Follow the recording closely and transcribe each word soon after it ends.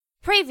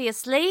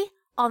Previously,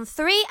 on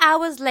 3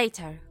 hours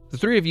later. The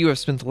three of you have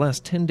spent the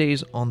last 10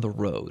 days on the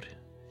road.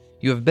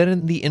 You have been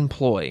in the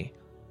employ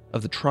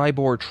of the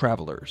Tribor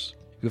Travelers.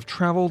 You have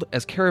traveled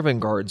as caravan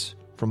guards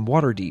from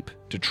Waterdeep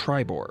to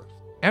Tribor.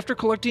 After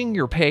collecting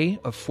your pay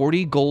of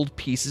 40 gold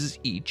pieces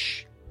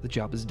each, the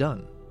job is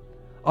done.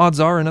 Odds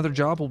are another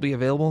job will be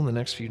available in the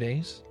next few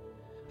days.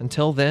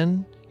 Until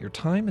then, your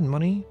time and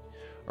money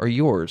are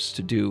yours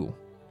to do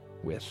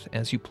with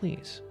as you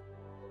please.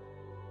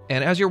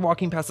 And as you're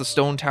walking past the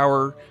stone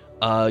tower,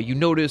 you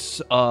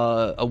notice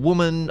a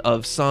woman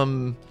of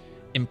some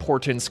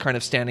importance kind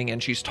of standing,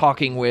 and she's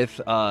talking with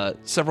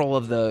several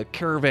of the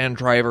caravan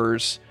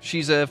drivers.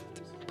 She's a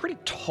pretty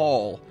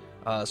tall,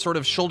 sort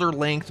of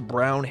shoulder-length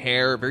brown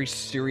hair, very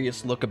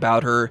serious look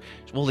about her.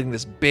 She's holding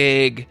this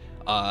big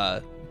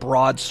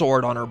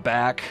broadsword on her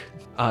back.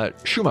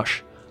 Shumash.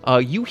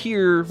 You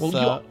hear...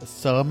 Well,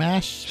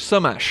 Sumash?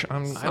 Sumash.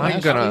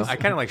 I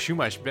kind of like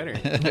Shumash better.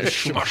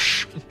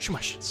 Shumash.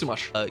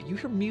 Shumash. You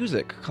hear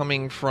music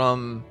coming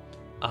from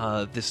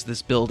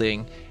this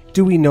building.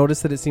 Do we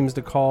notice that it seems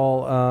to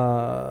call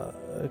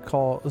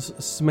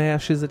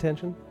Smash his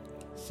attention?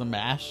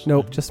 Smash?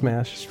 Nope, just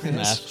Smash.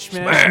 Smash.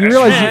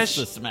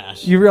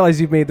 You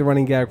realize you've made the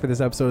running gag for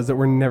this episode is that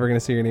we're never going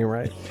to see your name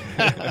right.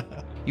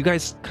 You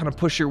guys kind of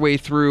push your way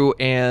through,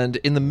 and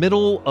in the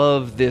middle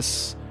of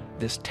this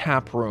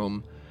tap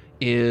room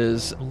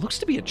looks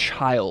to be a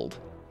child.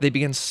 They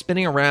begin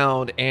spinning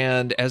around,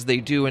 and as they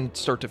do and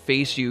start to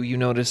face you, you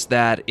notice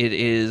that it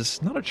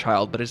is not a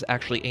child, but is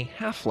actually a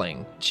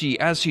halfling.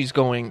 As she's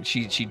going,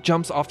 she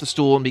jumps off the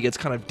stool and begins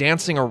kind of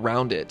dancing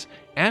around it.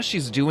 As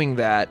she's doing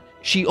that,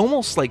 she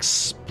almost like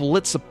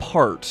splits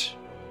apart,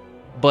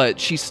 but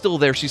she's still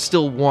there. She's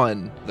still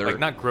one. Like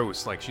not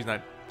gross. Like she's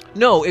not.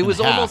 No, it was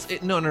half.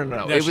 almost... No.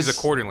 No, It she's was a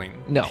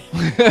quarterling. No.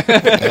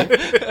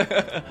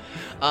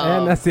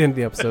 And that's the end of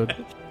the episode.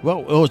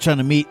 Well, we're trying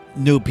to meet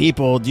new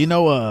people. Do you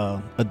know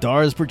a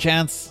Dars,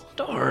 perchance?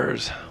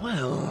 Stars.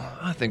 Well,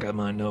 I think I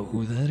might know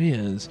who that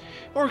is.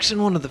 Works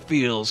in one of the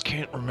fields,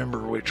 can't remember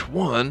which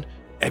one.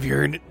 Have you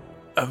heard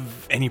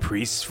of any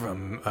priests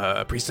from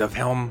Priest of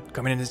Helm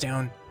coming into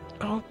town?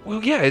 Oh,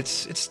 well, yeah,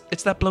 it's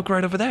that bloke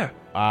right over there.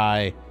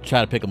 I try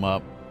to pick him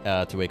up,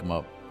 to wake him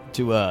up.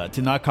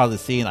 To not cause a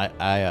scene,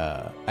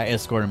 I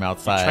escort him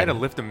outside. Try to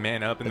lift a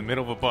man up in the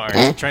middle of a bar.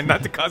 Try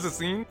not to cause a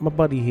scene. My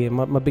buddy here,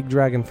 my big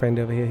dragon friend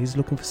over here, he's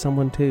looking for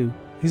someone too.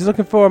 He's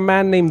looking for a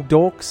man named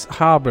Dorks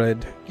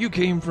Harbred. You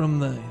came from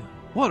the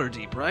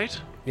Waterdeep, right?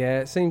 Yeah,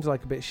 it seems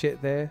like a bit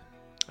shit there.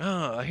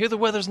 I hear the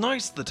weather's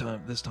nice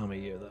this time of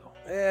year, though.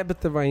 Yeah, but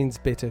the rain's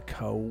bitter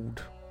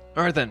cold.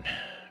 All right, then.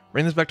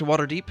 Bring this back to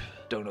Waterdeep.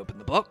 Don't open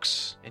the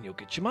box, and you'll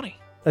get your money.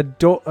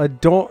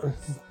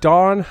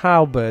 Darn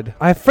halberd.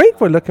 I think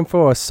we're looking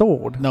for a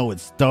sword. No,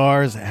 it's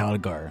Dars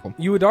Halgar.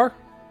 You a Dar?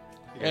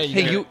 Hey,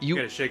 you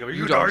gotta shake up.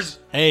 You Dars?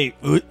 Hey,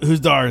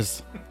 who's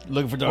Dars?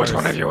 Looking for Dars. Which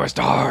one of you is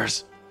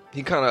Dars?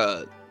 He kind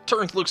of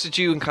turns, looks at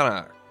you, and kind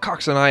of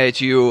cocks an eye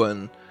at you,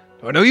 and...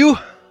 Do I know you?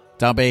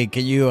 Dalbe,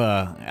 can you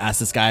ask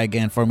this guy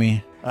again for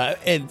me?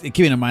 And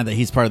keeping in mind that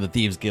he's part of the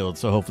Thieves Guild,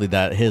 so hopefully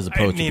that his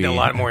approach I need a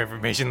lot more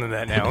information than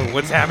that now.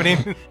 What's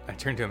happening? I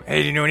turn to him.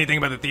 Hey, do you know anything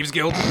about the Thieves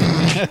Guild?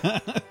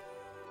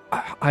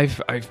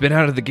 I've been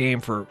out of the game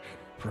for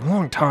a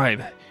long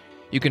time.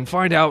 You can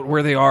find out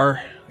where they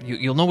are.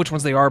 You'll know which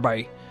ones they are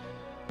by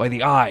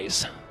the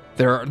eyes.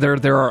 There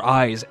are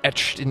eyes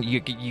etched, and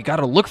you got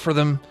to look for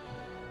them.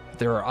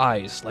 There are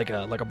eyes like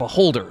a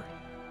beholder.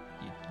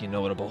 You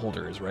know what a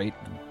beholder is, right?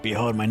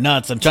 Behold my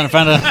nuts! I'm trying to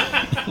find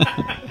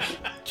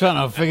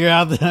trying to figure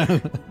out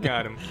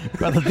Got him.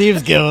 about the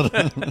Thieves Guild.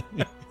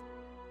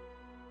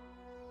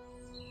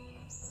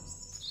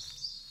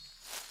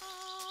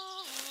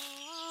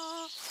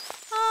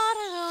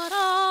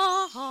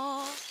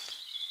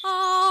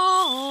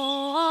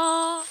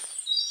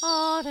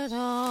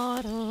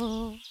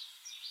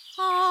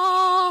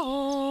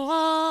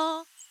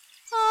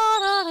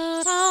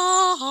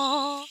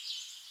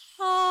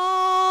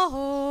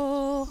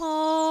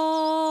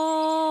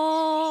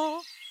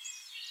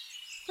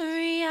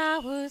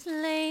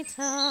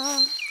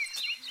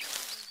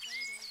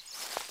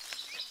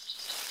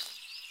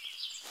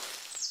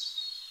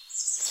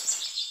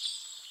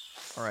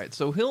 All right,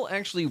 so he'll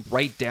actually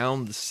write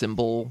down the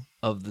symbol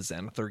of the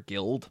Xanathar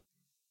Guild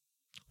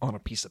on a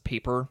piece of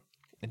paper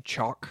and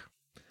chalk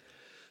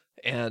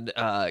and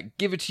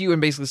give it to you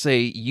and basically say,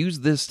 use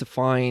this to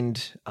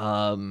find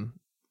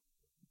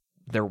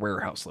their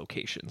warehouse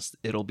locations.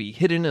 It'll be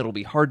hidden, it'll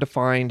be hard to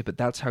find, but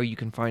that's how you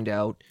can find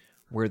out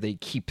where they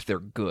keep their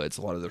goods,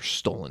 a lot of their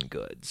stolen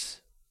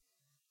goods.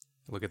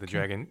 Look at the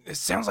dragon. It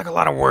sounds like a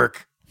lot of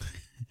work.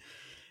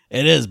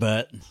 It is,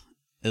 but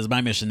this is my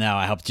mission now.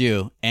 I helped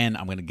you, and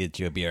I'm going to get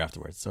you a beer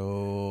afterwards.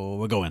 So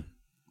we're going.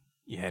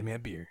 You had me a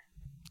beer.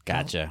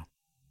 Gotcha.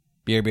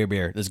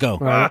 Beer. Let's go.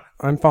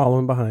 I'm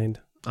following behind.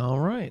 All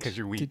right. Because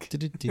you're weak.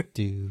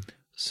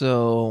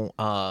 So,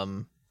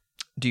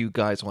 do you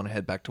guys want to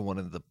head back to one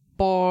of the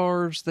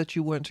bars that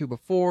you went to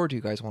before? Do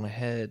you guys want to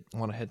head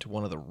to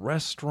one of the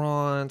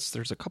restaurants?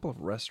 There's a couple of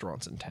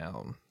restaurants in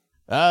town.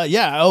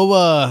 Yeah, I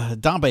owe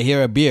Dompa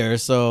here a beer,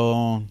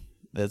 so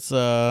let's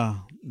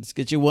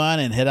get you one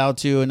and head out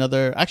to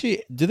another.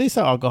 Actually, do they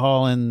sell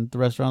alcohol in the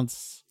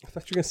restaurants? I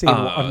thought you were going to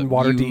say in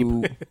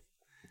Waterdeep.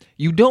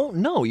 You don't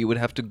know. You would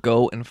have to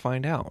go and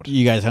find out.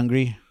 You guys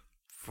hungry?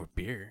 For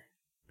beer.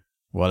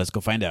 Well, let's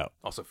go find out.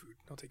 Also food.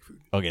 I'll take food.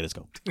 Okay, let's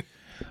go.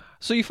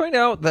 So you find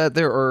out that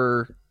there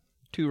are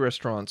 2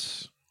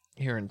 restaurants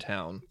here in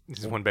town.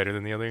 Is one better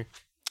than the other?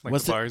 Like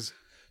What's the it- bars?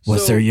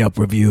 What's their Yelp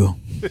review?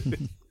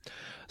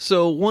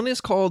 So one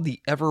is called the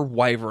Ever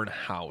Wyvern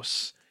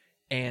House,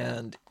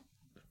 and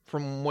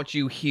from what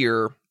you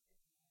hear,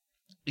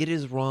 it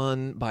is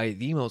run by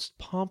the most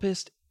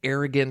pompous,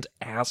 arrogant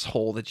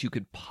asshole that you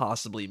could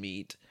possibly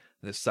meet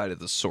this side of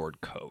the Sword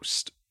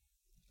Coast.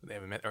 They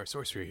haven't met our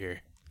sorcerer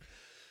here.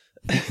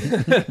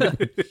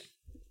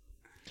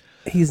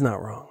 He's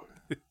not wrong.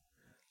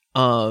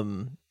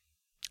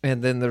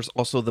 And then there's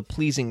also the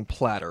Pleasing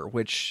Platter,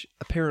 which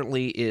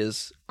apparently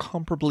is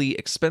comparably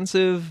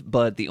expensive,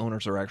 but the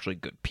owners are actually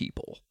good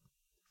people.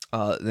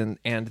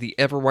 And the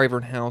Ever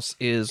Wyvern House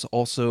is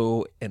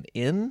also an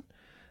inn,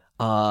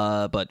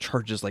 but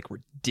charges like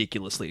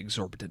ridiculously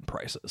exorbitant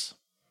prices.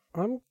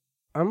 I'm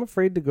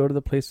afraid to go to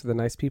the place where the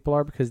nice people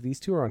are because these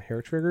 2 are on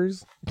hair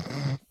triggers.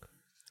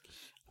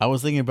 I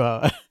was thinking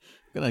about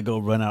gonna go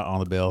run out on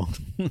the bill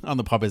on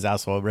the Papa's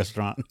Asshole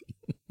restaurant.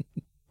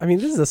 I mean,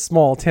 this is a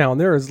small town.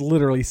 There is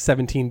literally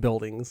 17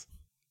 buildings.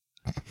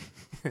 I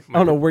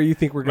don't know where you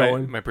think we're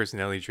going. My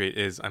personality trait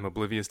is I'm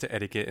oblivious to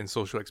etiquette and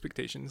social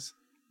expectations.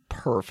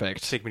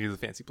 Perfect. Take me to the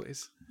fancy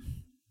place.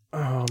 Oh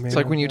man, It's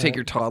like when you take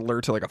your toddler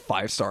to like a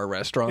 5-star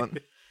restaurant.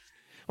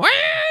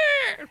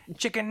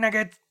 Chicken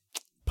nuggets.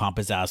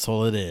 Pompous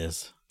Asshole it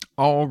is.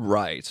 All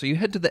right, so you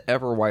head to the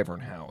Ever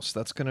Wyvern House.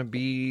 That's going to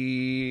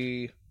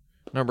be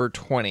number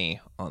 20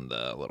 on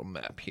the little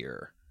map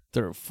here.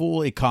 Their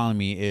full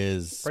economy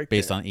is Right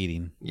based there. on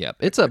eating. Yep,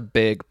 it's a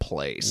big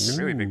place. It's a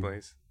really big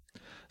place.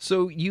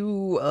 So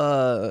you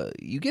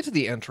get to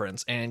the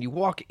entrance and you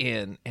walk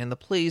in, and the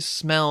place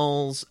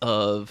smells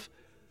of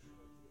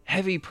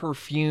heavy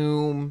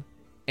perfume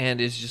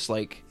and is just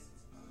like,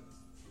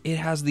 it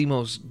has the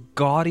most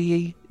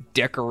gaudy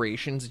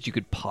decorations that you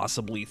could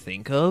possibly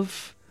think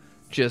of.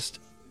 Just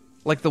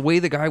like the way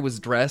the guy was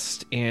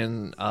dressed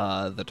in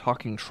the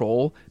Talking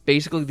Troll.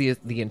 Basically,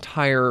 the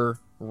entire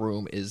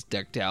room is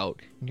decked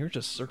out, and you're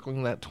just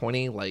circling that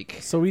 20 like.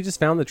 So we just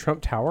found the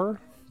Trump Tower?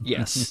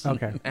 Yes.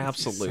 Okay.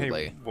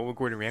 Absolutely. Hey, what would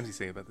Gordon Ramsay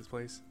say about this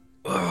place?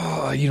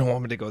 Oh, you don't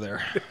want me to go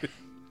there.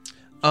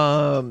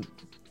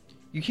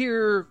 You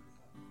hear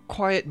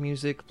quiet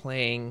music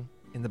playing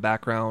in the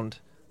background,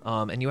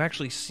 and you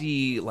actually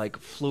see like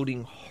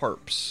floating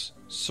harps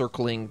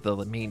circling the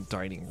main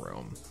dining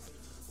room.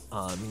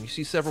 And you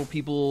see several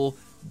people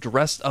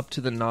dressed up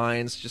to the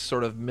nines, just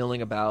sort of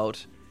milling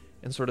about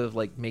and sort of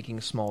like making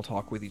small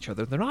talk with each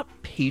other. They're not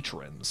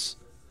patrons,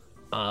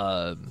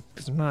 because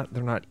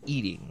they're not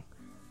eating.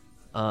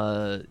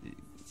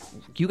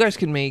 You guys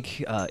can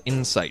make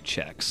insight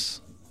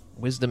checks,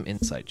 wisdom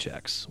insight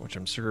checks, which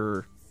I'm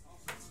sure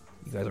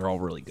you guys are all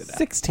really good at.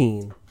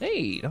 16.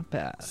 Hey, not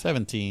bad.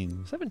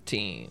 17.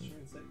 17.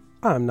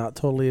 I'm not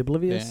totally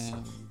oblivious.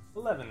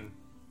 11.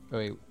 Oh,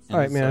 wait. All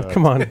right, man,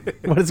 come on.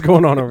 What is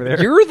going on over there?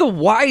 You're the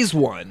wise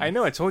one. I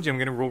know, I told you I'm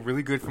going to roll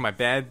really good for my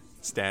bad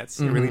stats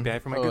and really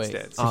bad for my good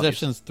stats.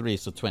 Perception's 3,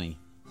 so 20.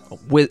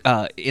 With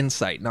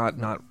insight, not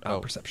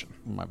perception.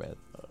 My bad.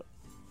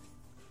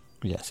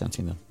 Yeah,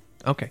 17 then.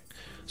 Okay.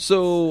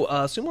 So,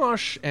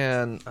 Sumash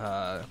and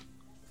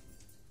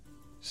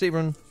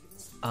Sabrin,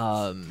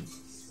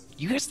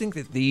 you guys think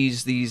that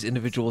these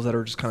individuals that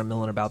are just kind of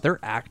milling about, they're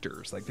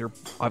actors. Like, they're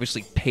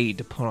obviously paid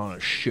to put on a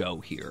show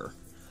here.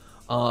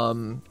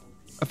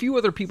 A few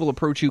other people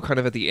approach you kind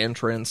of at the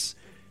entrance.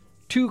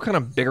 2 kind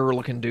of bigger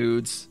looking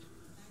dudes.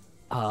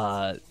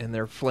 And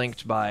they're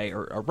flanked by,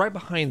 or right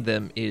behind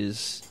them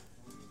is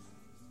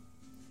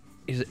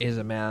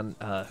a man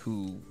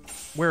who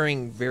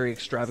wearing very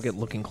extravagant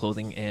looking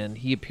clothing, and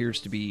he appears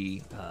to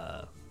be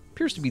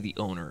the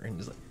owner, and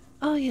he's like,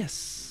 "Oh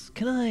yes,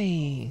 can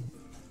I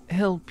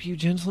help you,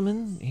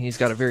 gentlemen?" And he's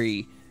got a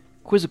very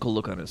quizzical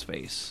look on his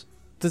face.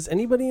 Does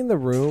anybody in the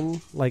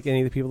room, like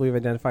any of the people we've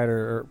identified,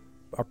 are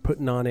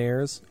putting on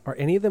airs? Are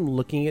any of them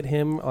looking at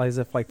him as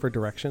if like for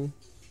direction?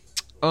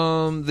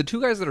 The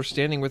 2 guys that are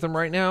standing with him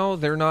right now,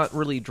 they're not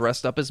really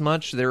dressed up as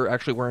much. They're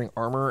actually wearing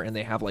armor, and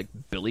they have like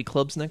billy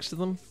clubs next to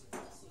them.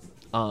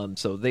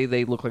 So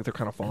they look like they're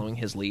kind of following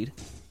his lead.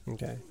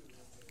 Okay.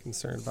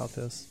 Concerned about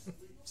this.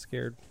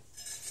 Scared.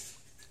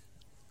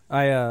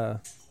 Because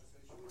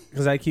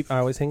I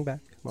always hang back.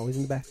 I'm always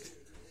in the back.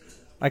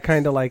 I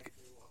kind of like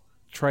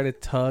try to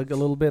tug a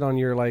little bit on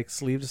your like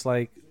sleeve, just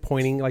like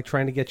pointing, like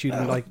trying to get you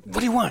to like. What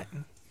do you want?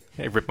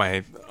 I rip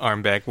my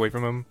arm back away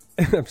from him.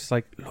 I'm just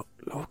like,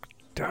 look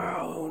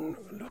down,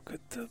 look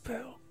at the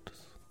belts,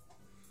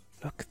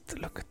 look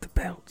at the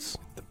belts,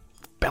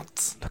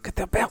 Belts. look at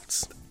the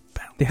belts.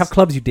 They have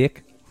clubs, you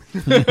dick.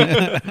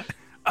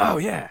 Oh,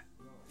 yeah.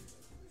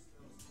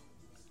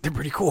 They're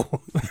pretty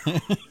cool.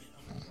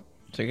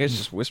 So you guys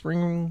just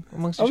whispering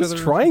amongst I each was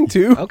other? trying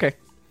to. Okay.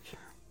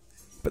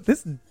 But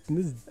this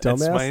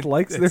dumbass fine.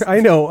 likes their. I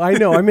know.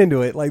 I'm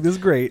into it. Like, this is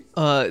great.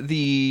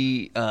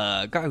 The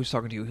guy who's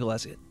talking to you, he'll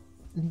ask it.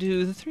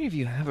 Do the three of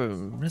you have a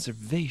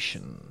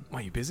reservation?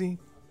 Why, you busy?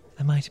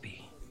 I might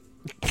be.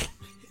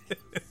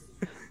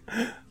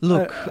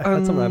 Look, I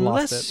had something, I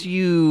lost unless it.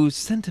 you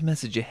sent a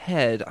message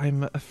ahead,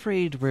 I'm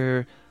afraid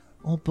we're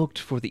all booked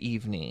for the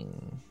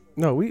evening.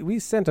 No, we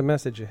sent a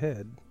message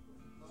ahead.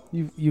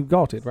 You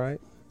got it,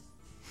 right?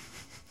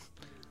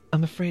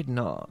 I'm afraid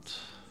not.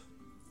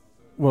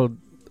 Well,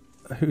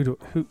 who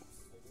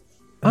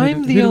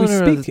I'm who the do we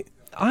owner. speak to?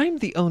 I'm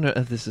the owner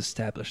of this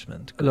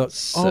establishment. good Look,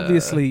 sir.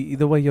 obviously,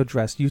 the way you're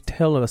dressed, you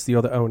tell us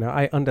you're the owner.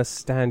 I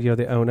understand you're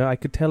the owner. I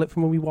could tell it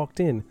from when we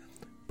walked in.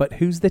 But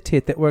who's the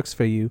tit that works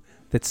for you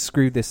that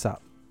screwed this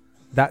up?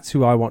 That's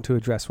who I want to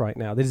address right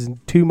now. This is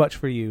too much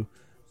for you.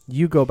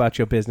 You go about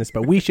your business,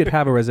 but we should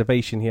have a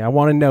reservation here. I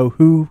want to know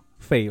who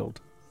failed.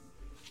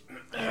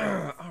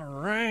 All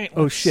right.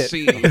 Oh, let's shit.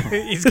 See.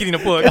 He's getting a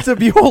book. It's a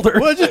beholder.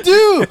 What'd you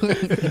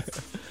do?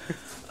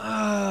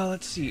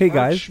 Let's see. Hey,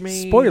 guys,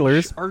 Archmage,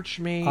 spoilers.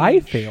 Archmage. I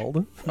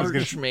failed.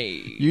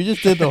 Archmage. You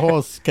just did the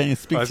whole. Can you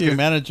speak I was to your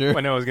gonna- manager?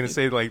 I know. I was gonna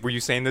say, like, were you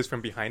saying this from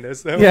behind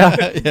us though?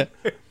 Yeah. Yeah.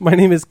 My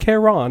name is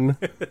Karon.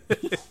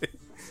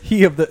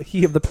 He of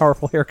the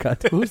powerful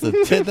haircut. Who's the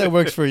tit that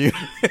works for you?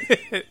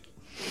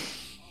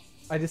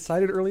 I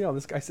decided early on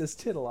this guy says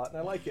tit a lot, and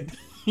I like it.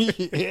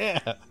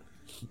 Yeah.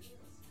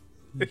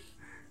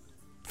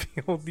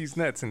 Hold these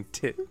nuts and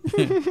tit.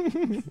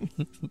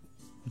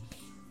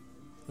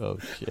 Oh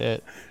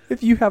shit.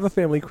 If you have a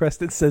family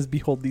crest that says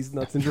 "Behold these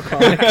nuts" in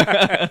Draconic,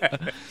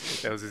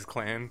 That was his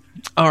clan.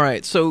 All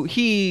right. So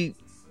he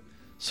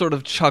sort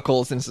of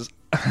chuckles and says,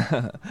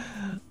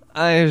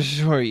 "I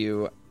assure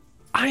you,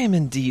 I am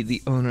indeed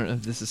the owner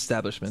of this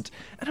establishment,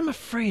 and I'm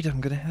afraid I'm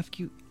going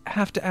to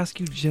have to ask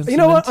you, gentlemen." you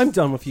know what? I'm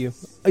done with you.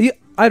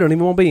 I don't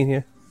even want to be in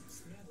here.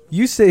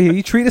 You sit here,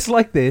 you treat us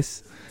like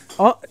this.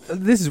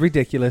 This is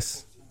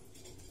ridiculous.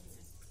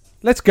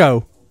 Let's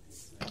go.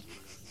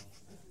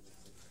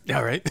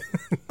 All right.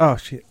 Oh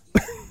shit.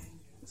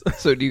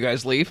 So do you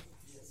guys leave?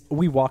 I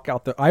walk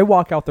out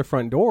the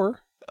front door,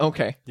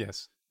 Okay.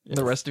 Yes.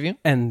 The rest of you?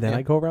 and then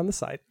I go around the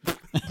side.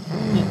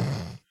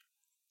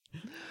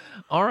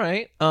 All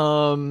right.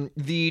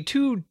 The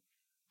two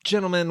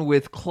gentlemen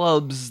with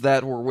clubs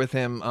that were with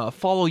him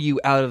follow you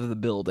out of the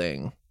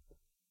building.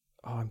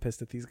 Oh, I'm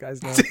pissed at these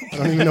guys now. I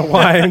don't even know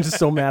why. I'm just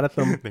so mad at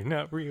them. They're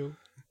not real.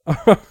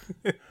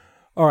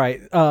 All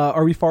right.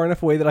 Are we far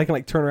enough away that I can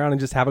like turn around and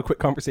just have a quick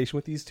conversation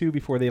with these two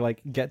before they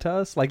like get to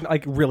us? Like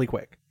really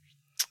quick.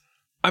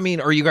 I mean,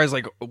 are you guys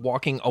like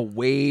walking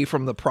away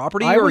from the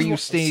property, or are you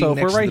staying? So if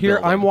next we're to right the here,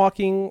 building? I'm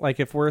walking. Like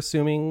if we're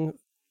assuming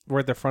we're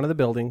at the front of the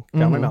building,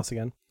 down my Mhm. mouse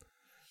again.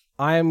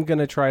 I'm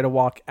gonna try to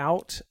walk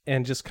out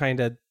and just kind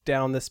of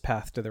down this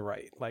path to the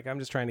right. Like I'm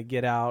just trying to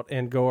get out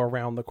and go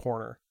around the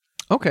corner.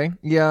 Okay.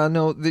 Yeah.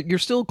 No, you're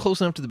still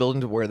close enough to the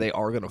building to where they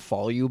are going to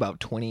follow you.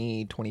 About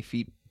 20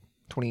 feet,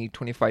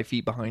 25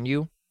 feet behind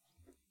you.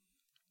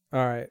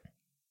 All right.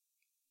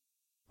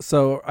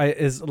 So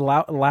is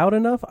loud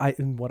enough?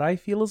 What I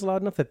feel is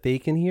loud enough that they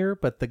can hear,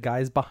 but the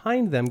guys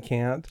behind them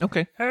can't.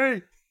 Okay.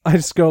 Hey. I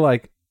just go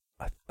like,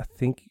 I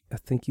think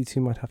you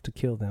two might have to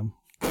kill them.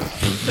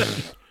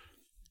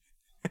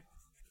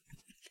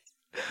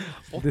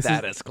 Well, This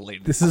that is-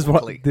 escalated.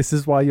 This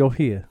is why you're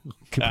here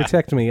to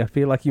protect me. I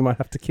feel like you might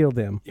have to kill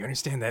them. You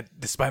understand that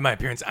despite my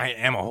appearance, I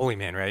am a holy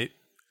man, right?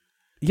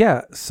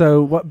 Yeah.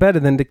 So what better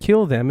than to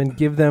kill them and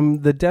give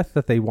them the death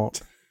that they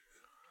want?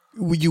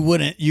 You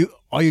wouldn't.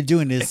 All you're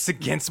doing It's is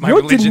against my You're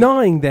religion.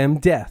 denying them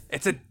death.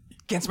 It's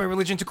against my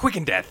religion to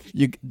quicken death.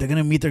 they're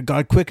gonna meet their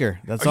god quicker.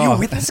 That's Are all. you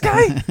with this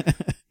guy?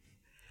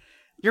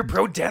 You're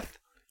pro death,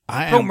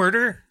 I pro am.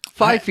 murder.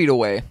 5 feet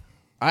away.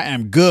 I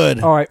am good.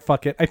 All right,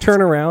 fuck it. I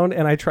turn around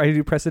and I try to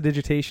do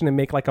prestidigitation and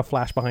make like a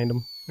flash behind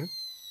them,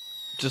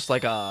 Just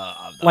like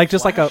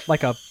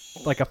like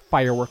a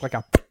firework, like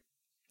a.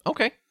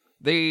 Okay.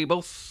 The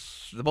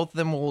both of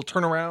them will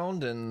turn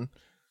around and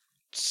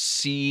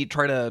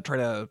try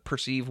to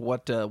perceive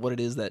what it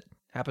is that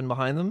happened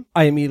behind them.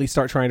 I immediately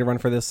start trying to run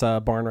for this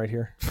barn right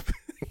here.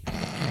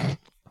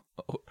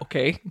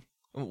 Okay.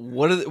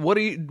 What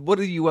do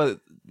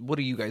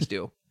you guys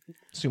do?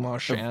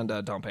 Sumash and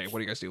Dompe, what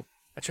do you guys do?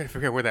 I try to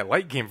figure out where that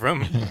light came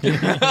from.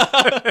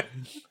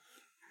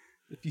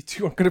 If you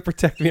two aren't going to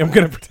protect me, I'm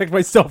going to protect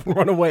myself and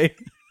run away.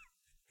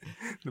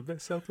 The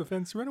best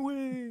self-defense, run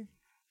away.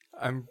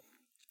 I'm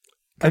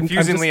I'm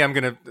confusingly, I'm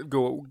gonna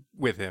go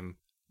with him.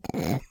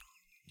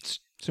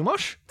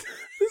 Sumash?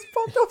 This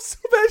popped up so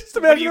bad. Just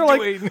imagine you're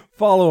like, doing?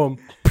 follow him.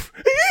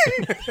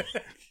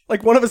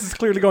 Like one of us is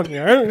clearly going.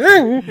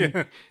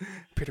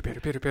 Pitter, pitter,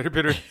 pitter, pitter,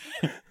 pitter.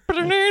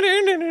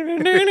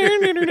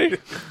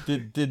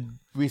 Did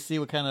we see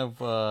what kind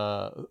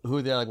of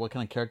who they are? Like what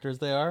kind of characters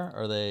they are?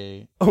 Are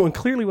they? Oh, and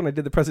clearly when I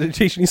did the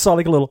presentation, you saw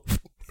like a little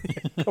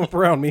come up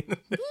around me.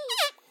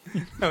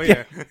 Oh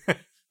yeah.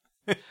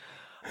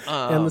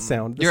 And the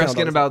sound. The You're sound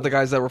asking always about the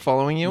guys that were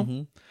following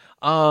you?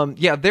 Mhm.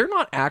 Yeah, they're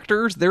not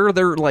actors. They're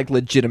like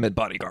legitimate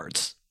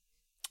bodyguards.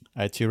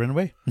 I too ran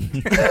away.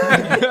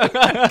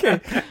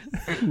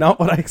 Not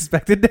what I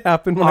expected to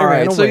happen when I All ran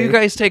right, away. so you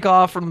guys take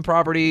off from the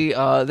property.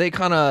 They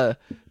kind of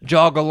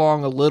jog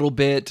along a little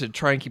bit to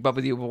try and keep up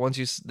with you, but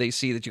once they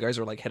see that you guys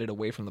are like headed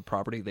away from the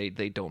property,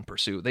 they don't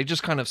pursue. They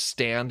just kind of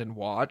stand and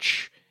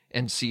watch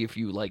and see if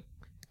you like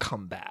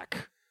come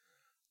back.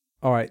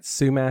 All right,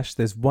 Sumash,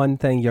 there's one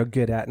thing you're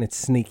good at, and it's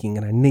sneaking,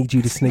 and I need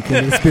you to sneak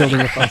into this building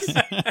with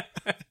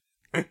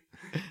us.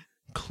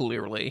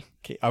 Clearly.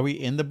 Okay, are we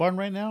in the barn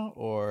right now,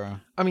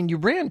 or? I mean, you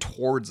ran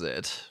towards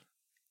it.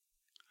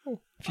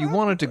 If you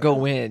wanted to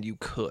go in, you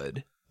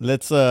could.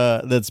 Let's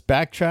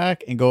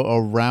backtrack and go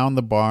around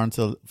the barn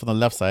from the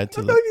left side I to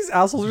feel the. like these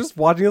assholes are just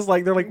watching us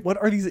like, they're like, what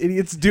are these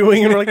idiots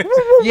doing? And we're like,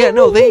 Yeah,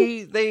 no,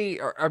 they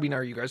are. I mean,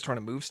 are you guys trying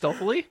to move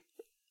stealthily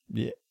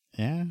Yeah.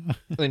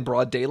 in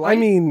broad daylight? I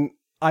mean,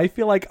 I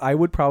feel like I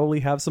would probably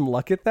have some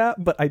luck at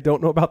that, but I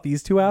don't know about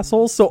these two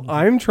assholes, so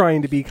I'm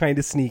trying to be kind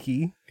of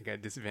sneaky. I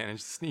got disadvantage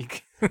to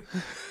sneak.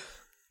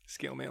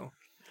 Scale mail.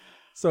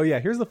 So yeah,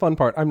 here's the fun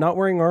part. I'm not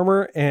wearing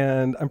armor,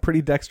 and I'm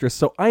pretty dexterous,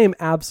 so I am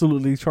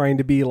absolutely trying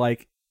to be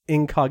like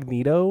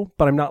incognito,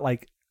 but I'm not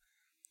like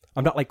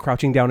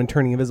crouching down and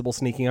turning invisible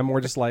sneaking. I'm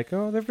more just like,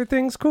 oh,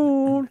 everything's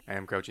cool. I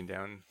am crouching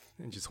down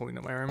and just holding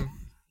up my arm.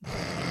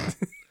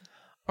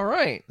 All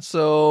right,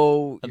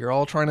 so you're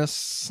all trying to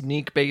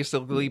sneak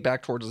basically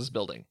back towards this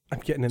building. I'm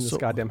getting in this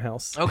goddamn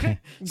house. Okay,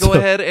 go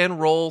ahead and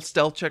roll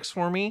stealth checks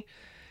for me.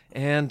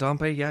 And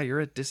Dompe, yeah,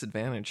 you're at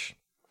disadvantage.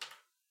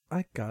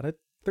 I got a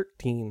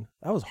 13.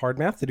 That was hard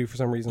math to do for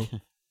some reason.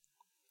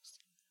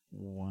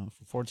 1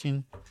 for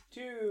 14.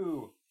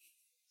 2.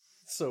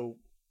 So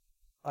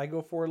I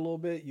go forward a little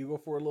bit, you go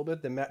forward a little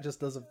bit, then Matt just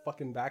does a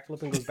fucking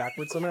backflip and goes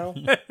backwards somehow.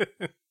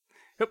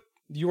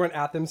 You run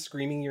at them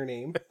screaming your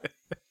name.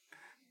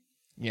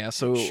 Yeah,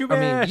 so Shumash!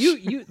 I mean,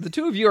 you the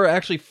two of you are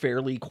actually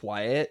fairly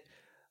quiet.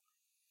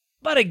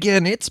 But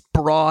again, it's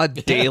broad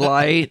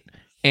daylight.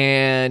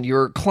 And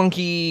your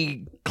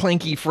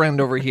clanky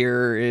friend over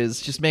here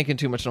is just making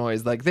too much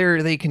noise. Like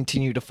they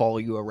continue to follow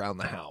you around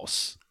the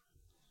house.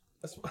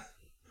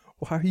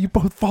 Why are you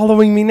both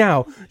following me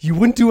now? You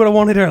wouldn't do what I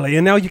wanted earlier,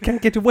 and now you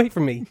can't get away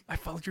from me. I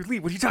followed your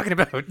lead. What are you talking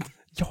about?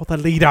 You're the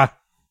leader.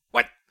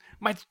 What?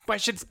 My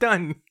shit's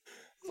done.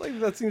 Like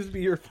that seems to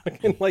be your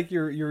fucking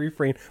your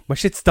refrain. My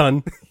shit's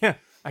done. Yeah,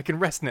 I can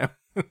rest now.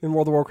 In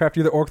World of Warcraft,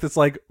 you're the orc that's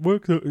like,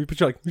 but you're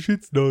like, my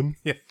shit's done.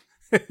 Yeah.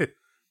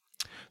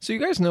 So you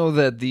guys know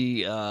that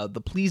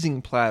the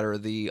Pleasing Platter,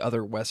 the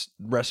other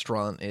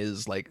restaurant,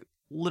 is like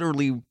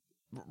literally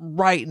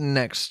right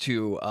next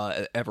to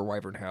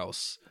Everwyvern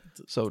House.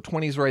 So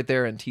 20's right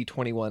there, and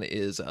T21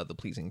 is the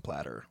Pleasing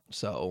Platter.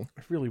 So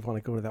I really want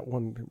to go to that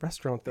one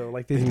restaurant though.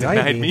 Like they Denied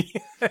denied me.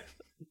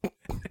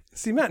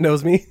 See, Matt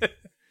knows me.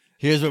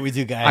 Here's what we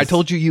do, guys. I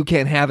told you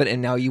can't have it,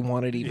 and now you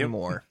want it even Yep.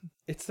 more.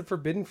 It's the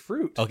forbidden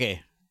fruit.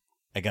 Okay,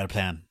 I got a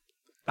plan.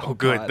 Oh,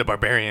 good. God. The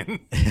barbarian.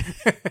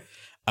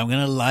 I'm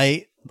gonna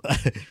light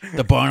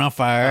the barn on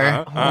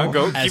fire.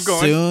 Go. As Keep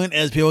going. soon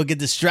as people get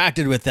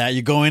distracted with that,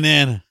 you're going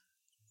in.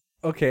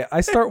 Okay,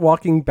 I start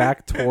walking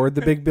back toward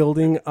the big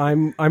building.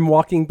 I'm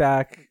walking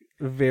back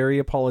very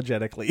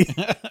apologetically.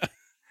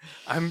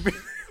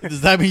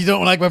 Does that mean you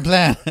don't like my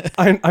plan?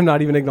 I'm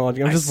not even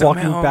acknowledging. I'm just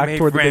walking somehow back made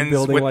toward the big friends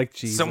building with like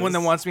Jesus. someone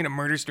that wants me to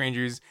murder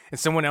strangers and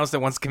someone else that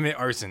wants to commit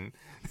arson.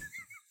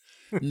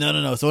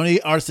 No. It's only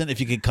arson if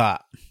you get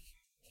caught.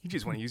 You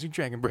just want to use your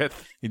dragon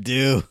breath. You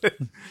do.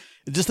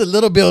 It's just a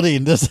little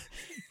building.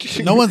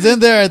 No one's in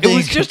there, I think. It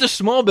was just a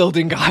small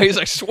building, guys,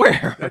 I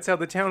swear. That's how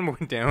the town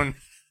went down.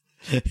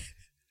 It's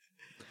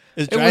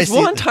It dry was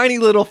one tiny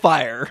little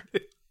fire.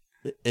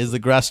 Is the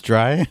grass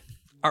dry?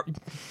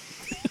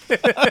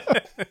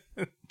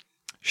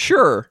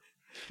 Sure.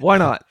 Why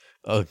not?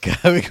 Oh, God.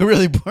 We can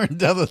really burn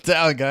down the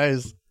town,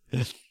 guys.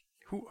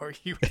 Who are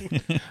you?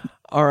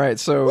 All right,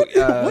 so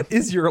What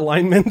is your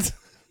alignment?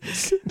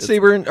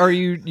 Saber, are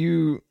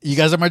you You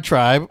guys are my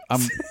tribe.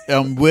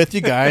 I'm with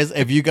you guys.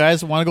 If you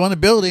guys want to go in the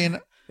building,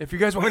 If you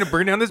guys want me to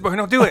burn down this barn,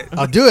 I'll do it.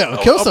 I'll do it.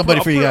 I'll kill somebody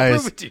I'll for you prove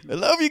guys. it to you. I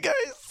love you guys.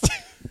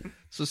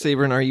 So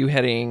Sabrin, are you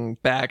heading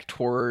back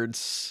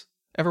towards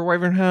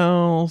Everwyvern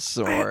House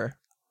or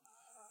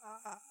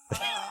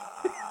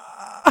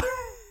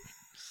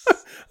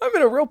I'm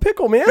in a real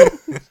pickle, man.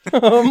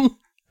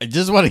 I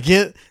just want to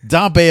get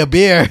Dompe a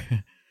beer.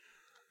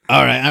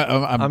 All right,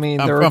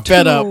 I'm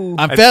fed up.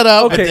 I'm fed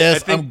up with Okay,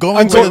 this. I think- I'm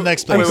going to the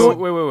next place.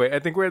 Wait. I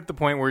think we're at the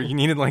point where you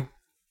need to like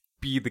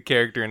be the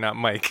character and not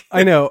Mike.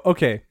 I know.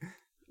 Okay.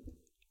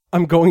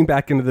 I'm going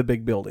back into the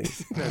big building.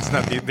 That's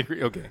not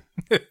the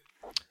okay.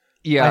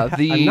 yeah,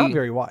 I'm not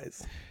very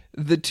wise.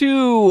 the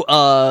two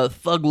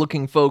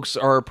thug-looking folks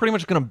are pretty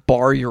much going to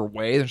bar your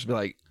way. They're just be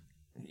like,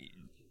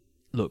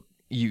 "Look,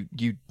 you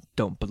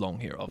don't belong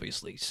here,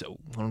 obviously. So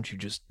why don't you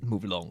just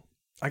move along?"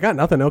 I got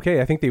nothing.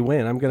 Okay, I think they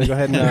win. I'm going to go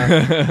ahead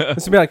and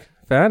just be like,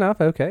 fair enough.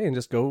 Okay. And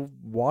just go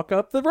walk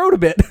up the road a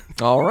bit.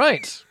 All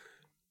right.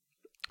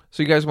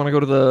 So you guys want to go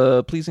to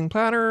the Pleasing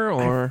Platter, I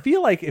or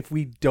feel like if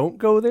we don't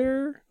go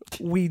there,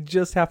 we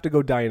just have to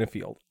go die in a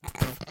field.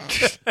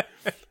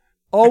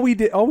 all we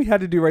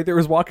had to do right there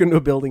was walk into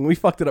a building. We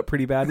fucked it up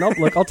pretty bad.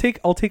 And I'll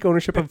take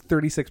ownership of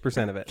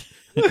 36% of it.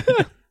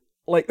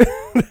 Like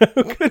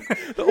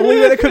the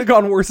only way that could have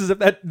gone worse is if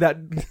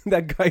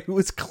that guy who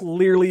was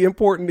clearly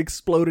important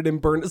exploded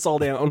and burned us all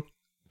down.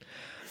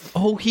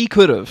 Oh, he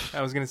could have.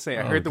 I was going to say,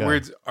 I heard the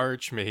words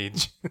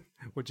Archmage,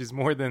 which is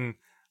more than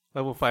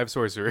level 5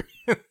 sorcerer.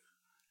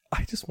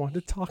 I just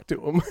wanted to talk to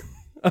him.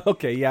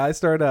 Okay, yeah, I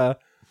start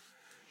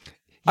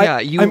Yeah,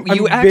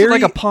 you acted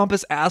like a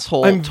pompous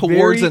asshole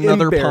towards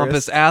another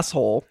pompous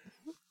asshole.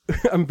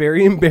 I'm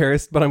very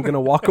embarrassed, but I'm going to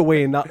walk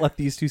away and not let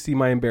these two see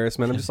my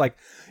embarrassment. I'm just like,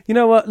 you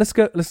know what? Let's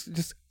go. Let's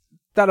just,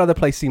 that other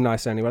place seemed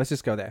nicer anyway. Let's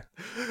just go there.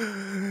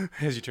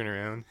 As you turn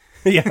around.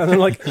 Yeah, and I'm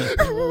like,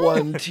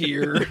 one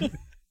tear.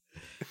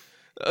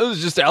 That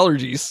was just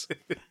allergies.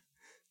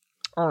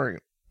 All right.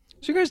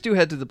 So you guys do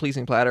head to the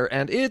Pleasing Platter,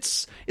 and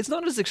it's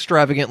not as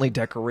extravagantly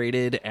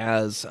decorated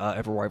as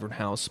Everwyvern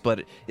House, but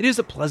it is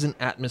a pleasant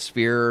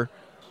atmosphere.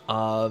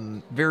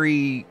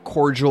 Very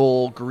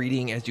cordial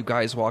greeting as you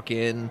guys walk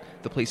in.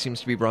 The place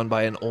seems to be run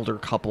by an older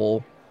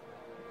couple.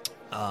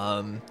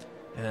 And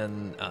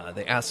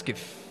they ask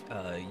if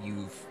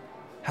you've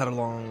had a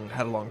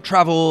long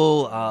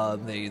travel.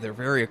 They're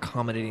very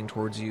accommodating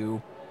towards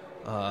you.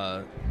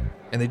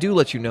 And they do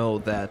let you know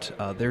that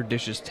their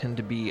dishes tend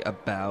to be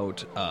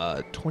about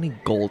 20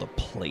 gold a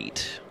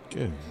plate.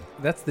 Good.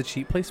 that's the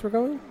cheap place we're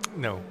going?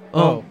 No.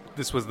 Oh.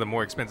 This was the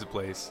more expensive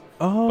place,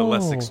 Oh. but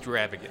less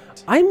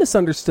extravagant. I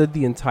misunderstood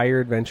the entire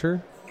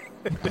adventure.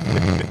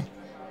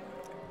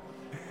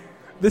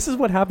 This is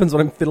what happens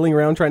when I'm fiddling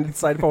around trying to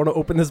decide if I want to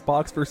open this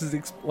box versus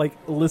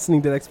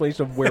listening to the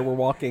explanation of where we're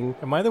walking.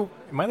 Am I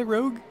the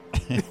rogue?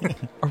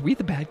 Are we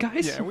the bad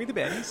guys? Yeah, are we the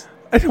baddies?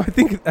 I know.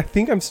 I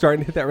think I'm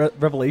starting to hit that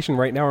revelation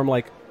right now. Where I'm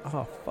like,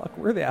 oh fuck,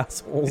 we're the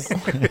assholes.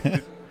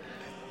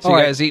 So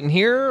you guys eating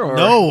here? Or?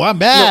 No, I'm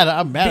mad.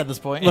 I'm mad at this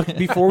point. Look,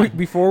 before we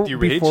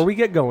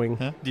get going,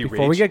 Do you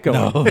before we rage? get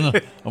going, no,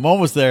 I'm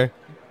almost there.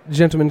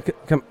 gentlemen,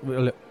 come.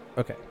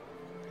 Okay.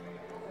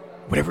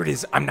 Whatever it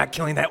is, I'm not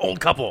killing that old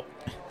couple.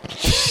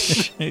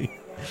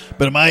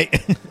 But am I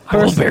I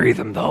will bury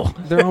them, though.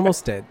 They're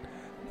almost dead.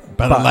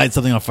 about to light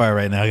something on fire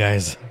right now,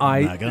 guys? I'm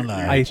I not gonna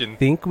lie. I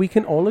think we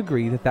can all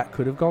agree that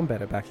could have gone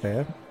better back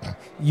there.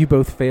 You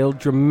both failed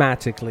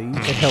dramatically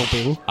at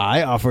helping.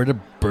 I offered to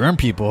burn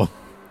people.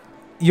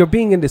 You're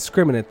being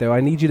indiscriminate, though. I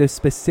need you to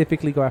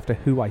specifically go after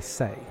who I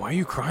say. Why are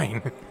you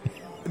crying?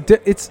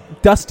 It's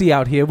dusty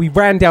out here. We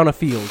ran down a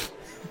field.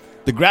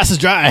 The grass is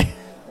dry.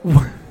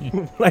 What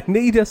I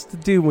need us to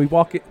do when we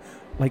walk it,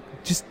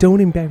 just don't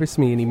embarrass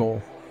me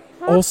anymore.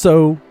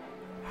 Also,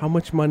 how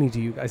much money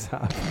do you guys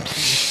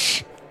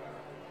have?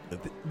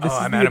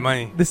 I'm out of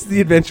money. This is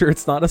the adventure.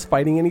 It's not us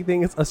fighting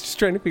anything. It's us just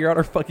trying to figure out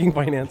our fucking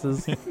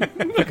finances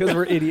because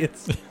we're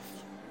idiots.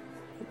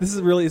 This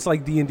is really, it's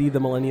like D&D, the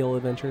millennial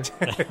adventure.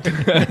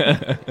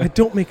 I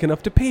don't make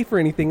enough to pay for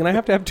anything, and I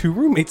have to have 2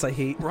 roommates I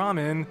hate.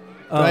 Ramen.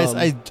 Guys,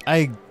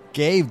 I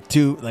gave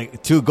two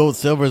gold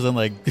silvers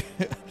and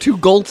 2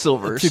 gold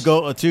silvers.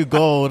 two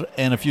gold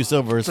and a few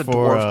silvers It's a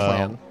for dwarf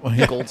clan.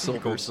 yeah, Gold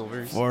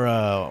silvers. for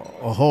a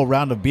whole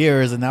round of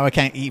beers, and now I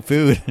can't eat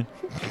food.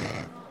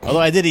 Although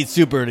I did eat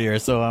soup earlier,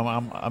 so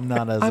I'm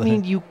not as. I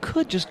mean, you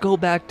could just go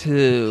back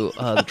to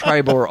the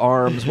Tribor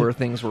Arms where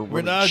things were really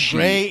we're not cheap.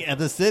 great at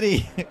the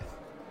city.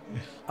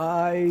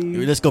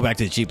 Let's go back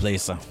to the cheap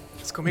place.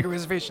 Let's go make a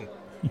reservation.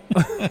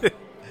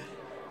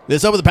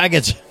 Let's open the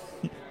package.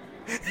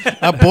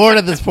 I'm bored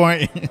at this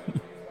point.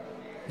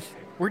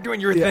 We're doing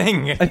your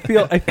thing. I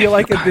feel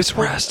like at this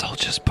point, rest, I'll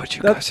just put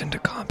you guys into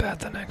combat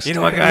the next You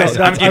know what, guys?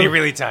 No, I'm getting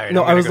really tired.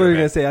 No, I'm I was gonna literally go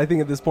going to to say, I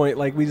think at this point,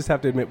 we just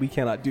have to admit we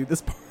cannot do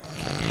this part.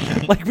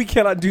 We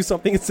cannot do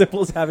something as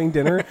simple as having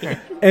dinner,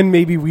 and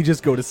maybe we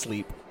just go to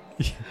sleep.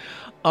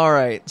 All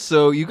right,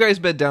 so you guys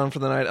bed down for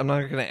the night. I'm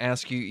not going to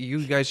ask you.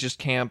 You guys just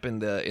camp in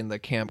the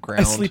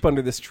campground. I sleep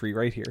under this tree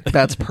right here.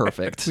 That's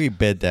perfect. We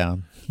bed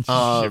down.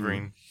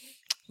 shivering.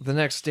 The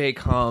next day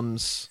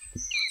comes.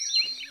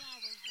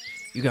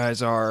 You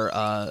guys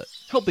are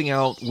helping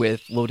out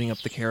with loading up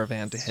the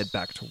caravan to head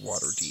back to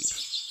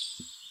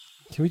Waterdeep.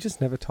 Can we just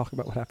never talk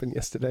about what happened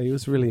yesterday? It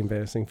was really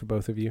embarrassing for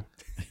both of you.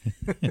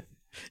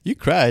 You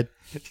cried.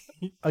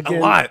 Again,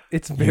 A lot.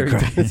 It's very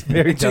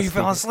Until you dusty.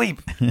 fell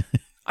asleep.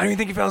 I don't even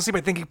think you fell asleep.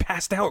 I think you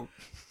passed out.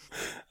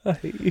 I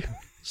hate you.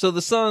 So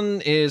the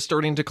sun is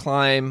starting to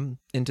climb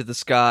into the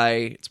sky.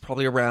 It's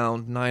probably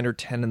around 9 or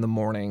 10 in the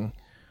morning.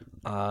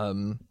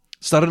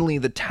 Suddenly,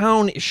 the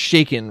town is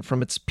shaken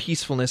from its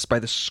peacefulness by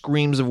the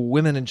screams of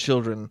women and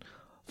children,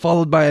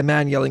 followed by a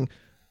man yelling,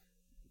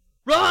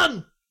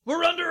 "Run!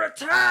 We're under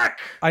attack!"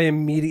 I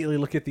immediately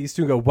look at these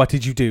two and go, what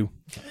did you do?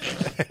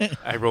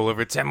 I roll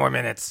over 10 more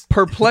minutes.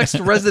 Perplexed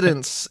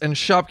residents and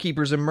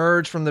shopkeepers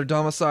emerge from their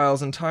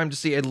domiciles in time to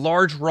see a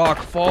large rock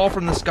fall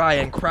from the sky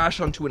and crash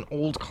onto an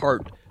old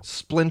cart,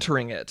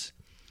 splintering it.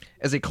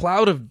 As a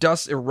cloud of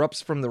dust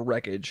erupts from the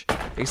wreckage,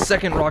 a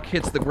second rock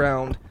hits the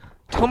ground,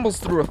 tumbles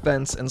through a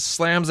fence, and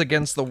slams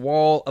against the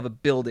wall of a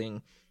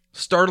building,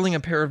 startling a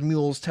pair of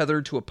mules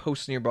tethered to a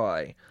post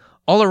nearby.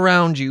 All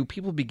around you,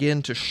 people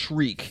begin to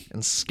shriek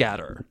and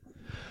scatter.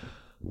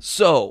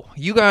 So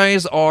you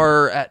guys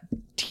are at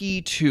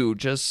T2,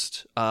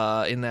 just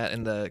in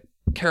the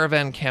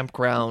caravan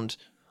campground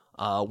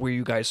where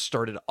you guys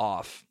started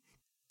off,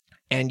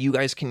 and you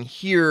guys can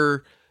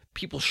hear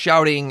people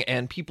shouting,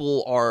 and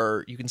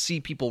you can see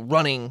people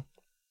running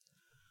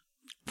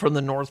from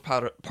the north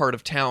part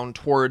of town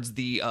towards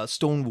the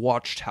stone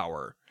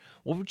watchtower.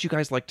 What would you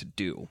guys like to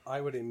do?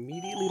 I would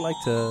immediately like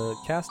to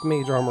cast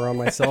mage armor on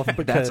myself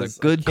because That's a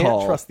good I can't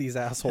call. trust these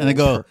assholes. And I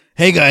go,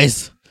 hey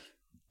guys,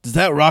 does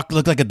that rock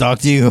look like a dog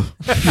to you?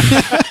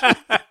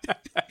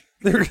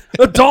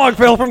 A dog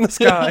fell from the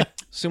sky.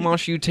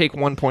 Sumosh, you take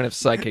 1 point of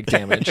psychic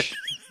damage.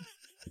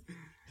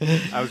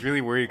 I was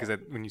really worried because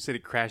when you said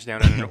it crashed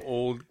down on an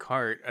old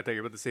cart, I thought you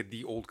were about to say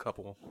the old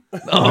couple. Oh.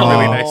 A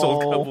really nice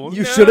old couple.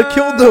 You should have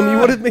killed them. You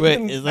would have made Wait,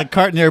 them. is that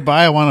cart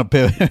nearby? I want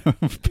to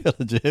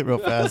pillage it real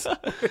fast.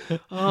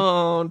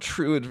 Oh,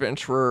 true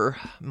adventurer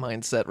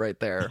mindset right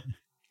there.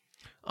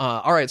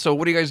 All right, so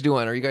what are you guys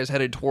doing? Are you guys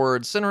headed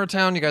towards center of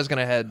town? You guys going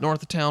to head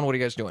north of town? What are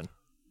you guys doing?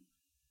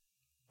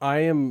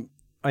 I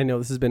know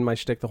this has been my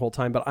shtick the whole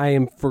time, but I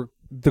am, for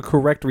the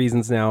correct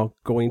reasons now,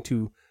 going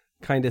to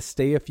kind of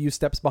stay a few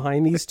steps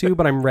behind these two,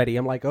 but I'm ready.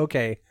 I'm like,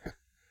 okay.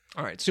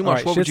 All right,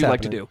 Sumosh, what would you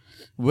like to do?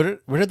 Where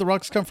did the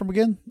rocks come from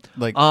again?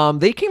 Like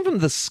They came from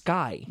the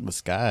sky. the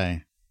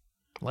sky.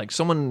 Like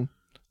someone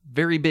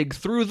very big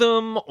threw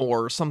them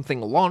or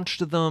something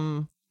launched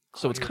them.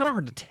 So it's kind of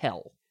hard to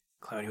tell.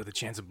 Cloudy with a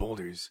chance of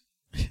boulders.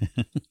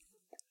 I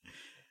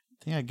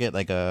think I get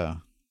like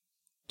a.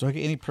 Do I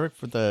get any perk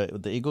for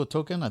the eagle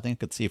token? I think I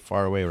could see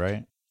far away,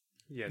 right?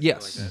 Yeah,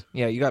 Yes. like that.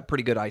 Yeah, you got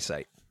pretty good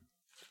eyesight.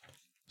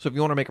 So if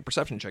you want to make a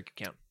perception check,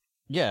 you can.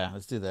 Yeah,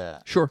 let's do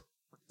that. Sure.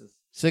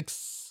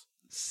 6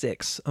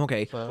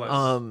 Okay.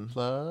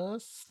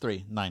 plus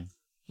 3, 9.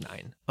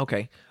 9.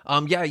 Okay.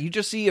 Yeah, you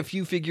just see a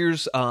few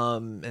figures,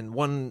 and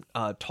one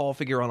tall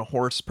figure on a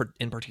horse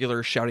in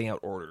particular shouting out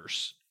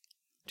orders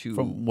to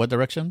From what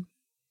direction?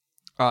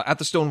 at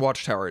the stone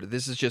watchtower.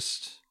 This is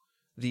just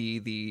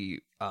the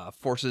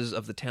forces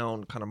of the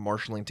town kind of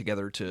marshaling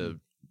together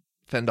to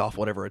fend off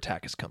whatever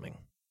attack is coming.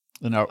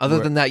 And Other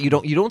than that, you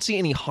don't see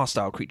any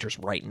hostile creatures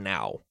right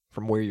now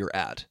from where you're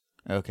at.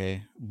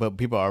 okay, but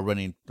people are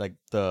running like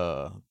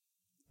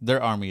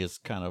their army is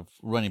kind of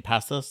running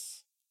past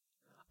us.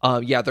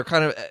 Yeah, they're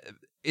kind of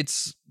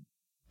it's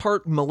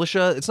part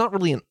militia. It's not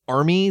really an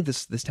army.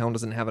 This town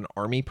doesn't have an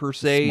army per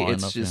se. Small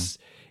It's enough, just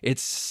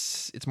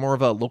it's more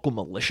of a local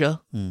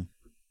militia. Hmm.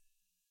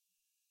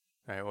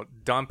 All right, well,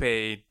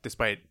 Dompe,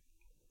 despite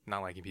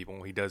not liking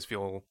people, he does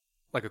feel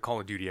like a Call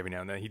of Duty every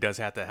now and then. He does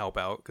have to help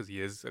out because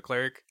he is a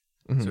cleric.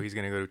 Mhm. So he's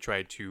going to go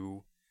try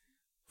to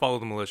follow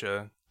the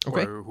militia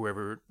Okay. or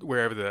wherever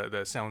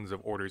the sounds of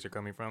orders are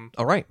coming from.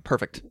 All right,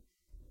 perfect.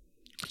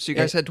 So you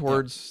guys head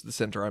towards the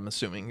center. I'm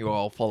assuming you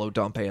all follow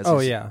Dompe as. Oh,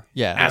 his- yeah.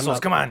 Yeah,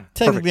 Assholes, come on.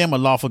 technically I'm a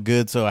lawful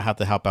good, so I have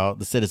to help out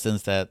the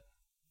citizens that.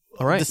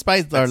 All right.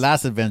 Despite our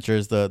last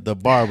adventures, the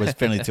bar was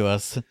friendly to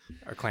us.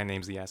 Our clan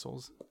name's the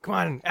Assholes. Come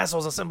on,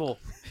 Assholes assemble.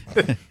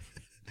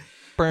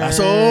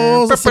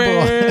 Assholes,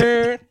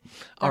 assemble.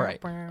 All right.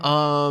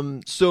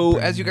 So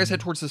as you guys head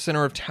towards the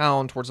center of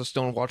town, towards the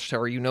stone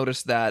watchtower, you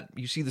notice that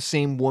you see the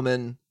same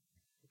woman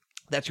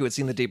that you had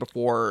seen the day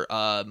before,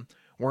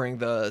 wearing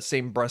the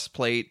same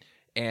breastplate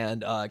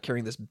and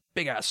carrying this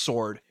big ass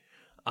sword.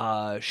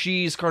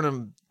 She's kind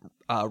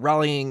of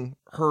rallying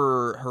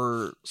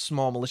her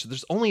small militia.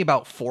 There's only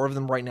about 4 of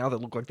them right now that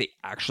look like they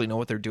actually know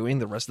what they're doing.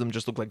 The rest of them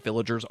just look like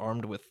villagers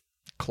armed with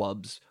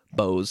clubs,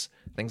 bows,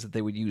 things that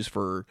they would use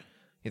for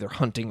either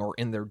hunting or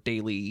in their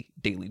daily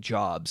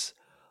jobs.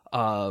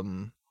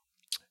 As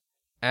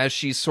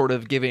she's sort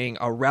of giving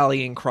a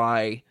rallying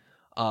cry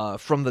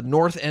from the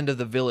north end of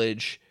the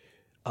village,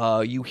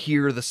 you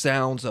hear the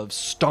sounds of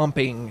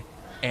stomping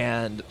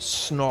and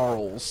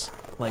snarls,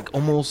 like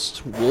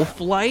almost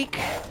wolf-like,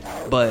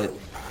 but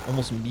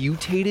almost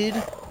mutated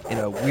in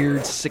a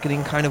weird,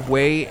 sickening kind of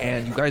way.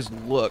 And you guys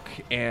look,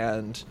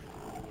 and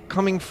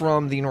coming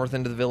from the north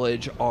end of the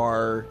village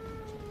are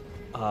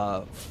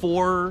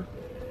 4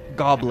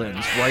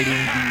 goblins riding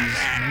these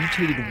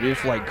mutated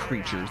wolf-like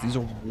creatures. These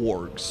are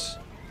wargs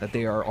that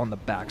they are on the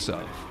backs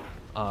of.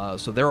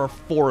 So there are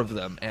 4 of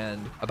them,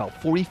 and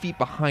about 40 feet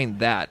behind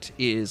that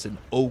is an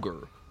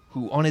ogre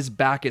who on his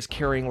back is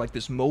carrying like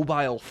this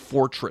mobile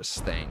fortress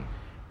thing.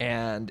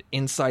 And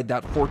inside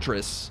that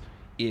fortress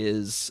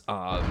is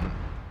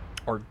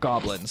are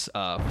goblins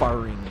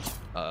firing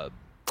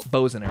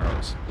bows and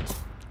arrows.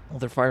 Well,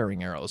 they're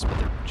firing arrows, but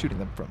they're shooting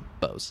them from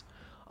bows.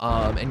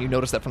 And you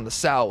notice that from the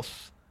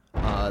south,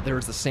 there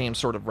is the same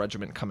sort of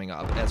regiment coming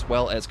up, as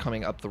well as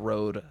coming up the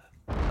road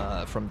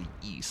from the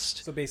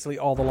east. So basically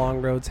all the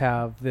long roads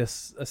have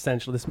this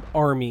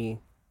army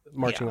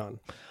marching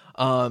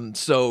on.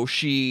 So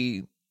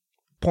she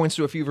points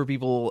to a few of her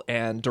people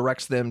and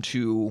directs them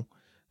to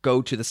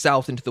go to the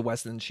south and to the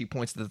west, and she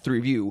points to the 3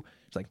 of you.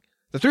 It's like,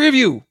 the 3 of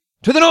you,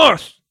 to the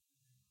north!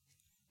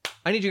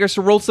 I need you guys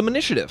to roll some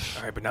initiative.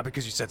 All right, but not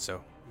because you said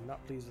so. I'm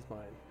not pleased with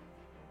mine.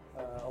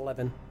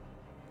 11.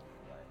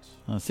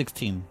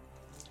 16.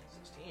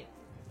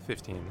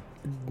 15.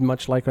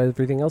 Much like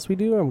everything else we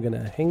do, I'm going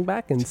to hang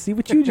back and see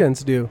what you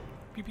gents do.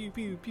 Pew, pew,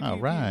 pew, pew, All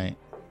pew, right.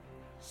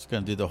 Just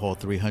going to do the whole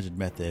 300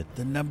 method.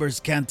 The numbers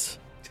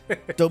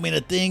don't mean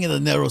a thing in a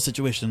narrow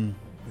situation.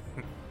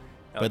 pew.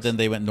 But Alex, then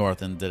they went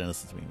north and didn't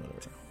listen to me.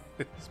 Whatever.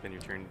 spend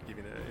your turn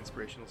giving an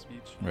inspirational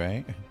speech.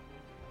 Right?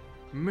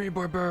 Me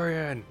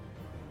barbarian.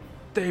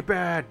 They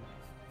bad.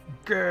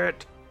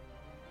 Get.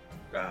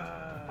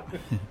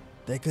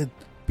 They could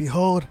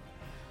behold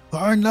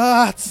our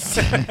nuts.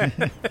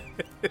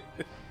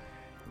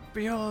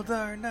 Behold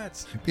our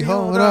nuts.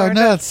 Behold our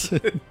nuts.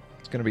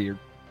 It's gonna be your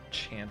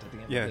chant at the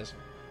end Yeah. of this.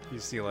 You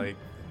see, like,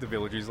 the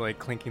villagers, like,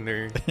 clinking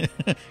their...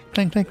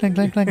 Clink, clink, clink,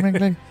 clink, clink, clink,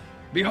 clink.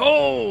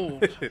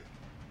 Behold!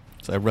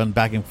 So I run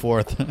back and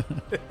forth.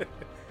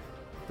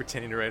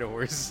 pretending to ride a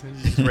horse. You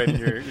just riding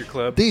your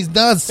club. These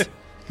nuts,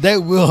 they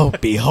will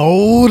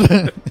behold.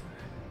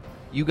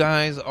 You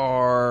guys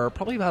are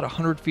probably about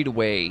 100 feet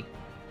away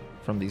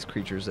from these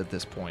creatures at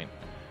this point.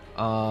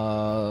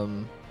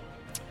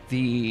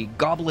 The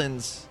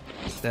goblins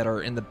that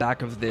are in the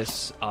back of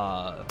this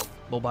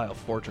mobile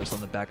fortress,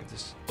 on the back of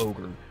this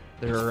ogre,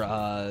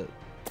 they're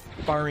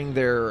firing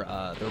their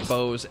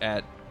bows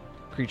at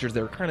creatures.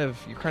 You're kind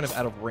of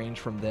out of range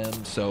from them,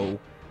 so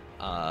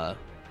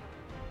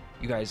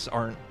you guys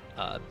aren't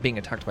being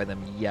attacked by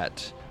them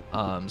yet.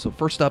 So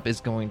first up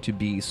is going to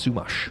be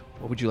Sumash.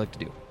 What would you like to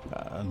do?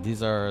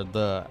 These are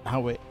the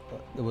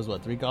it was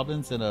 3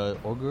 goblins and a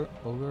ogre.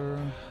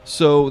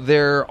 So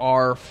there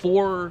are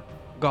 4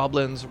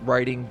 goblins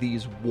riding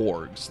these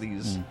wargs,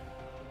 these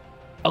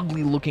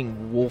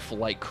ugly-looking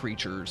wolf-like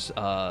creatures.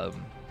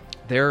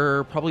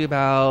 They're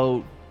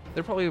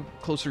probably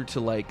closer to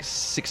like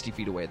 60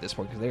 feet away at this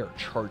point because they are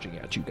charging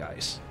at you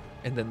guys.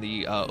 And then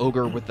the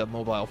ogre with the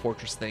mobile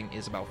fortress thing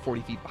is about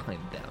 40 feet behind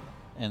them.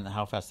 And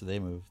how fast do they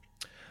move?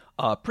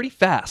 Pretty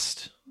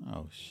fast.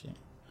 Oh shit.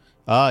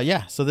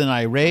 Yeah. So then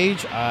I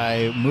rage.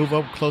 I move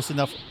up close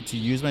enough to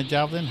use my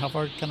javelin. How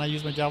far can I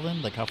use my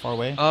javelin? Like how far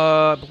away?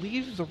 I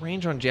believe the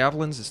range on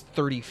javelins is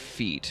 30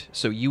 feet.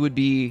 So you would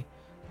be,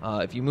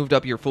 if you moved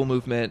up your full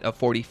movement of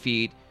 40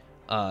 feet,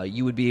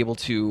 you would be able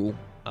to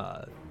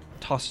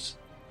toss.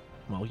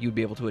 Well, you'd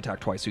be able to attack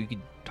twice, so you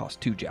could toss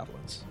 2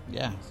 javelins.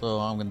 Yeah. So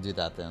I'm gonna do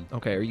that then.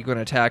 Okay. Are you going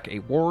to attack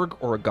a warg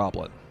or a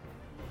goblin?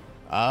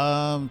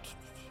 I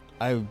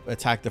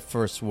attack the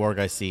first warg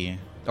I see.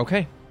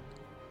 Okay.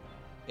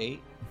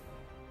 8.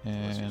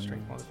 What's your And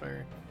strength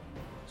modifier?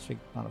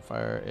 strength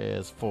modifier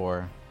is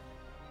 4.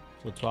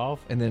 So 12.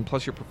 And then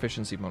plus your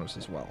proficiency bonus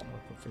as well.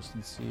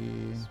 Proficiency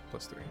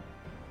Plus 3.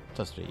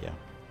 plus 3. Yeah.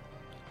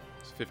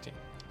 It's 15.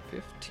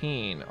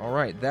 15. All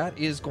right. That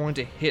is going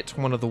to hit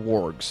one of the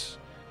wargs.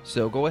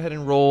 So go ahead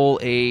and roll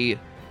a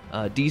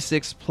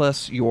d6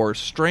 plus your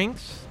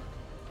strength.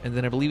 And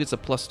then I believe it's a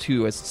plus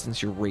 2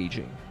 since you're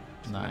raging.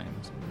 9.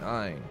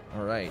 9.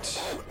 All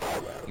right.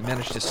 You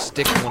managed to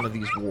stick one of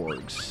these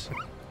wargs.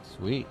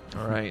 Sweet.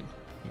 All right.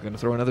 You going to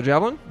throw another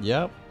javelin?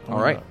 Yep. All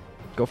right.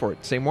 Go for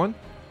it. Same one?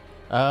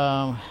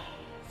 How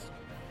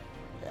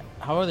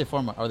are they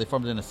formed? Are they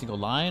formed in a single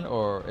line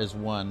or is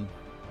one?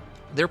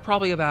 They're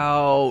probably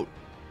about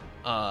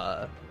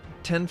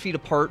 10 feet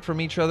apart from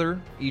each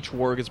other. Each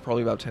warg is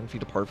probably about 10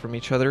 feet apart from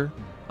each other.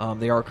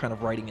 They are kind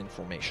of riding in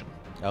formation.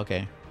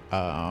 Okay.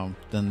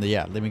 Then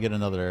let me get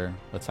another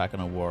attack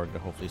on a warg to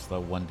hopefully slow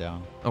one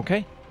down.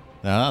 Okay.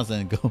 No,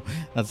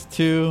 that's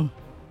 2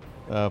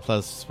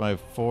 plus my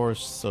 4,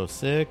 so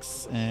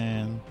 6,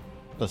 and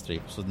plus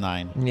 3, so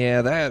 9.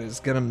 Yeah, that is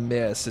going to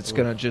miss. It's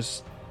going to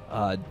just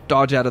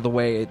dodge out of the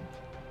way. It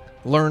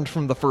learned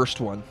from the first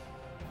one.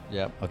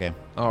 Yep. Okay.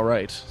 All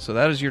right. So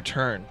that is your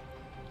turn.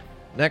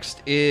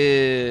 Next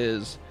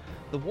is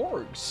the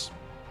wargs.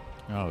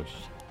 Oh.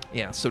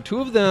 Yeah, so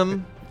 2 of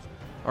them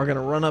are going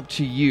to run up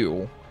to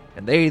you.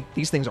 And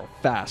these things are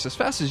fast. As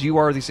fast as you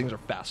are, these things are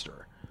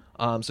faster.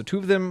 So 2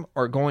 of them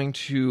are going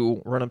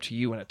to run up to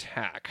you and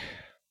attack.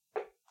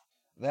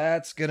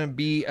 That's going to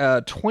be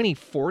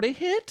 24 to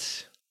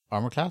hit.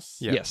 Armor class?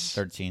 Yeah. Yes.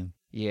 13.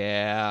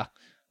 Yeah.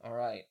 All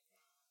right.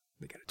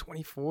 They got a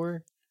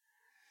 24.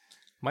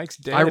 Mike's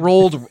dead. I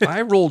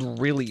rolled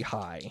really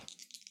high.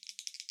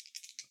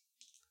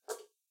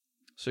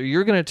 So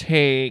you're going to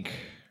take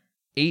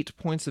 8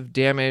 points of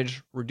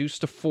damage,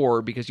 reduced to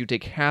 4 because you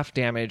take half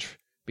damage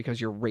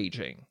because you're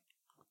raging.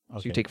 Okay.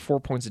 So you take 4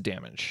 points of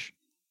damage.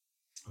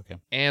 Okay.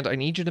 And I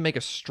need you to make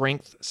a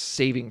strength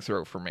saving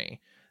throw for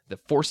me. The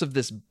force of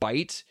this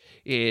bite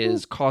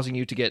is causing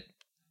you to get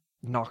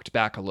knocked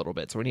back a little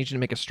bit. So I need you to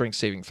make a strength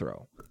saving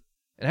throw.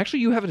 And actually,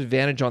 you have an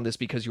advantage on this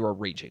because you are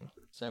raging.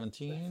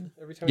 17.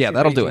 Every time I Yeah, see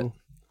that'll do raging- it.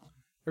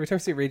 Every time I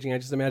see raging, I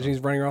just imagine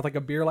he's running around like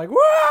a beer, like,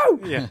 whoa!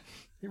 Yeah.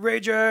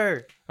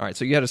 Rager! All right,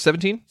 so you had a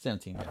 17?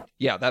 17.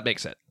 Yeah, that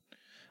makes it.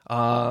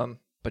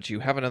 But you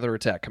have another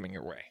attack coming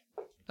your way.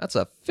 That's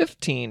a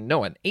 15.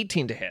 No, an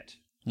 18 to hit.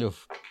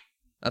 Oof.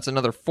 That's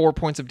another 4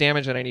 points of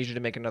damage, and I need you to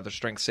make another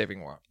strength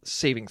saving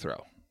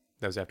throw.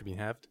 That was after being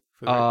halved?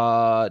 For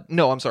the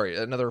No, I'm sorry.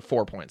 Another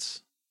 4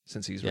 points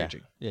since he's Yeah.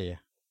 raging. Yeah.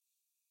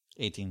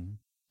 18.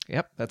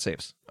 Yep, that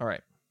saves. All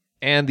right.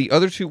 And the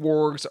other two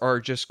wargs are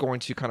just going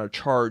to kind of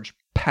charge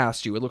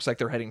past you. It looks like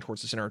they're heading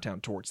towards the center of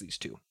town, towards these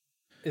two.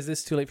 Is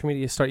this too late for me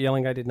to start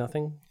yelling I did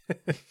nothing?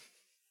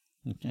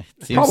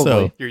 Seems Probably.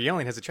 so. Your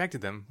yelling has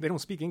attracted them. They don't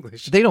speak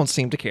English. They don't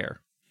seem to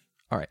care.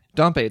 All right,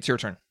 Dompe, it's your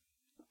turn.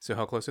 So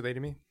how close are they to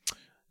me?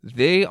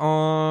 They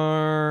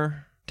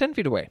are 10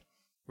 feet away.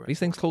 Right. These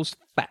things close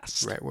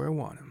fast. Right where I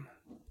want them.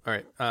 All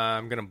right,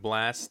 I'm gonna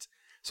blast.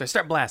 So I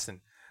start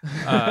blasting.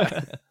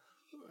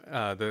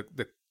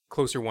 The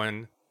closer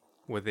one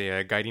with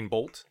a guiding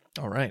bolt.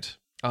 All right.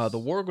 The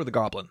warg or the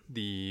goblin?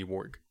 The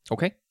warg.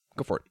 Okay,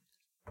 go for it.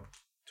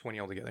 20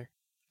 altogether.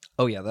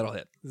 Oh, yeah, that'll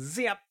hit.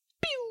 Zap.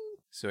 Pew.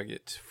 So I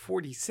get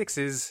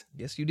 46s.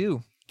 Yes, you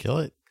do. Kill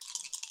it.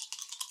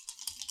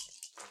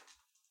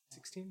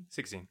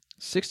 16.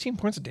 16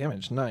 points of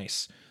damage.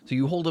 Nice. So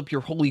you hold up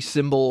your holy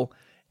symbol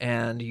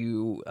and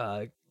you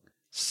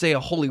say a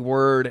holy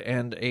word,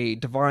 and a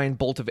divine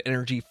bolt of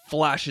energy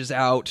flashes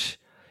out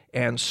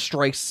and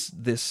strikes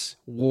this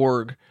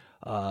warg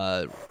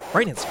right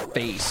in its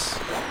face.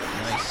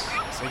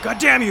 Nice. Say, God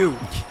damn you!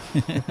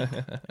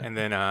 And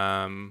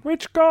then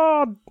Which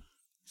god?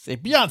 Say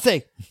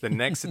Beyonce. the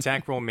next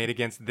attack roll made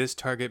against this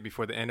target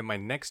before the end of my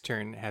next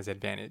turn has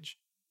advantage.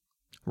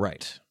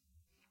 Right.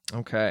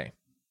 Okay.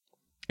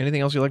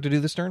 Anything else you'd like to do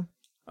this turn?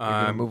 You're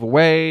going to Um, move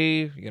away?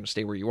 You're going to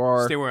stay where you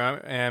are? Stay where I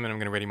am, and I'm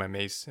going to ready my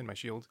mace and my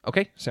shield.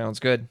 Okay, sounds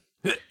good.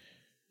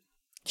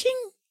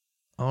 Ching.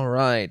 All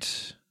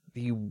right.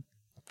 The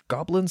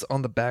goblins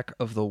on the back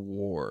of the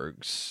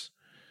wargs.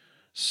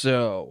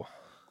 So,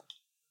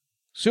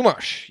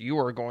 Sumash, you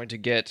are going to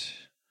get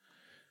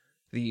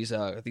these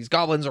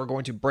goblins are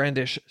going to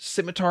brandish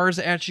scimitars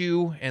at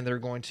you, and they're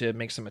going to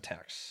make some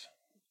attacks.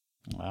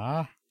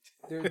 Ah.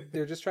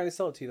 They're just trying to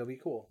sell it to you. They'll be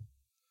cool.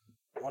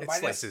 It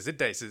slices, it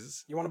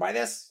dices. You want to buy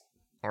this?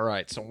 All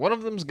right, so one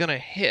of them's going to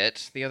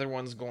hit, the other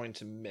one's going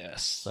to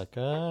miss.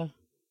 Sucker.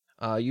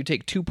 You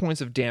take 2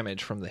 points of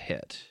damage from the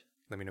hit.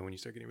 Let me know when you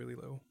start getting really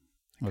low.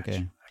 Okay.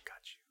 I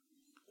got you.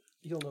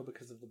 You'll know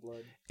because of the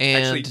blood.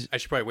 And Actually, I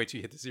should probably wait till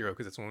you hit the 0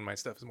 because that's when my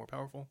stuff is more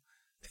powerful.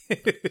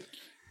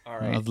 all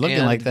right, I was looking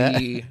and like that.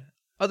 The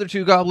other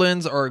two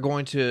goblins are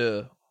going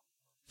to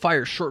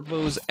fire short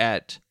bows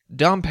at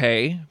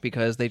Dompe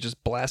because they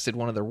just blasted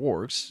one of their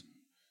wargs.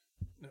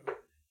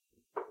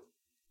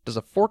 Does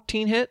a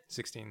 14 hit?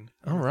 16.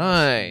 All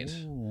right.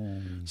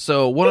 Ooh.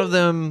 So one of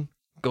them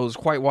goes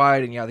quite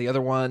wide, and the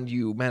other one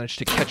you manage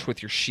to catch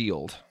with your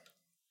shield.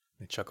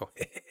 They chuckle.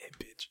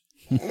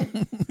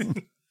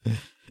 Bitch.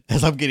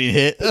 As I'm getting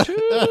hit.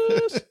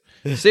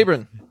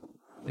 Sabrin,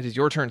 it is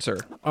your turn, sir.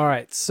 All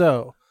right,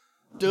 so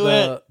Do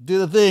it. Do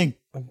the thing.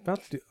 I'm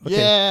about to do. Okay.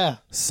 Yeah.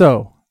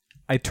 So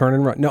I turn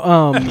and run. No,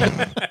 I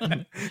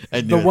knew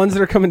the it. ones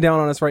that are coming down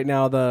on us right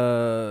now,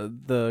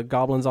 the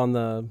goblins on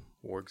the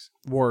Wargs.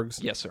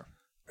 wargs. Yes, sir.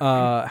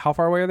 How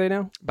far away are they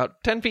now?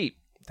 About 10 feet.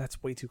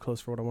 That's way too close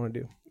for what I want to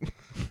do.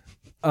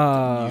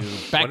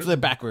 Back to the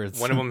backwards.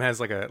 One of them has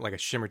like a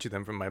shimmer to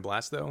them from my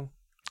blast, though.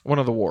 One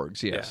of the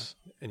wargs, yes.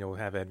 Yeah. And you'll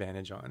have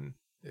advantage on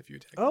if you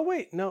attack. Oh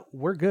wait, no,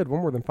 we're good.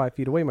 We're more than 5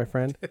 feet away, my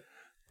friend.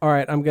 All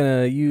right, I'm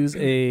gonna use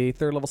a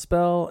 3rd level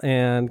spell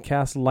and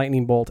cast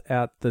lightning bolt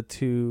at the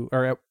two,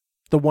 or at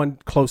the one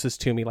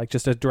closest to me, like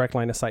just a direct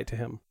line of sight to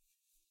him.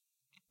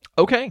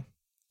 Okay.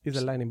 He's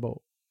a lightning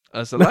bolt.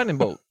 It's a lightning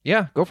bolt.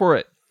 Yeah, go for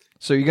it.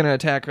 So you're going to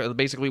attack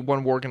basically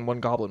one warg and one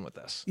goblin with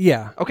this.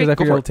 Yeah. Okay, 'cause I go figure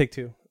for it'll it. take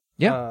 2.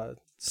 Yeah.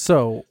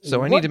 So I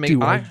what need to make-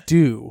 do I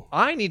do?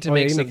 I need to Oh,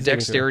 make yeah, you some make a saving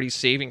dexterity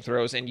saving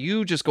throws, and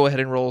you just go ahead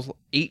and roll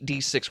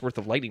 8d6 worth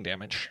of lightning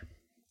damage.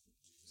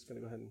 Just gonna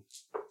go ahead and.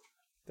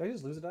 Did I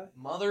just lose a die?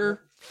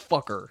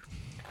 Motherfucker.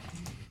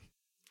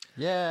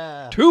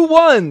 Yeah. 2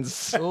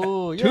 1s.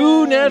 Oh, yeah.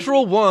 2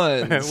 natural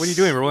 1s. What are you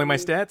doing? Rolling my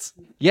stats?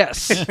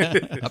 Yes.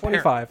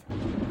 25.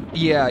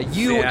 Yeah,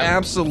 you Sam.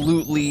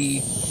 absolutely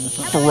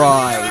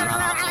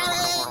thrive.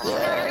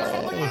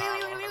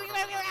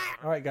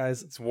 All right,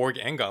 guys. It's warg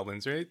and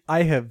goblins, right?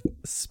 I have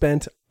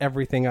spent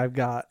everything I've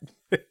got.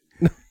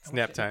 It's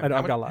nap time. I've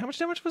got a lot. How much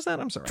damage was that?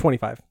 I'm sorry.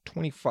 25.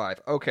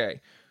 25.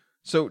 Okay.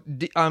 So,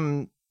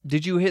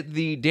 did you hit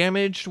the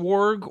damaged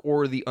warg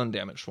or the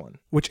undamaged one?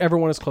 Whichever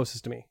one is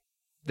closest to me.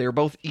 They're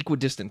both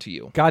equidistant to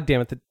you. God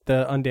damn it,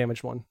 the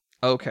undamaged one.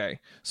 Okay.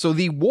 So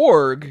the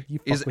warg You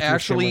fuck is with me, Sam, when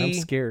actually I'm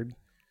scared.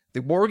 the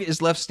warg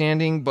is left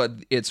standing, but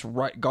its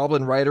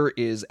goblin rider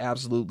is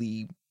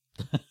absolutely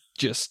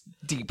just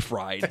deep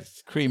fried.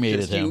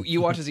 Cremated Just, him.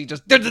 you watch as he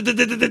just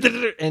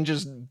and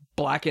just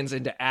blackens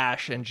into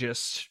ash and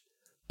just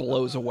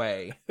blows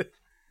away.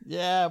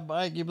 Yeah,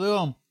 Mike, you blew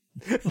him.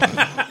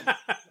 I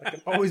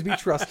can always be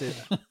trusted.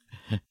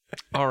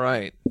 All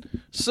right.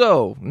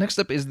 So next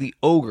up is the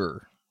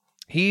ogre.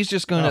 He's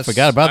just gonna. I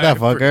forgot about that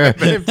fucker.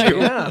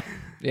 Yeah.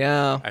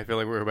 Yeah. I feel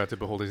like we're about to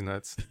behold his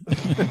nuts.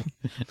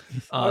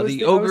 I was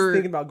The I was ogre.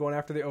 thinking about going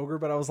after the ogre,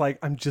 but I was like,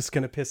 I'm just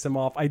going to piss him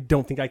off. I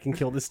don't think I can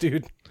kill this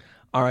dude.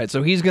 All right,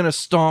 so he's gonna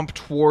stomp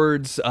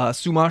towards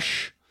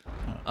Sumash.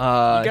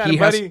 got him,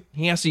 buddy.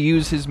 He has to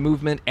use his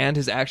movement and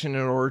his action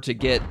in order to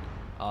get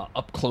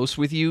up close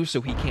with you,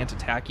 so he can't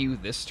attack you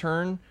this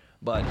turn.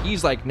 but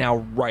he's like now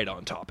right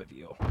on top of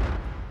you.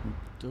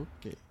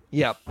 Okay.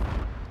 Yep.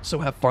 So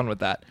have fun with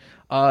that.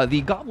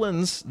 The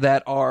goblins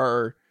that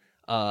are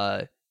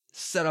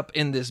set up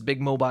in this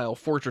big mobile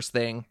fortress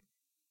thing,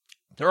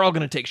 they're all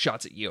going to take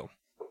shots at you.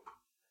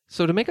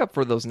 So to make up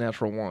for those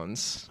natural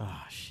ones,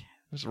 Oh, shit.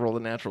 just roll a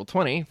natural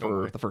 20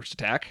 for the first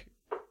attack.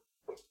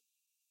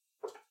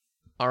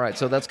 All right,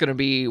 so that's going to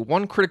be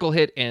 1 critical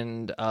hit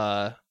and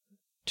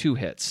 2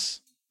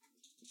 hits.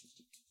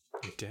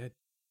 I'm dead.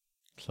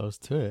 Close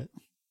to it.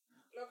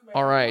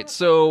 All right,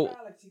 so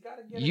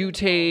you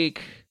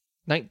take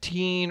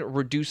 19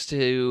 reduced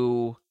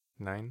to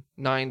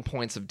 9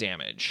 points of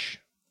damage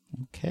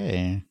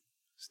Okay.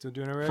 Still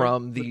doing it right?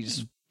 from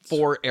these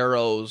 4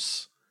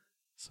 arrows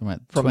So I'm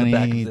at from 20, the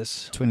back of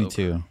this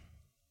 22. ogre.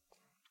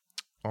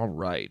 All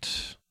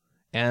right.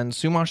 And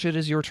Sumash, it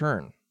is your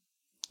turn.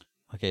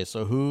 Okay,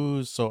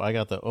 so I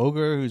got the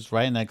ogre who's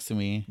right next to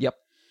me. Yep.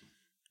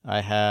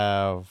 I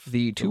have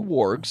The 2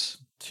 wargs.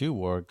 2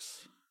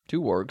 wargs.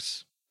 2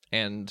 wargs.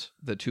 And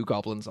the 2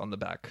 goblins on the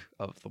back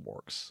of the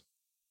wargs.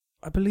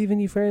 I believe in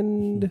you,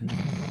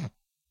 friend.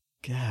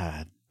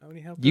 God. How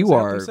many help You those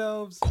help are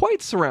themselves?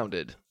 quite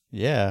surrounded.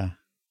 Yeah.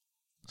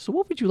 So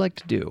what would you like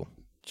to do?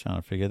 Trying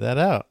to figure that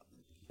out.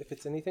 If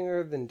it's anything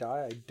other than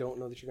die, I don't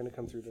know that you're going to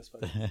come through this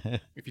fight.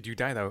 If you do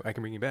die, though, I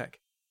can bring you back.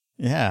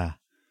 Yeah.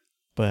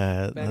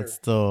 But Better. let's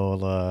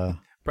still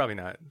Probably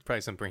not.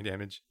 Probably some brain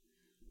damage.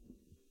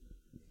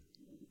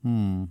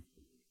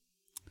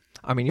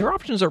 I mean, your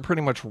options are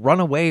pretty much run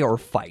away or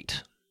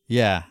fight.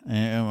 Yeah.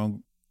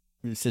 And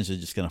I'm essentially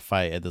just gonna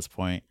fight at this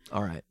point.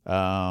 All right.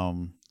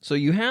 Um So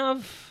you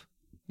have,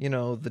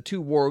 the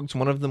 2 wargs,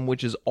 one of them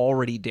which is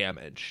already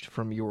damaged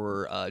from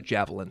your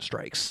javelin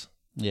strikes.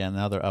 yeah,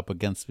 now they're up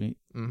against me.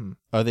 Mhm.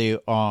 Are they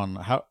on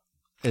how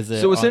is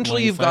it So on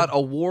essentially one you've side? got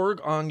a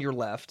warg on your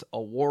left, a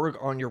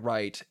warg on your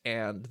right,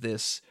 and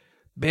this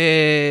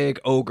big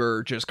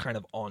ogre just kind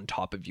of on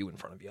top of you in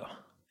front of you.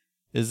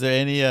 Is there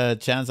any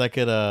chance I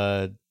could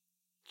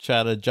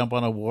try to jump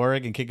on a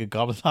warg and kick a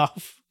goblin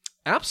off?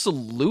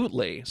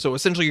 Absolutely. So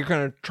essentially you're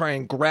going to try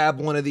and grab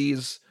one of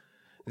these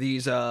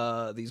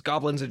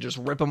goblins and just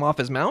rip him off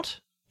his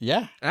mount?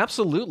 Yeah.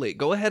 Absolutely.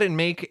 Go ahead and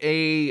make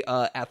a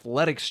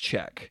athletics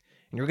check.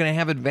 And you're going to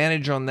have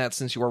advantage on that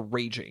since you are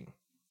raging.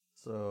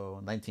 So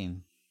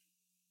 19.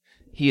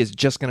 He is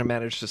just going to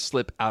manage to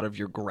slip out of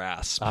your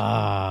grasp.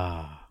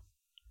 Ah.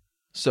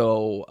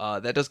 So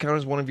that does count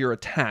as one of your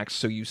attacks,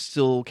 so you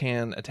still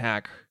can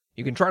attack.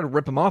 You can try to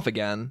rip him off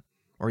again,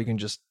 or you can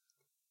just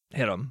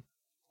hit him.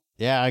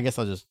 Yeah, I guess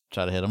I'll just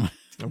try to hit him.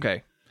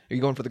 Okay. Are you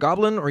going for the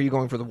goblin, or are you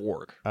going for the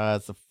warg?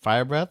 It's a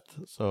fire breath,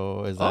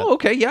 so is that... Oh,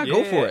 okay. Yeah,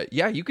 go Yeah. for it.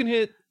 Yeah, you can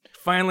hit.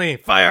 Finally,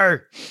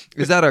 fire!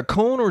 Is that a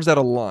cone, or is that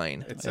a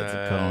line? It's It's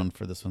a cone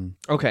for this one.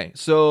 Okay,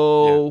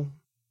 so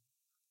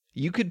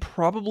you could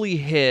probably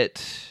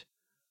hit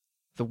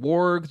the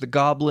warg, the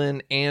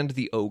goblin, and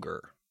the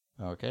ogre.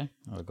 Okay,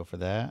 I'll go for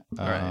that.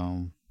 All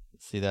right.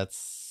 See,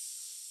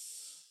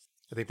 that's...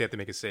 I think they have to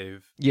make a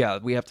save. Yeah,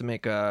 we have to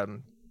make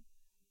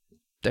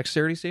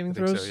dexterity saving I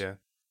think throws. so, yeah.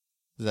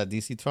 Is that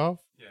DC 12?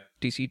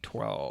 DC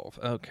 12.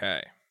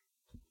 Okay.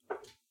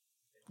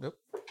 Nope.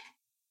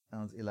 That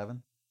one's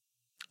 11.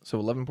 So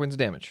 11 points of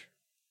damage.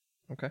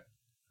 Okay.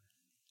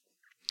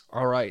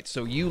 All right.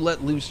 So you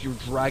let loose your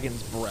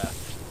dragon's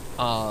breath.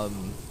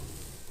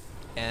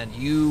 And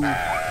you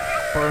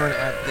burn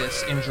at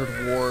this injured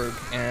warg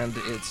and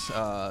its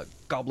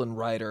goblin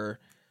rider,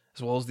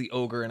 as well as the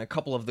ogre and a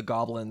couple of the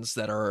goblins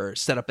that are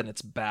set up in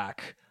its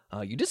back.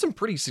 You did some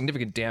pretty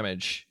significant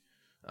damage,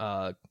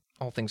 all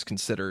things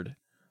considered.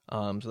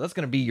 So that's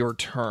going to be your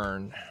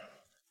turn.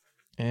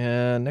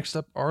 And next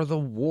up are the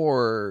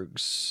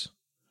wargs.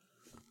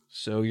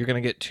 So you're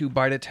going to get 2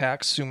 bite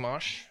attacks,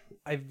 Sumash.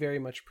 I very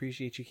much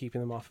appreciate you keeping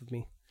them off of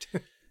me.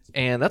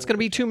 And that's going to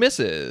be 2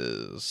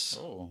 misses.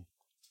 Oh.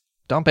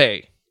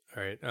 Dompe.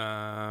 All right.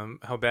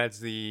 How bad's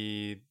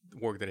the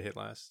warg that I hit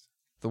last?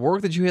 The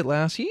warg that you hit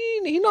last,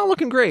 he's not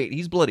looking great.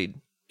 He's bloodied.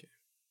 Okay.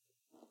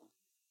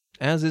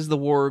 As is the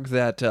warg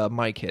that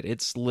Mike hit.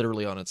 It's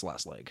literally on its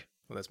last leg.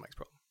 Well, that's Mike's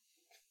problem.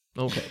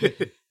 Okay.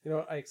 You know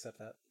what? I accept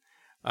that.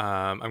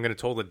 I'm going to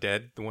toll the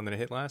dead, the one that I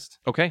hit last.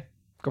 Okay.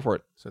 Go for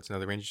it. So it's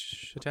another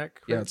range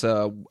attack? Yeah, right? it's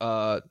a...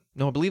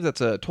 no, I believe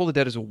that's a... Toll the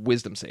Dead is a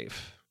wisdom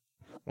save.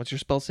 What's your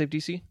spell save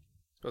DC?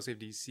 Spell save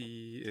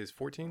DC is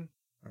 14.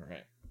 All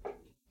right.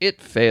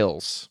 It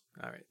fails.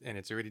 All right. And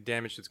it's already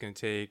damaged, so it's going to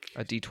take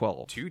A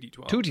D12.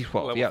 2d12. 2d12,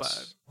 Level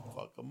yes. 5.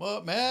 Fuck him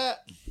up, Matt.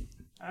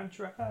 I'm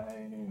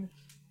trying.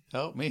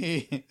 Help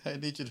me. I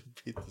need you to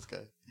beat this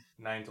guy.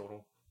 9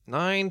 total.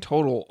 9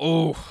 total.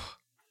 Oh,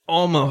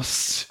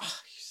 almost.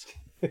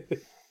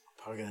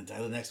 Probably gonna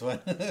die the next one.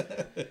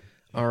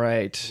 All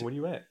right. What are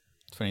you at?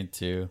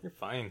 22. You're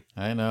fine.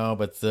 I know,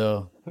 but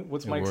still.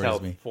 What's It Mike's worries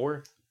health? me.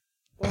 4?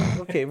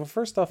 Well, okay, well,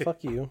 first off,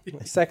 fuck you.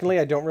 Secondly,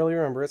 I don't really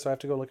remember it, so I have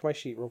to go look at my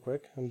sheet real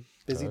quick. I'm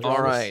busy drawing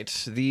All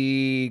this. right.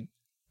 The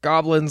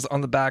goblins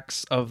on the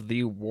backs of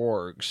the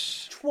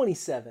wargs.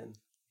 27.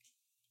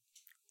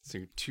 So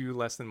you're 2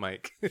 less than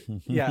Mike.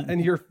 Yeah,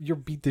 and you're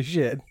beat to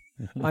shit.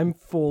 I'm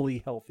fully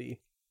healthy.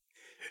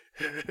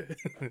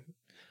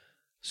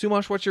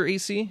 Sumosh, what's your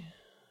AC?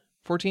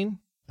 14?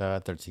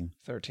 13.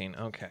 13,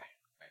 okay.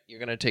 You're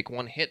going to take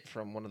one hit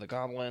from one of the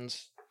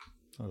goblins.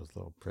 Those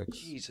little pricks.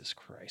 Jesus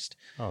Christ.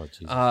 Oh,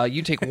 Jesus.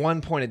 You take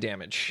 1 point of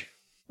damage.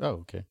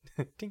 Oh, okay.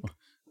 Ding.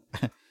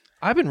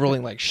 I've been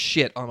rolling like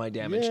shit on my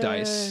damage Yay.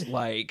 dice.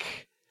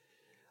 Like,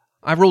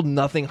 I rolled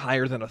nothing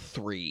higher than a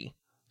 3.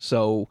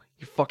 So,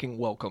 you're fucking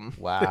welcome.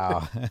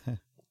 Wow.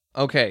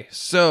 Okay,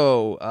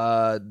 so,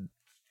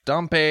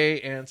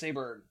 Dompe and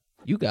Saber,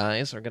 you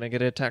guys are going to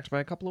get attacked by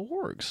a couple of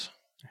wargs.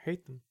 I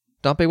hate them.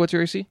 Dompe, what's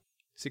your AC?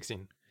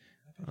 16.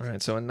 All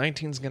right, so a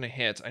 19's going to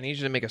hit. I need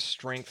you to make a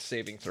strength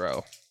saving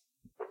throw.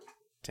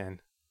 10.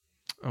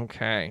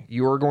 Okay,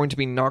 you are going to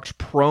be knocked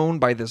prone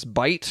by this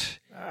bite,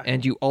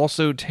 and you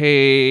also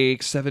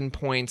take 7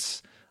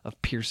 points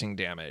of piercing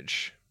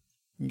damage.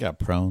 You got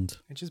proned.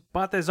 I just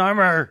bought this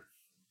armor.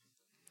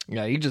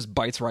 Yeah, he just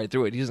bites right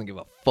through it. He doesn't give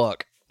a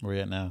fuck. Where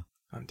you at now?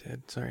 I'm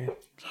dead. Sorry.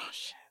 Oh,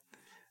 shit.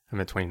 I'm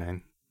at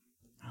 29.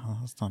 Oh,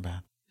 that's not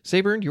bad.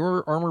 Saber,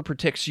 your armor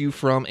protects you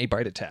from a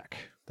bite attack.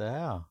 The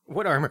hell?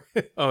 What armor?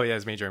 Oh, yeah,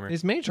 it's mage armor.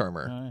 It's mage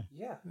armor. All right.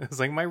 Yeah. It's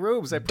like my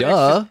robes.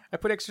 Duh. I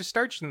put extra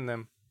starch in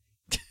them.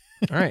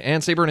 All right,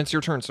 and Saber, it's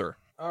your turn, sir.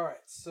 All right.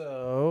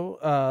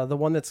 So the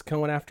one that's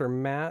going after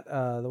Matt,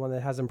 the one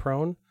that has him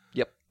prone.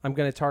 Yep. I'm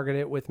going to target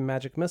it with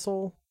magic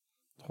missile.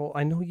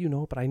 I know you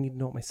know it, but I need to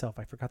know it myself.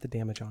 I forgot the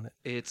damage on it.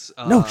 It's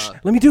No,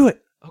 let me do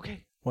it.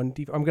 Okay.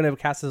 1d. I'm going to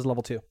cast it as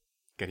level 2.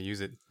 Gotta use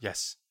it.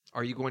 Yes.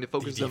 Are you going to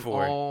focus them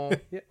DD4. all?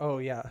 Yeah. Oh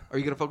yeah. Are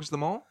you going to focus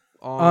them all?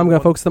 I'm going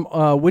to focus them.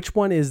 Which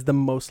one is the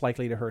most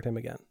likely to hurt him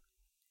again?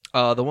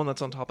 The one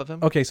that's on top of him.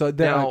 Okay, so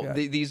Now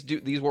these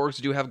wargs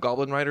do have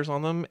goblin riders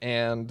on them,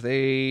 and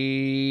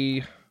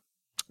they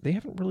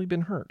haven't really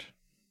been hurt.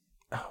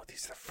 Oh,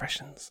 these are the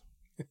freshens.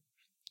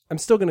 I'm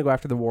still going to go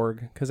after the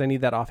warg because I need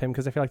that off him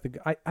because I feel like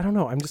I don't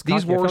know. I'm just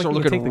These cocky. I feel wargs like are we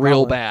can looking take the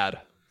real goblin. bad.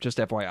 Just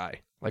FYI,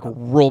 like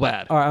real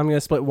bad. All right, I'm going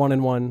to split 1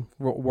 and 1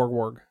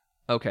 warg.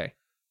 Okay,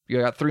 you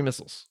got 4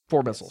 missiles.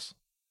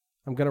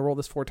 I'm going to roll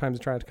this 4 times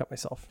and try to cut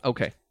myself.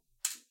 Okay,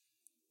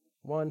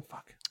 1.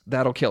 Fuck.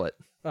 that'll kill it.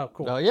 Oh,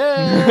 cool. Oh,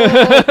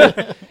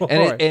 yeah.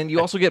 And you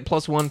also get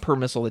 +1 per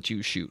missile that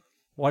you shoot.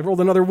 Well, I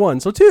rolled another 1,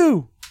 so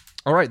 2,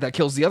 All right, that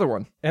kills the other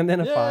one. and then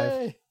a 5,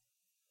 Yay.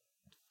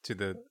 To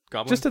the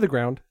goblin. just to the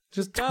ground.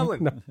 Just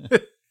Goblin. No.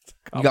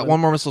 You got 1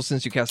 more missile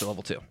since you cast it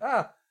level 2.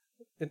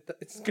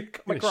 It's gonna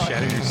cut my I'm gonna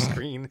shatter your crotch.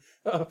 screen.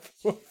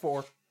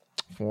 4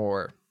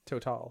 4.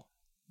 total.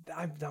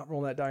 I'm not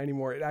rolling that die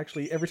anymore. It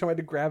actually, every time I had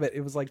to grab it,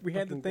 it was like We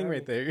had the fucking thing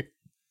right grabbing. there.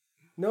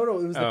 No,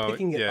 it was the Oh,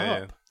 picking it yeah,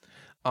 up.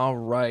 All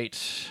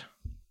right,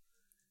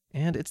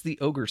 and it's the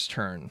ogre's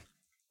turn.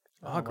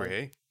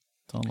 Ogre.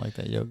 Don't like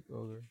that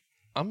ogre.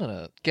 I'm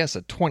gonna guess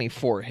a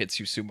 24 hits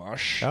you,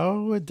 Sumosh.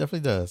 Oh, it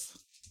definitely does.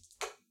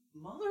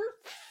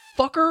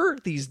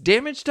 Motherfucker, these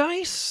damage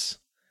dice.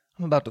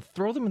 I'm about to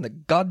throw them in the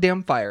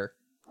goddamn fire.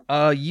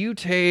 You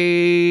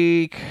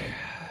take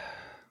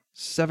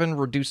 7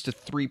 reduced to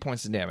 3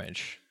 points of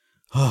damage.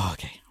 Oh,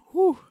 okay.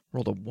 Whew.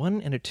 Rolled a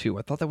 1 and a 2.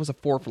 I thought that was a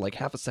 4 for like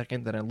half a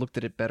second, then I looked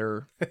at it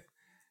better.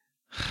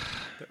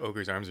 The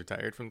ogre's arms are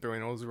tired from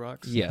throwing all those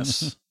rocks.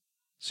 Yes.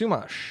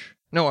 Sumosh.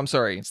 No, I'm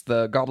sorry. It's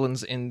the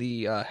goblins in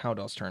the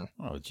Howdah's turn.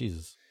 Oh,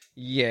 Jesus.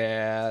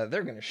 Yeah,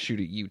 they're gonna shoot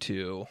at you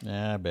too.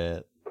 Yeah, I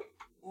bet.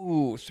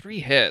 Ooh, 3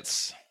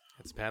 hits.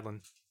 That's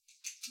paddling.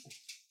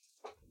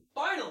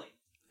 Finally!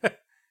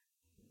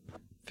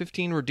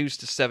 15 reduced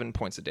to 7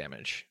 points of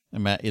damage.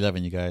 I'm at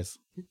 11, you guys.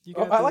 You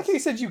Oh, got I like how this. you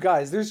said you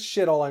guys. There's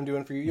shit all I'm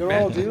doing for you. You know what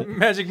I'll do?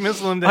 Magic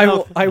missile him to I will.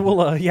 health. I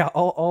will. Yeah.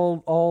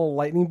 I'll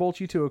lightning bolt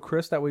you to a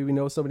crisp. That way we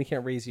know somebody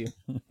can't raise you.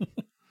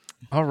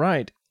 All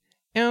right.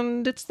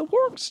 And it's the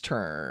warg's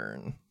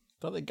turn.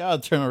 Thought they got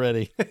a turn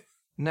already.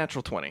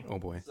 Natural 20. Oh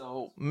boy.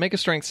 So make a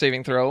strength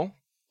saving throw.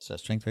 So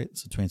that's strength, right?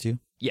 So 22.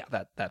 Yeah,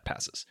 that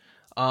passes.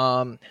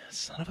 Son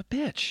of a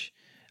bitch.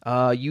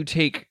 You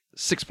take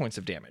 6 points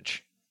of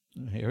damage.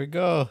 Here we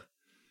go.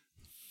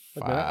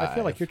 Look, man, I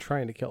feel like 5. you're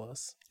trying to kill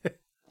us.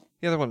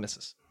 The other one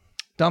misses.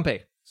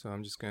 Dompe, So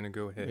I'm just gonna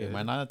go ahead. Wait, am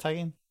I not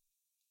attacking?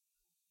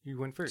 You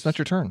went first. it's not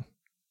your turn.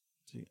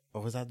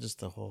 Or was that just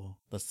the whole...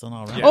 That's still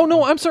not right? Yeah. Oh,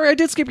 no, I'm sorry. I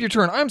did skip your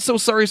turn. I'm so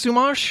sorry,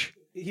 Sumosh.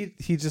 He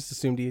just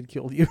assumed he had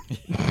killed you.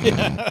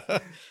 Yeah.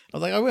 I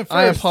was like, I went first.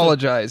 I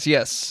apologize.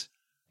 Yes,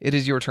 it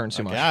is your turn,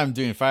 Sumosh. Okay, I'm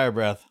doing fire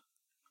breath.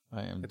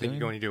 I am I think doing... you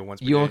can only do it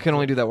once per You day. can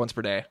only do that once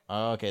per day.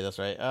 Oh, okay, that's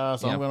right.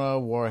 So Yeah. I'm going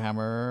to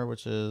Warhammer,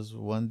 which is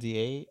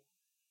 1d8.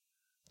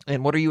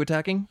 And what are you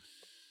attacking?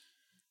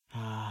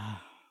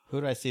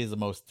 Who do I see is the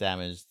most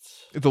damaged?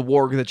 The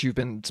warg that you've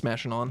been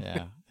smashing on.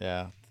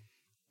 Yeah.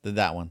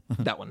 That one.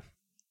 That one.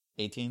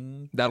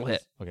 18? That'll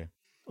hit. Okay.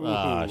 Ooh,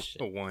 Ah,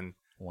 shit. a 1.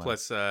 1.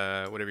 Plus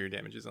whatever your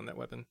damage is on that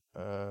weapon.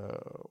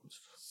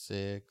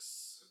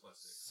 6,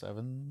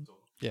 7.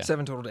 Yeah.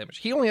 7 total damage.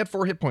 He only had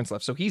 4 hit points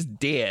left, so he's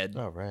dead.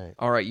 All right.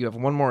 All right, you have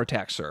 1 more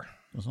attack, sir.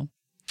 This one?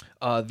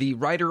 The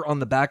rider on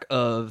the back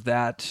of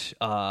that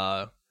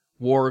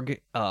warg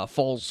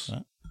falls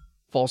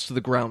to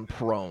the ground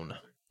prone.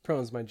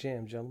 Prone's my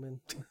jam,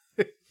 gentlemen.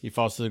 He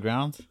falls to the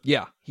ground.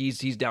 Yeah, he's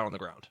down on the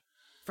ground.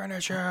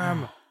 Finish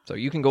him. So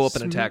you can go up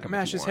and attack him.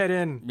 Mash if you his want. head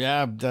in.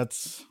 Yeah,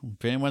 that's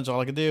pretty much all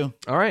I could do.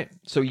 All right.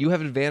 So you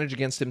have advantage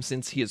against him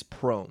since he is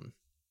prone.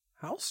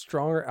 How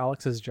strong are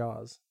Alex's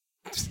jaws?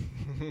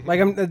 Like,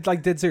 I'm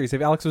like dead serious.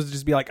 If Alex was to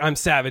just be like, I'm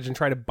savage and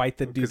try to bite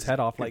the dude's head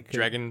off, like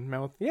Dragon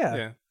mouth?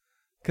 Yeah.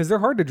 Because they're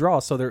hard to draw,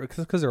 so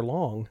because they're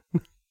long.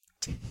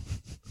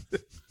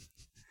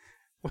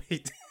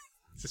 Wait,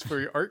 is this for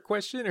your art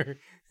question or?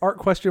 Art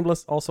question,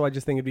 plus also I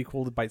just think it'd be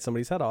cool to bite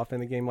somebody's head off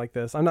in a game like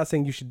this. I'm not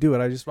saying you should do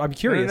it. I'm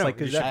curious. No, like,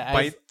 you is should that,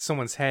 bite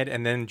someone's head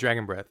and then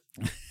dragon breath.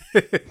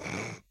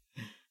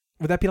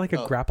 would that be like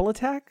a grapple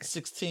attack?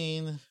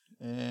 16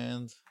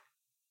 and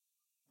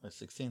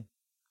 16.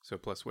 So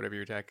plus whatever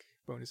your attack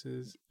bonus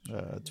is.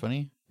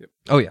 20.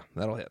 Oh, yeah.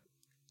 That'll hit.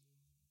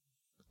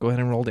 Go ahead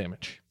and roll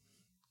damage.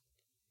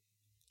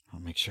 I'll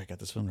make sure I got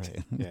this one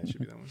right. Yeah, it should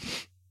be that one.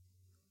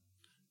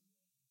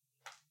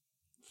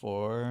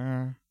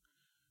 4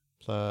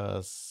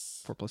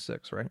 plus 4 plus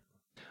 6, right?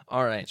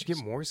 All right. Did you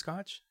get more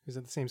scotch? Is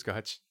that the same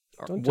scotch?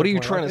 Don't What are judge you my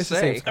trying art. to It's the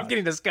same say? scotch. I'm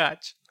getting the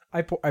scotch.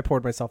 I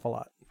poured myself a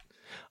lot.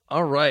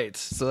 All right.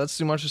 So that's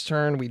Sumash's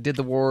turn. We did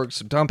the warg.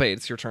 So Dumpe,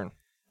 it's your turn.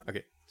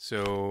 Okay,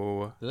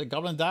 so Did the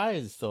goblin die?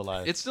 Is it still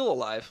alive? It's still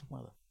alive.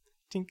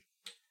 tink.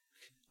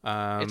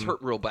 It's hurt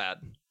real bad.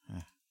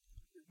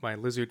 My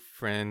lizard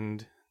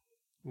friend.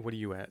 What are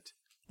you at?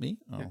 Me?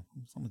 Oh, Yeah.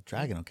 I'm a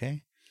dragon.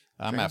 Okay.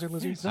 I'm Dragons at are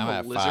lizards? I'm I'm a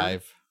at lizard.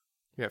 5.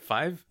 You at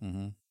 5?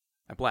 Mm-hmm.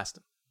 I blast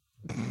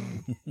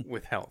him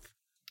with health.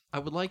 I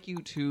would like you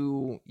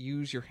to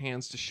use your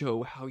hands to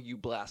show how you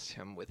blast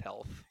him with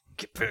health.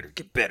 Get better,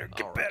 get better,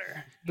 get All right.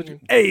 better.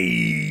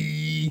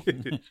 Hey!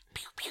 Pew,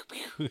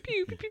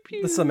 pew, pew,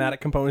 pew. The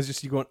somatic component is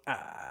just you going,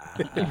 ah.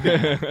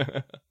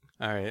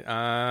 All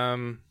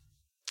right.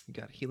 You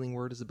got healing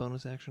word as a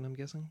bonus action, I'm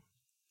guessing?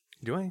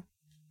 Do I?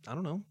 I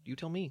don't know. You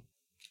tell me.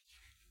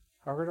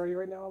 How hurt are you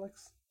right now,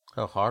 Alex?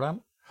 How hard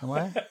am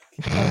I?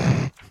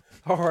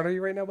 How hard are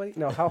you right now, buddy?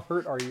 No, how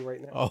hurt are you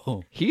right now?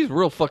 Oh, He's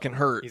real fucking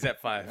hurt. He's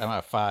at 5. I'm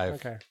at 5.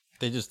 Okay.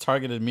 They just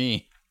targeted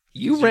me.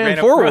 You You ran up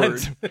forward.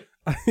 front.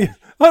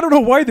 I don't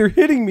know why they're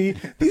hitting me.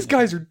 These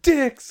guys are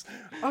dicks.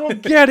 I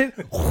don't get it.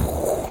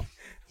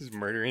 Just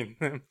murdering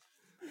them.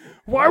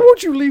 Why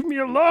won't you leave me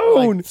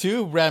alone? Like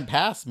 2 ran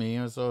past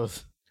me, so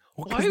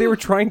Because they were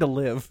trying to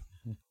live.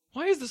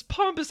 Why is this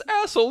pompous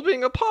asshole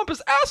being a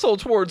pompous asshole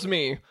towards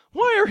me?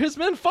 Why are his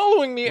men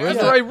following me Where's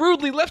after that- I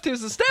rudely left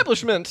his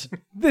establishment?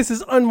 This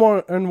is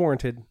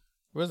unwarranted.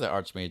 where's that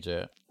archmage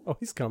at? Oh,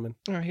 he's coming.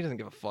 Oh, he doesn't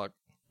give a fuck.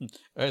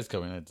 Oh, he's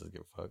coming. I doesn't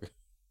give a fuck.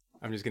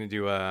 I'm just gonna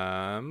do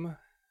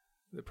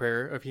the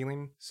prayer of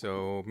healing.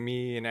 So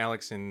me and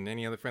Alex and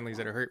any other friendlies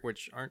that are hurt,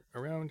 which aren't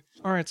around.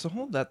 All right, so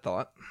hold that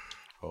thought.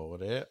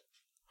 Hold it.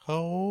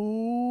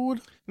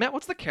 Hold. Matt,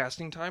 what's the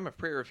casting time of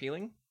Prayer of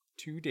Healing?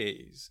 2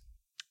 days.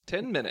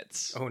 10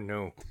 minutes. Oh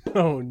no.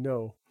 Oh,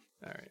 no.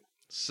 All right.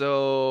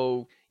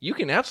 So you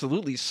can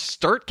absolutely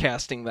start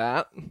casting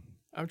that.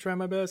 I'm trying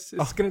my best.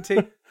 It's gonna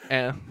take.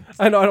 Eh.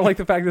 I know. I don't like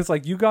the fact that it's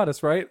like, you got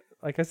us, right?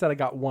 Like I said, I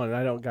got one, and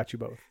I don't got you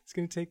both. It's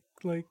gonna take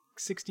like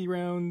 60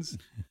 rounds.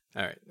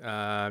 All right.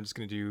 I'm just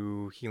gonna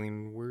do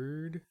healing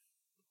word.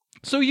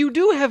 So you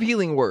do have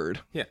healing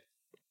word. Yeah.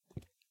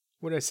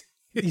 What did I say?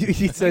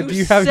 He said, You do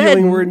you have said-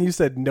 healing word? And you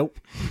said, nope.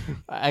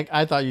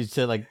 I thought you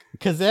said like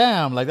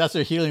Kazam, like that's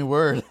your healing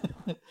word.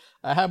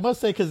 I must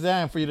say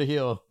Kazam for you to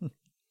heal.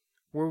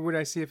 Where would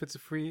I see if it's a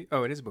free?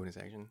 Oh, it is a bonus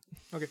action.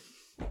 Okay.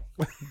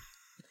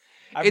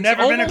 I've It's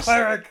never been a almost-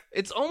 cleric.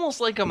 It's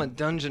almost like I'm a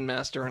dungeon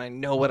master and I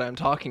know what I'm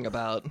talking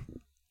about.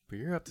 But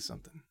you're up to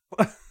something.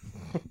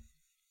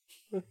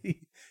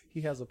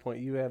 He has a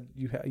point. You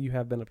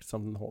have been up to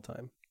something the whole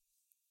time.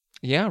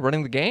 Yeah,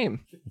 running the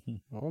game.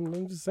 Well,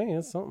 I'm just saying,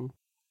 it's something.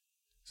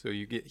 So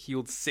you get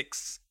healed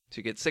 6.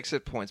 To get 6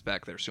 hit points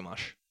back there,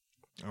 Sumash.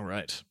 All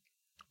right.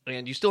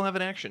 And you still have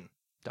an action,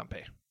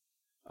 Dumpe.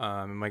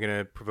 Am I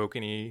gonna provoke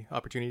any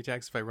opportunity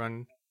attacks if I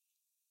run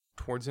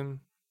towards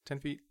him 10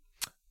 feet?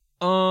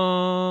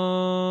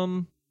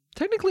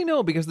 Technically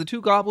no, because the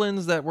 2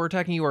 goblins that were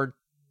attacking you are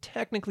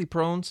technically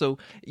prone, so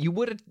you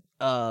would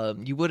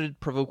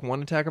provoke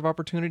 1 attack of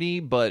opportunity,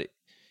 but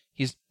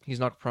he's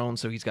not prone,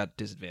 so he's got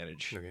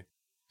disadvantage. Okay.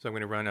 So I'm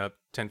gonna run up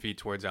 10 feet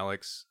towards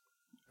Alex,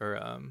 or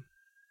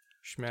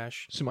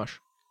Smash. Sumash.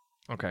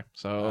 Okay,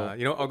 so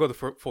I'll go the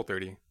full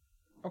 30.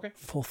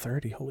 Full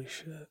 30. Holy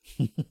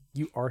shit.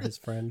 You are his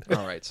friend.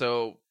 all right,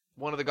 so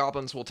one of the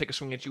goblins will take a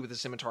swing at you with his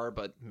scimitar,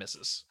 but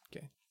misses.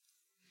 Okay.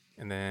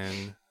 And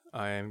then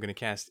I am gonna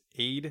cast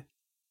Aid,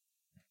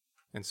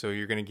 and so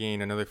you're gonna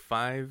gain another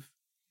 5.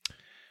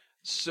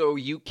 So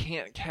you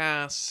can't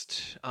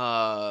cast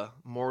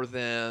more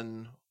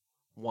than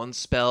 1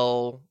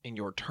 spell in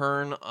your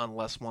turn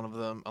unless one of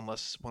them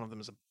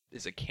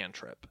is a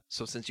cantrip.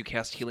 So since you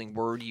cast Healing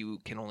Word, you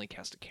can only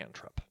cast a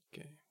cantrip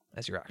Okay.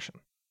 as your action.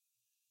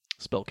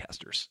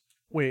 Spellcasters.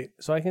 Wait,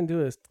 so I can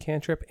do a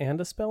cantrip and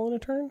a spell in a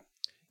turn?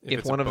 If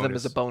it's one of them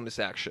is a bonus. bonus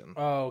action.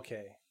 Oh,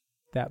 okay.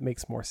 That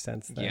makes more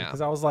sense then. Yeah. Because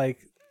I was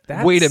like,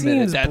 that Wait a seems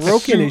minute, that's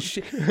broken as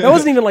shit. That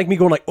wasn't even like me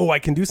going like, oh, I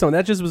can do something.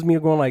 That just was me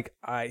going like,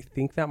 I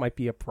think that might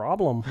be a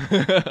problem.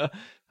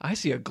 I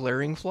see a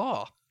glaring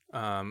flaw.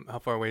 How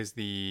far away is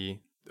the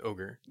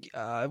ogre?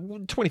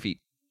 20 feet.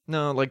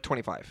 No, like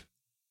 25.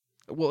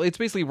 Well, it's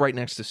basically right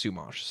next to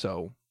Sumosh,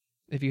 so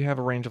if you have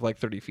a range of like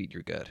 30 feet,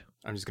 you're good.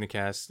 I'm just gonna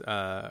cast,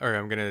 or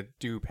I'm gonna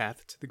do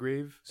Path to the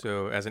Grave.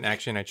 So as an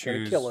action, I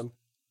choose kill him.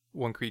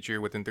 one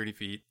creature within 30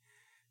 feet,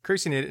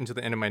 cursing it until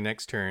the end of my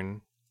next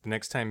turn. The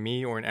next time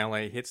me or an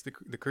ally hits the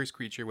cursed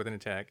creature with an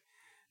attack,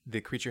 the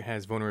creature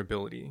has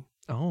vulnerability.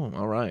 Oh,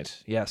 all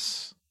right.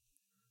 Yes.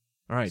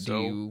 All right. So-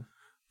 Do you?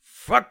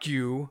 Fuck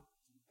you.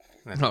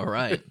 That's All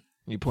right.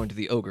 You point to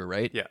the ogre,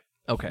 right? Yeah.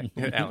 Okay.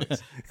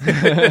 Alex.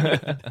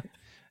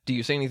 Do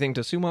you say anything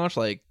to Sumosh,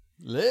 Live.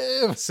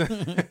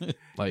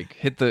 like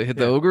hit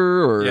the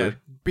ogre, or? Yeah.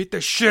 Beat the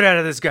shit out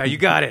of this guy. You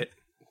got it.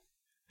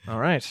 All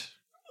right.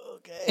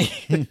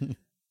 Okay.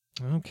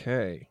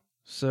 Okay.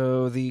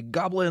 So the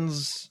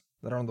goblins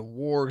that are on the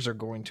wargs are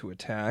going to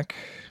attack.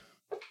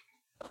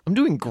 I'm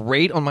doing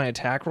great on my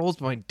attack rolls,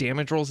 but my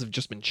damage rolls have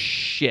just been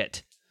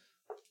shit.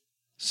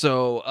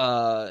 So,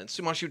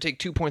 Sumosh, you take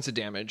 2 points of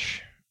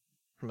damage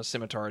from a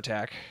scimitar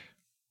attack.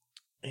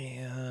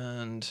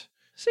 And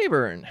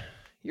Saburn,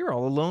 you're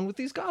all alone with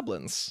these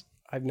goblins.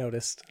 I've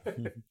noticed.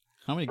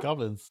 How many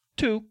goblins?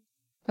 2.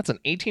 That's an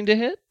 18 to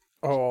hit.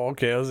 Oh,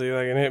 okay. Let's see if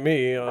I can hit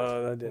me.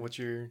 That did. What's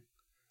your...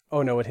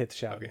 Oh, no, it hit the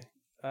shadow. Okay.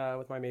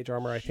 With my mage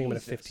armor, I think I'm at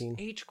a Jesus 15.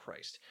 H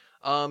Christ.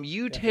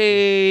 You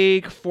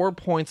take 4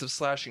 points of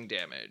slashing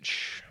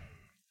damage.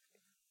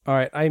 All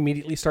right, I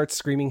immediately start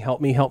screaming, help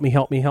me, help me,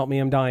 help me, help me,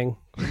 I'm dying.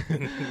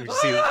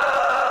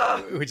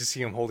 we just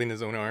see him holding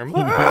his own arm.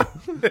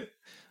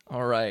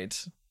 All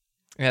right.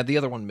 Yeah, the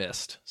other one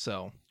missed,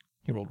 so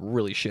he rolled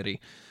really shitty.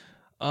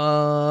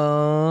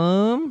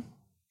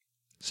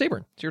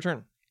 Saburn, it's your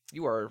turn.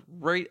 You are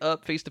right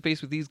up face to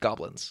face with these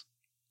goblins.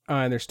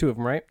 And there's 2 of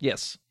them, right?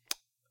 Yes.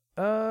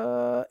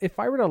 If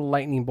I were to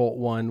lightning bolt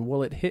one,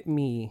 will it hit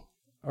me,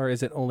 or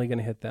is it only going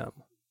to hit them?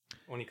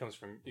 When it comes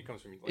from you. It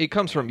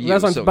comes from you.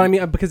 That's what so but I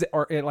mean, because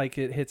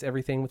it hits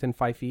everything within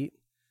 5 feet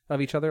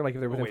of each other, like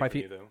if they're within Away 5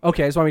 from feet. you, though.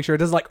 Okay, I just want to make sure it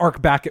doesn't like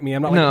arc back at me.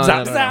 I'm not like No,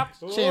 zap no, no, zap.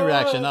 Chain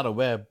reaction, not a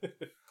web.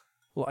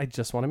 Well, I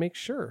just want to make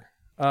sure.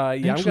 Yeah,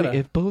 Actually, I'm gonna.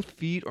 if both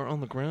feet are on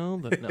the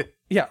ground, then no.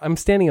 Yeah, I'm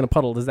standing in a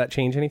puddle. Does that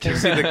change anything?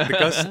 See,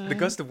 the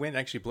gust of wind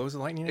actually blows the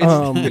lightning.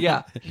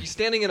 Yeah, he's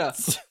standing in a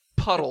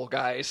puddle,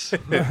 guys.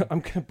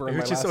 I'm gonna burn It my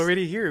was just last.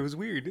 already here. It was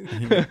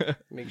weird.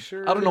 Make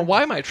sure. I don't know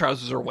why my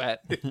trousers are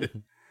wet.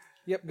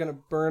 Yep, gonna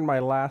burn my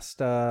last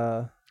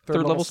third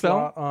level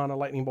spell? slot on a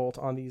lightning bolt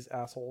on these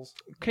assholes.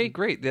 Okay,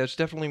 great. There's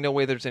definitely no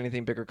way there's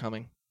anything bigger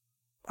coming.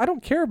 I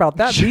don't care about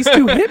that. These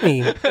 2 hit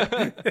me.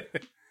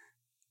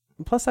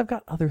 Plus, I've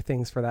got other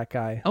things for that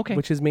guy. Okay.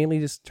 Which is mainly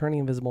just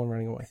turning invisible and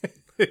running away.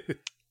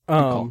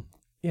 call.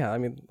 Yeah, I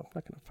mean, I'm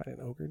not gonna fight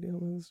an ogre deal.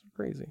 This is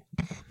crazy.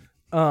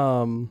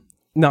 No,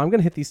 I'm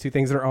gonna hit these 2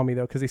 things that are on me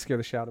though, because they scare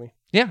the shit out of me.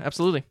 Yeah,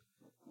 absolutely.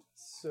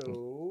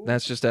 So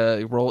That's just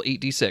a roll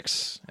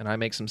 8d6, and I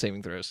make some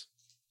saving throws.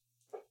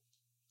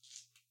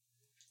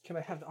 can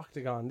I have the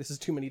octagon? This is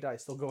too many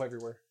dice. They'll go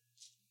everywhere.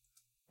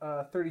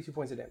 32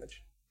 points of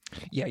damage.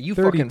 Yeah, you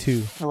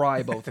 32. fucking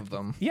fry both of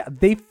them. Yeah,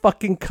 they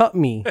fucking cut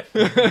me.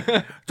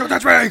 Don't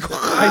touch me!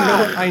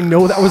 I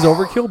know that was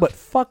overkill, but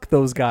fuck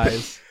those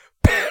guys.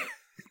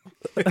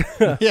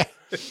 Yeah.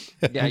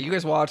 Yeah, you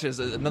guys watch as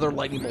another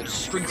lightning bolt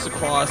streaks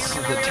across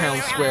the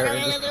town square,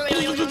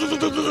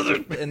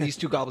 and these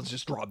 2 goblins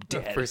just drop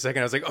dead. For a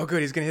second, I was like, "Oh,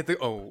 good, he's gonna hit the."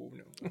 Oh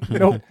no!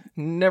 Nope.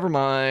 Never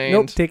mind.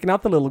 Nope. Taking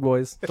out the little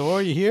boys.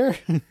 Thor, you here?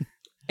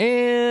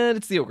 And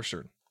it's the ogre's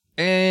turn,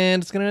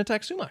 and it's going to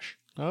attack Sumosh.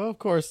 Oh, of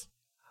course.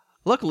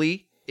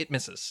 Luckily, it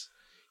misses.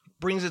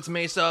 Brings its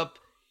mace up,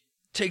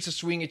 takes a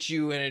swing at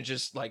you, and it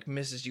just like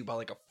misses you by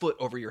like a foot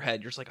over your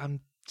head. You're just like, I'm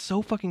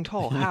so fucking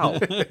tall. How?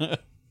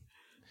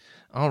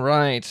 All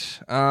right.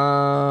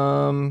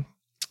 The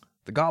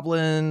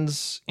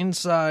goblins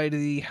inside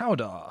the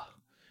howdah.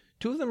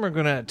 2 of them are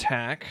going to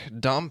attack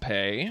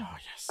Dompe. Oh,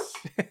 yes.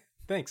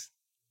 Thanks.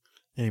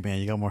 Hey, man,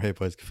 you got more hit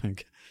points.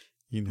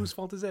 You know. Whose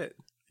fault is that?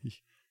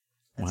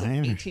 That's an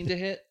Mine? 18 to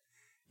hit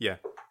Yeah,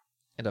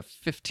 and a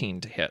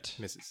 15 to hit.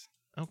 misses.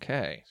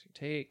 Okay. So you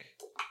take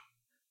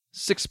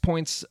 6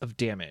 points of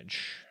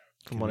damage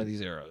from one of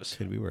these arrows.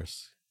 Could be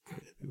worse.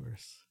 Could be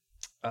worse.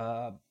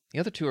 The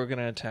other 2 are going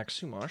to attack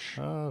Sumosh.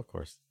 Oh, of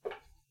course.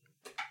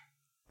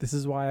 This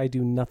is why I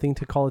do nothing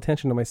to call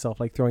attention to myself,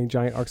 like throwing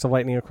giant arcs of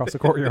lightning across the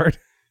courtyard.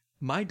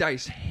 My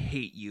dice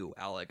hate you,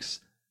 Alex.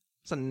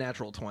 It's a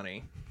natural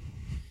 20.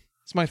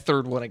 It's my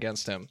 3rd one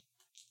against him.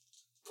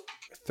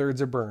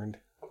 Thirds are burned.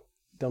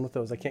 Done with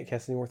those. I can't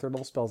cast any more 3rd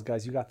level spells,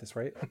 guys. You got this,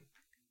 right?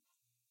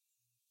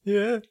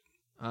 Yeah.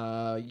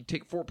 You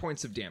take 4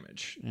 points of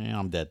damage. Yeah,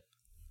 I'm dead.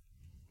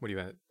 What do you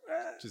at?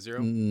 Just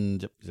 0?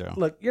 Yep, 0.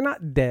 Look, you're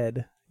not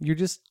dead. You're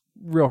just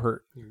real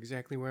hurt. You're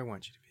exactly where I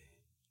want you to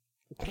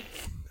be.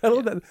 I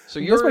love that. So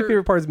That's my you're-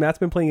 favorite part is Matt's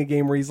been playing a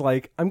game where he's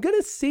like, I'm going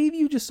to save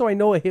you just so I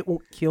know a hit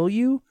won't kill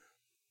you,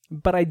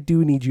 but I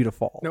do need you to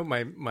fall. No,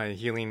 my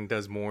healing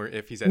does more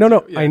if he's at No,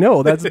 0. Yeah. I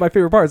know. That's my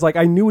favorite part. It's like,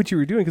 I knew what you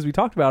were doing because we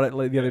talked about it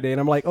like, the other day,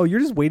 and I'm like, oh, you're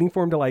just waiting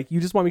for him to like, you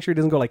just want to make sure he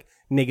doesn't go like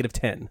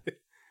 -10.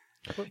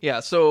 Yeah,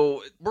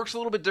 so it works a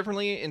little bit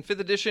differently in 5th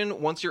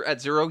edition. Once you're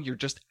at 0, you're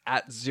just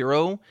at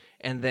 0.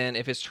 And then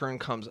if his turn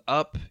comes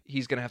up,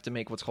 he's going to have to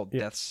make what's called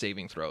death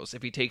saving throws.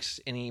 If he takes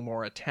any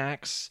more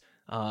attacks,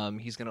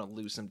 he's going to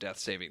lose some death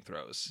saving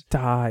throws.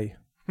 Die.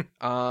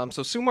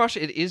 So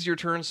Sumash, it is your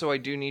turn, so I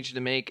do need you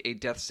to make a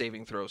death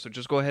saving throw. So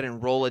just go ahead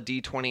and roll a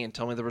d20 and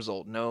tell me the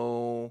result.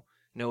 No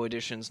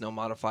additions, no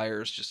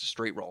modifiers, just a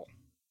straight roll.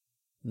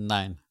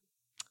 9.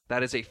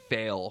 That is a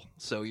fail.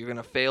 So you're going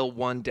to fail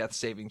 1 death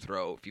saving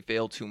throw. If you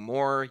fail 2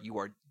 more, you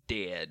are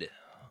dead.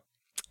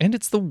 And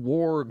it's the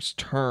warg's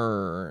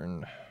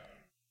turn.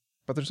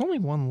 But there's only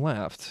 1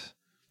 left.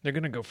 They're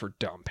going to go for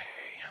Dompe.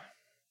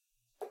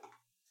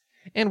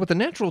 And with a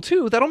natural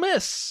 2, that'll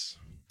miss.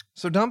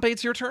 So Dompe,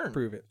 it's your turn.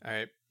 Prove it. All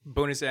right.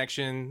 Bonus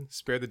action,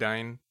 spare the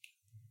dying.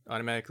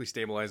 Automatically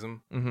stabilize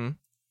them. Mm-hmm.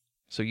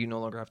 So you no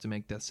longer have to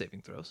make death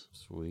saving throws.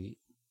 Sweet.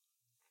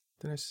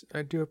 Then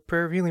I do a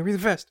prayer of healing really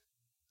fast.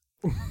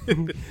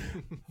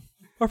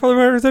 Our Father,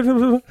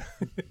 Mary,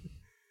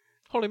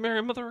 Holy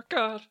Mary, Mother of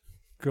God.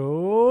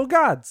 go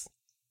gods.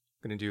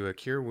 I'm going to do a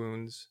cure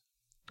wounds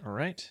All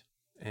right.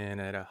 and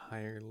at a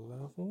higher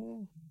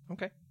level.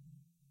 Okay.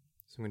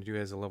 So I'm going to do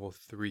it as a level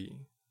 3.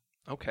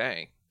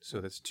 Okay. So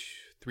that's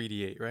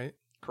 3d8, right?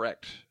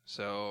 Correct.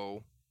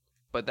 So,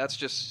 but that's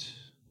just,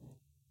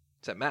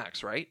 it's at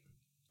max, right?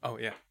 Oh,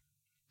 yeah.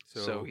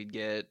 So he'd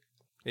get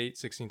 8,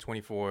 16,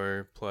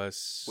 24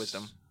 plus...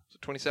 wisdom. So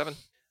 27.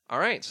 All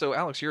right. So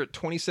Alex, you're at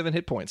 27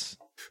 hit points.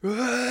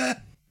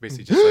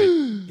 Basically just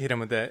like hit him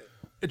with that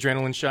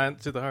adrenaline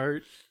shot to the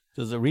heart.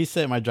 Does it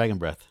reset my dragon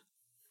breath?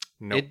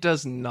 Nope. It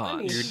does not. I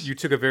mean- You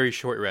took a very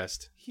short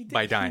rest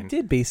by dying. He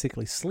did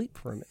basically sleep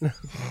for a minute.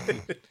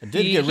 I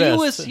did get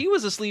rest. He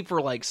was asleep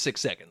for like 6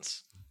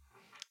 seconds.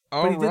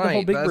 All But he did the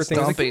whole Big Bird that's thing.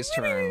 He was like, Dompe's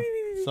turn.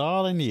 That's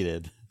all I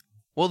needed.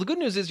 Well, the good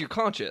news is you're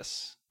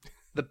conscious.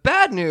 The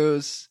bad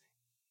news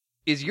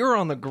is you're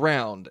on the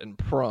ground and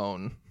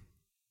prone.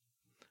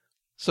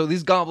 So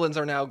these goblins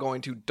are now going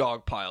to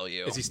dogpile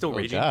you. Is he still Oh,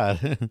 raging?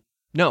 God.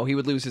 No, he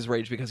would lose his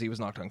rage because he was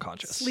knocked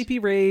unconscious. Sleepy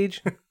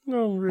rage.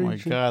 No Oh, my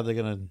rage. God. They're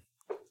going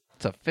to...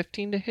 It's a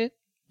 15 to hit.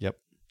 Yep.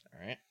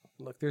 All right.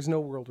 Look, there's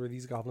no world where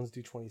these goblins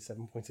do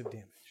 27 points of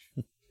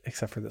damage.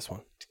 Except for this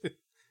one.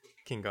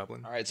 King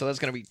Goblin. All right, so that's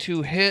going to be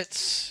 2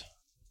 hits.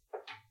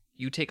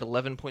 You take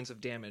 11 points of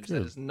damage.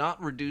 That is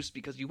not reduced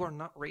because you are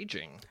not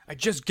raging. I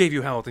just gave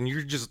you health and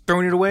you're just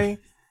throwing it away?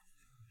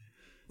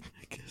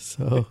 I guess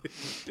so.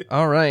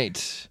 All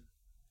right.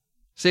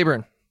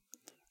 Sabern.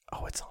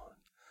 Oh, it's on.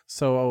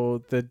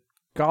 So the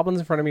goblins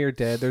in front of me are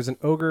dead. There's an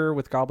ogre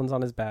with goblins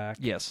on his back.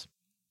 Yes.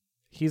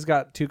 He's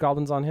got 2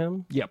 goblins on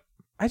him. Yep.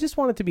 I just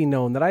want it to be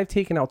known that I've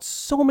taken out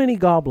so many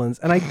goblins,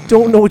 and I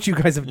don't know what you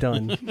guys have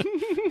done.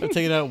 I'm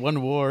taking out 1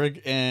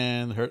 warg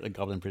and hurt a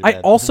goblin pretty I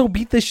bad. also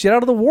beat the shit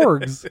out of the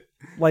wargs.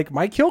 Like,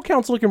 my kill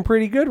count's looking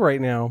pretty good right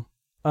now.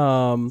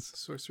 It's the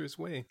sorcerer's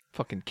way.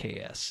 Fucking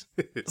KS.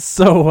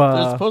 So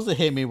They're supposed to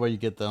hit me where you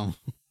get them.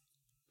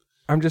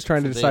 I'm just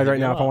trying to So they decide hit right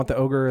you now if I up. want the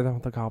ogre or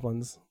the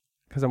goblins,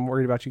 because I'm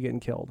worried about you getting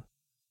killed.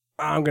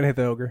 I'm gonna hit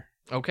the ogre.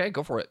 Okay,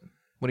 go for it.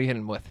 What are you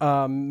hitting with?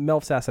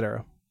 Melf's acid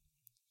arrow.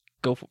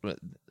 Go for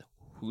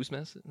who's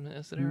acid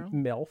arrow?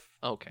 Melf.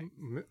 Okay.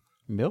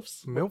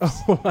 Milfs?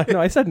 Milfs? No,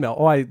 I said Melf.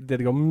 Oh, I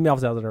did go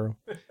Melf's acid arrow.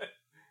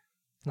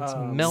 That's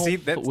Melf see,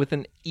 that's- with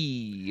an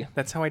E.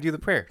 That's how I do the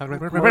prayer.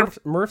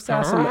 Murph's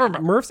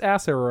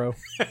ass arrow.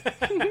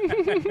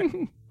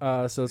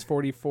 So it's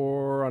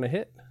 44 on a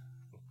hit.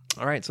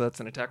 All right, so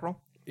that's an attack roll.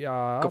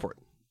 Yeah. Go for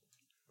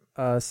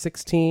it.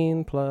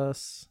 16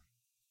 plus.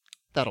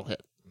 That'll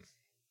hit.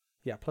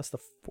 Yeah, plus the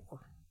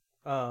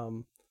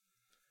 4.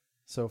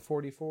 So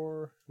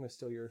 44. I'm gonna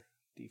steal your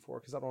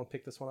D4 because I don't want to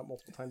pick this one up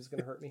multiple times. It's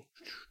gonna hurt me.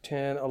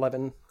 10,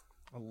 11.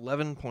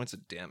 11 points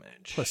of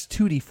damage. Plus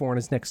 2d4 on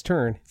his next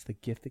turn. It's the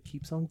gift that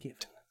keeps on giving.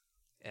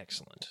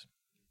 Excellent.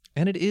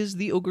 And it is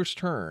the ogre's I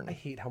turn.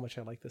 hate how much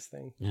I like this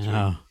thing.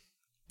 Yeah.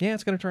 Yeah,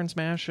 it's going to turn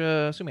smash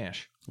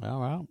Sumash.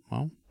 Well.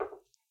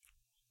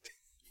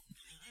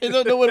 I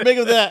don't know what to make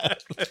of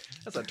that.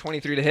 That's a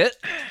 23 to hit.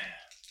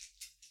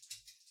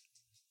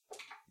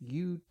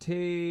 You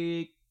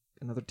take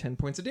another 10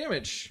 points of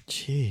damage.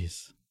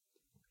 Jeez.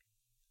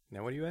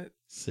 Now what are you at?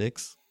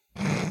 6.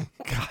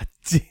 God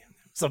damn.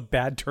 It's a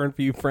bad turn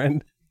for you,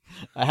 friend.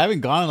 I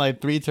haven't gone in like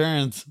 3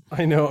 turns.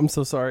 I know. I'm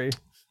so sorry.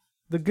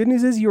 The good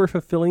news is you are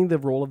fulfilling the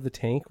role of the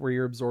tank where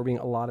you're absorbing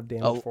a lot of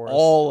damage for us.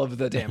 All of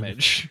the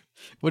damage.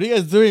 What are you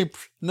guys doing?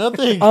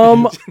 Nothing.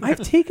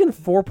 I've taken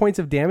 4 points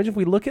of damage. If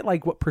we look at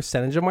like what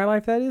percentage of my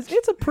life that is,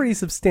 it's a pretty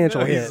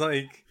substantial No, hit. he's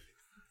like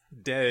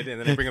dead, and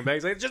then I bring him back.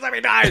 He's like, just let me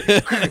die.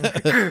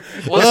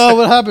 Oh,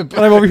 what happened?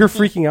 And I'm over here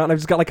freaking out, and I've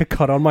just got like a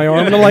cut on my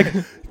arm, and I'm like,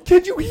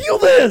 "Can you heal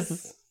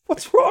this?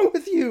 What's wrong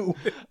with you?"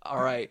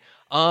 All right.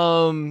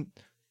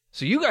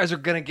 So you guys are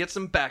going to get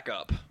some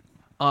backup.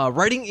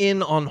 Riding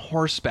in on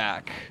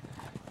horseback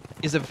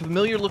is a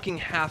familiar-looking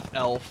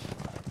half-elf,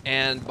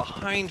 and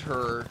behind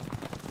her...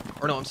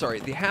 Or no, I'm sorry.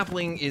 The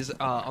halfling is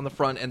on the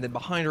front, and then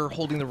behind her,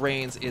 holding the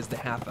reins, is the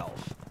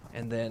half-elf.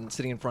 And then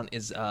sitting in front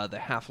is the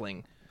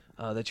halfling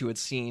that you had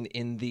seen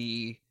in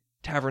the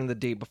tavern the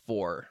day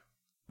before.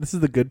 This is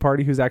the good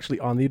party who's actually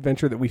on the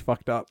adventure that we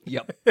fucked up.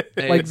 Yep.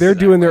 Like they're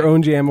doing their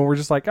own jam, and we're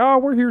just like, oh,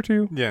 we're here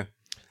too. Yeah.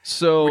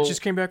 So We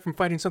just came back from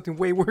fighting something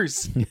way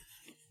worse.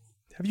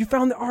 Have you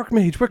found the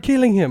Archmage? We're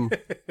killing him.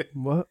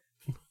 What?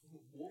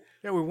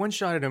 Yeah, we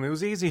one-shotted him. It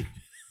was easy.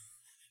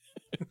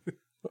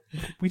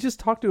 We just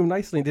talked to him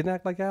nicely and didn't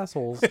act like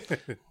assholes.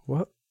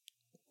 What?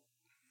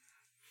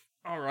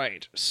 all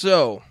right.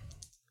 So,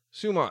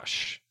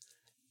 Sumash,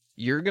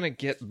 you're going to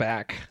get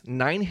back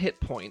 9 hit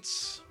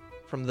points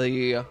from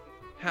the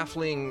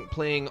halfling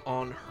playing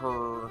on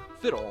her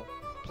fiddle.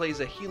 Plays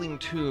a healing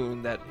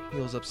tune that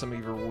heals up some of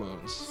your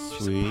wounds.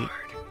 Sweet.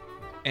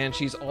 And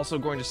she's also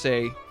going to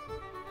say,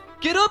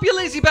 "Get up, you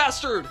lazy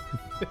bastard!"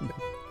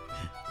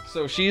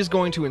 So she's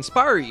going to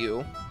inspire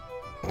you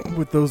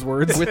With those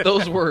words? with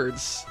those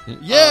words.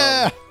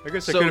 Yeah. I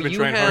guess I So could have been you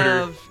trying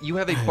harder. you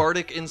have a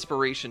bardic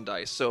inspiration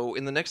dice. So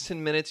in the next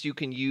 10 minutes, you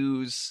can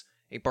use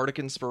a bardic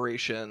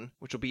inspiration,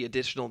 which will be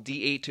additional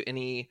D8 to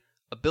any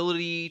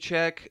ability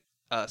check,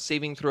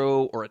 saving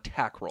throw, or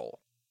attack roll.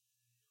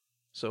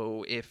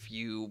 So if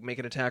you make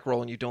an attack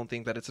roll and you don't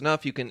think that it's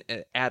enough, you can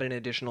add an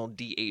additional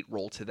D8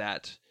 roll to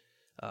that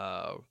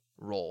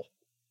roll.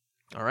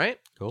 All right?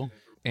 Cool.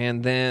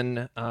 And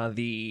then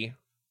the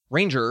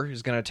ranger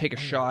is going to take a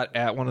shot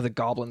at one of the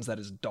goblins that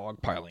is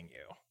dogpiling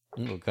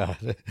you. Oh God.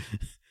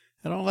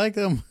 I don't like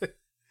him.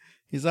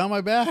 He's on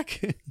my back.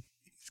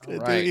 He's gonna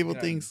do Alright, evil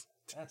yeah. things.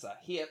 That's a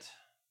hit.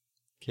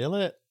 Kill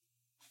it.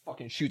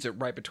 Fucking shoots it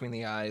right between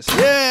the eyes.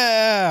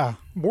 Yeah.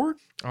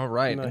 All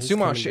right. No, and he's Sumash,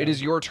 coming it down.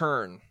 is your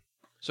turn.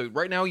 So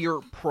right now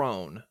you're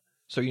prone.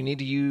 So you need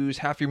to use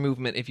half your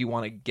movement if you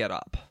want to get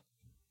up.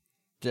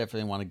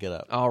 Definitely want to get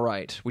up. All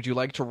right. Would you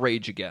like to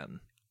rage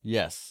again?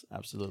 Yes,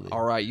 absolutely.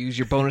 All right. Use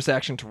your bonus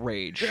action to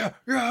rage. Yeah,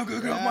 I'm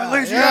gonna get off my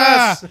lazy Yeah.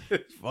 ass.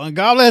 Fun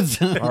goblins.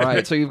 All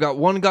right. So you've got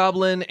one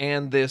goblin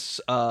and this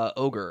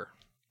ogre.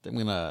 I'm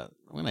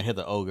gonna hit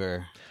the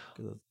ogre.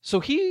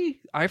 So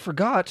I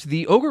forgot,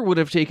 the ogre would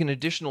have taken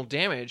additional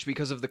damage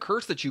because of the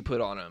curse that you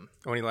put on him.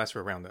 Only lasts for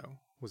a round, though.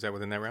 Was that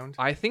within that round?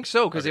 I think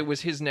so, because Okay. it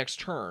was his next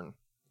turn.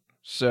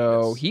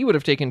 So Yes. he would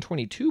have taken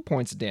 22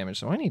 points of damage,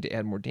 so I need to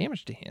add more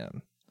damage to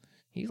him.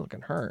 He's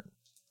looking hurt.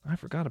 I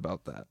forgot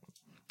about that.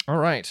 All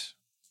right.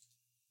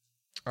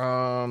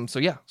 So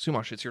yeah,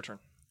 Sumash, it's your turn.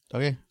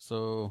 Okay,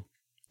 so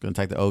gonna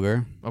attack the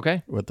ogre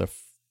Okay? with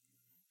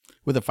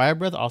the fire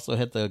breath. Also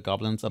hit the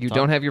goblins up You top.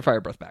 don't have your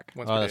fire breath back.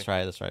 Once Oh, per that's day.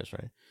 right. That's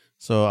right.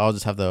 So I'll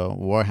just have the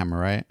warhammer,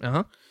 right?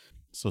 Uh-huh.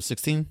 So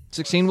 16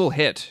 16 will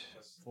hit.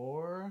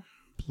 4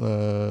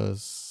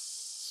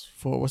 plus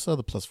 4. What's the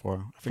other plus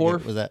 4? I Four.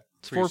 forget. Was that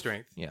It's For your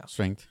strength, Yeah,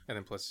 strength? and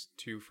then plus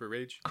 2 for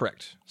rage.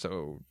 correct.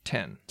 So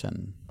 10.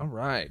 10. All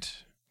right.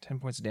 10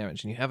 points of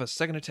damage, and you have a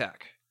second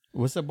attack.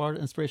 What's the bard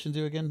inspiration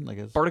do again?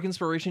 Bardic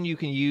Inspiration, you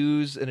can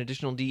use an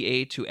additional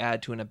D8 to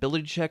add to an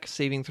ability check,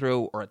 saving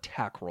throw, or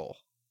attack roll.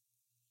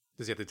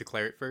 Does he have to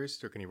declare it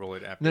first, or can he roll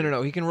it after?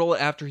 No. He can roll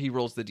it after he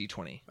rolls the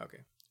D20. Okay.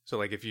 So,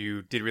 like, if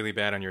you did really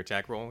bad on your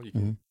attack roll, you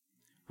can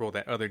roll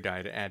that other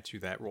die to add to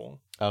that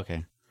roll.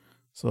 Okay.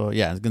 So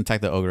yeah, it's gonna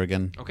attack the ogre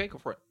again. Okay, go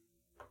for it.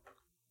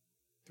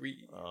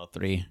 3.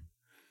 3.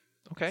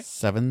 Okay.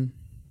 7.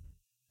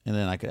 And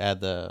then I could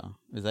add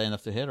is that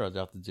enough to hit, or do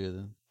I have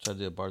to try to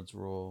do a bard's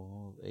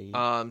roll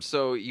 8?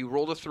 So you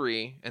rolled a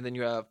 3, and then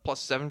you have plus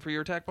 7 for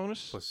your attack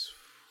bonus? Plus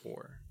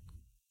 4.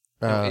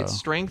 No, it's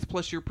strength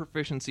plus your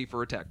proficiency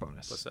for attack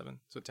bonus. Plus 7.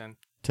 So 10.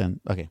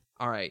 10. Okay.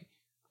 All right.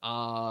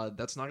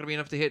 That's not going to be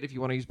enough to hit. If you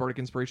want to use Bardic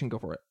Inspiration, go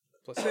for it.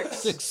 Plus 6.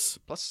 6.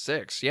 Plus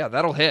 6. Yeah,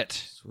 that'll hit.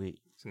 Sweet.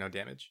 So no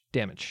damage.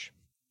 Damage.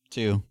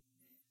 2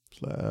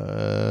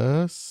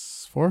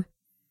 plus 4.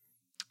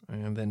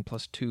 And then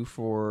plus 2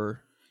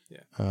 for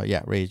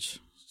Yeah, rage.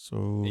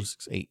 So 8.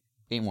 6, 8.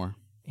 8 more.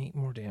 8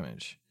 more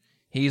damage.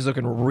 He's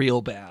looking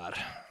real bad.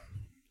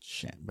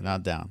 Shit, but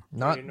not down.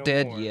 Not no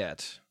dead more.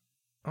 yet.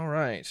 All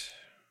right.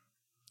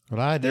 But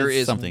I did There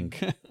is something.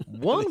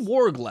 One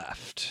warg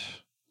left.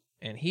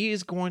 And he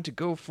is going to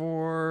go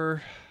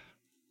for...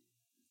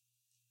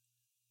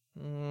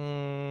 he's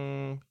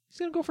going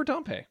to go for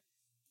Dompe.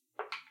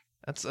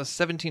 That's a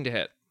 17 to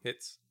hit.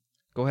 Hits.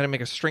 Go ahead and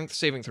make a strength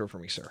saving throw for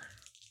me, sir.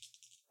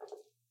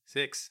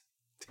 6.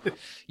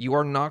 You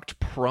are knocked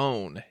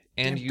prone,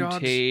 and Damn you dogs.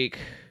 take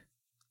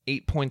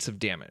 8 points of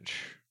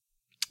damage.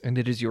 And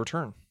it is your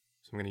turn.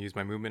 So I'm going to use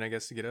my movement, I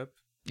guess, to get up.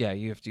 Yeah,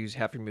 you have to use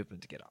half your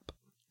movement to get up.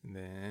 And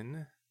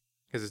then...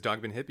 Has his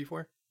dog been hit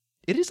before?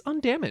 It is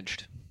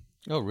undamaged.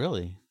 Oh,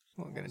 really?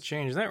 Well, I'm going to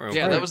change that real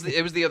Yeah, quick.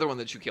 it was the other one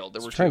that you killed.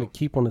 There I were was trying two. to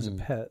keep one as a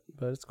pet,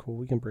 but it's cool.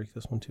 We can break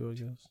this one too, I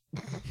guess.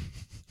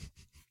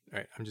 All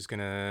right, I'm just going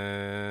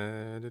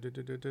to...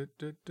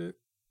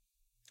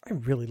 I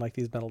really like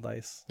these metal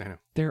dice. I know.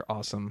 They're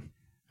awesome.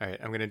 All right,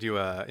 I'm going to do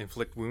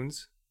inflict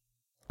wounds.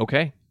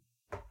 Okay.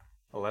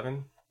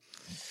 11.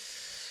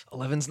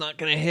 11's not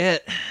going to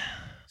hit.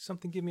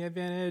 Something give me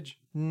advantage.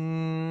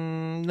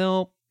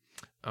 Nope.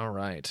 All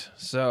right.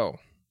 So,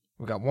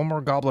 we've got one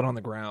more goblin on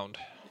the ground.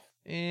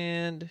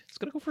 And it's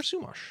going to go for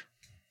Sumash.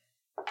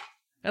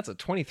 That's a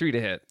 23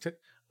 to hit.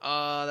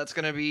 That's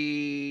going to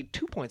be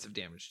 2 points of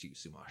damage to you,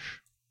 Sumash.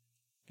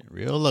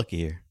 Real lucky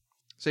here.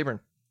 Sabrin.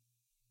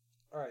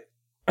 All right.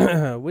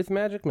 With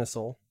magic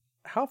missile,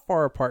 how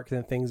far apart can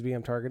the things be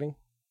I'm targeting?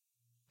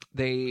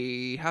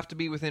 They have to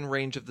be within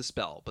range of the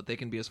spell, but they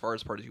can be as far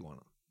apart as you want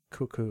them.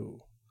 Cuckoo.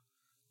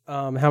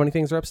 How many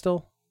things are up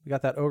still? We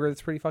got that ogre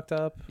that's pretty fucked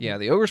up. Yeah,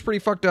 the ogre's pretty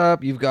fucked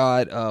up. You've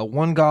got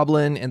one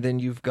goblin, and then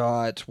you've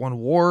got one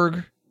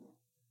warg,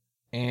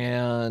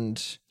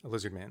 and A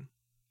lizard man.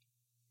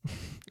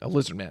 a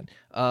lizard man.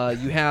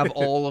 You have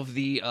all of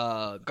the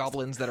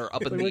goblins that are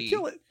up in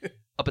Kill it.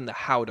 up in the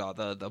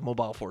howdah, the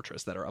mobile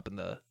fortress that are up in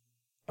the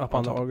Up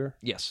on the ogre?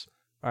 yes.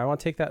 All right, I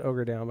want to take that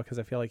ogre down because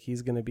I feel like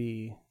he's going to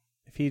be...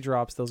 If he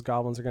drops, those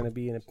goblins are going to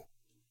be in a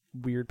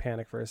weird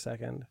panic for a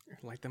second.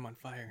 Light them on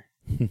fire.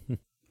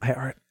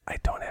 I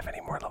don't have any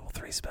more level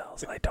 3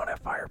 spells, and I don't have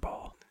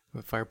fireball.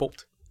 With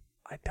firebolt.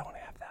 I don't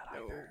have that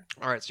either.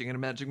 All right, so you're gonna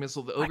magic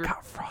missile the I ogre.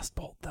 got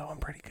frostbolt though. I'm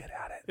pretty good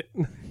at it.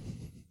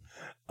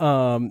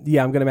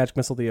 Yeah, I'm gonna magic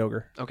missile the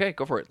ogre. Okay,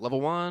 go for it. Level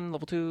 1,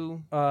 level 2.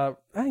 You know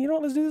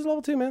what? Let's do this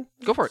level 2, man.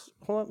 Go for it.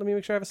 Hold on, let me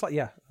make sure I have a slot.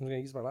 Yeah, I'm gonna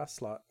use my last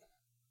slot.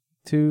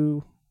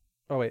 2.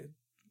 Oh wait,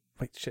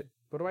 shit.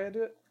 What do I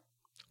do it?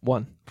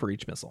 1 for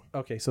each missile.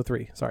 Okay, so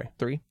 3. Sorry,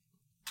 3.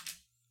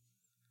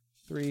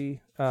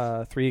 3.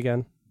 3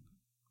 again,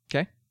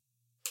 Okay.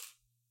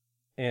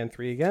 and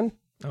 3 again,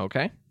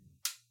 Okay.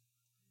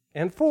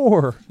 and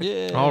 4.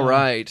 Yeah. All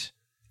right.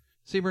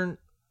 Seaburn,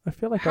 I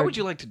feel like how would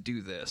you like to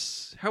do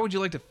this? How would you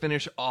like to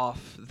finish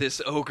off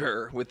this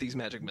ogre with these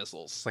magic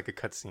missiles? It's like a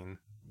cutscene.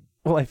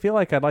 Well, I feel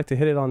like I'd like to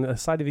hit it on the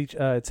side of each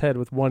its head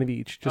with one of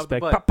each. Just Up the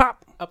like butt. pop,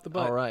 pop. Up the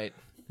butt. All right.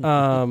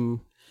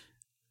 Um,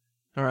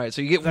 All right,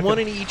 so you get one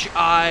in each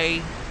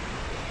eye.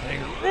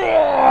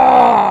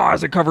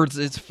 As it covers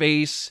its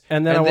face.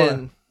 and then I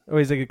want. Oh,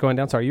 is it going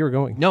down? Sorry, you were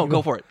going. No,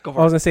 go for it. Go I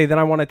for was it. gonna say then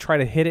I want to try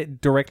to hit it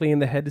directly in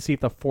the head to see if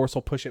the force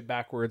will push it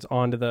backwards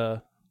onto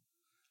the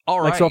All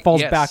right. like so it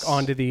falls yes. back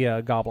onto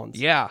the goblins.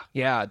 Yeah,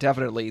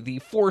 definitely. The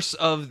force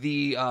of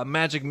the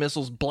magic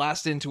missiles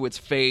blast into its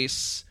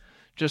face.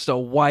 Just a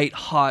white,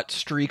 hot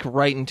streak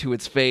right into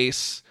its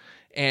face.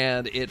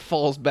 And it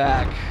falls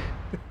back.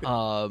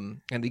 And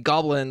the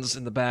goblins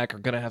in the back are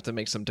going to have to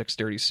make some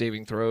dexterity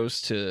saving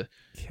throws to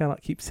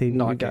Cannot keep saving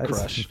not you get guys.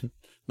 crushed.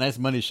 Nice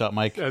money shot,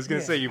 Mike. I was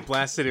going to say, you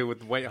blasted it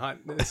with white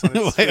hotness on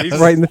its face.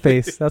 Right in the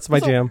face. That's my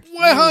jam.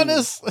 Why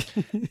harness?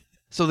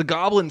 So the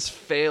goblins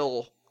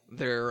fail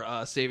their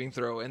saving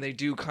throw, and they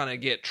do kind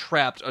of get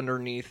trapped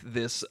underneath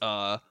this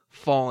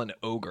fallen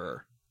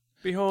ogre.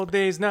 Behold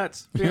these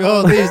nuts.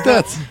 Oh, these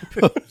nuts.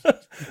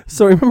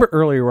 So remember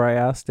earlier where I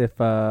asked if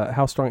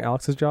how strong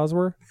Alex's jaws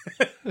were?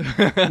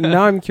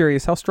 Now I'm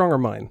curious, how strong are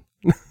mine?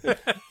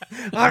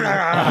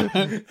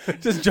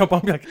 Just jump on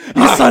and be like,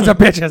 you sons of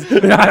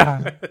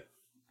bitches.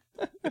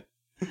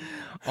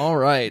 All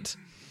right.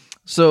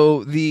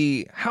 So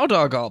the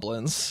howdah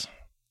goblins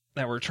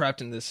that were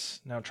trapped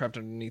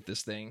underneath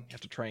this thing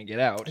have to try and get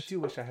out. I do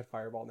wish I had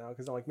fireball now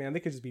because I'm like, man, they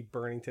could just be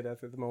burning to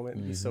death at the moment.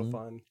 It'd be so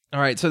fun. All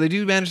right, so they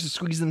do manage to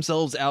squeeze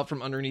themselves out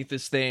from underneath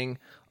this thing,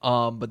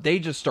 but they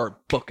just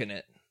start booking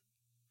it.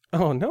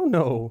 Oh,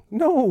 no.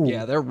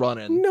 Yeah, they're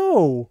running.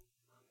 No.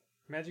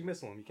 Magic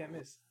missile him. You can't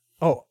miss.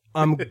 Oh,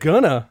 I'm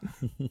gonna.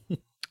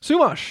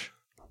 Sumash,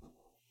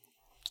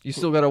 you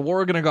still got a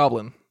warg and a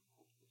goblin.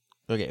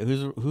 Okay,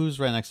 who's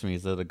right next to me?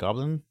 Is that a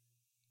goblin?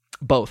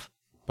 Both.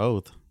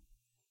 Both.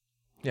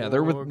 Yeah,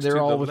 Orcs they're to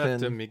all the left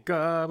of within. me,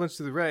 goblins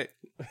to the right.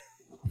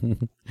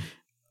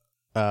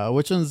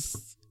 Which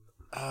one's?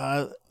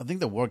 I think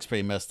the warg's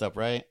pretty messed up,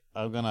 right?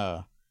 I'm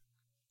gonna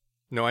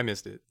No, I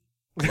missed it.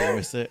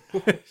 miss it.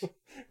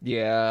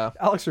 Yeah.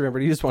 Alex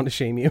remembered. He just wanted to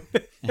shame you.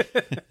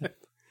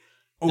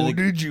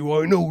 Did you?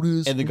 I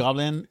noticed. And the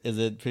goblin, is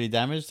it pretty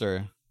damaged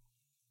or?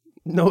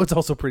 No, it's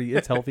also pretty.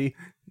 It's healthy.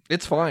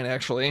 It's fine,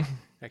 actually.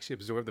 Actually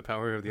absorb the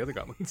power of the other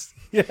goblins.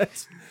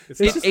 Yes.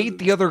 It ate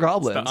the other It's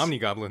goblins. the Omni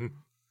Goblin.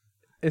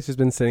 It's just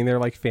been sitting there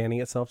like fanning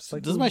itself. Just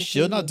like, Does my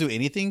shield not do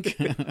anything?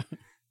 It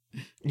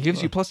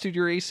gives you +2 to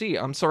your AC.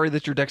 I'm sorry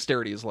that your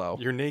dexterity is low.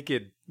 You're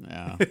naked.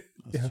 Yeah,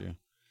 that's true.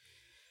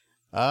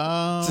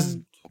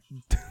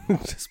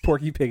 just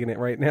Porky Pig in it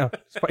right now.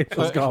 Just fighting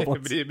those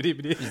goblins.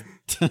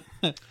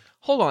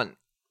 Hold on.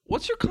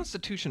 What's your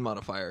constitution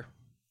modifier?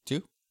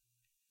 2,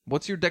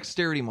 What's your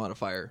dexterity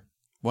modifier?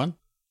 1.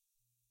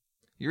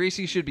 Your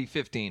AC should be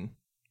 15.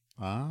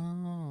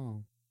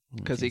 Oh,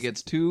 Because he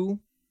gets 2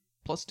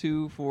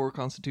 +2 for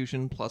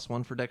constitution,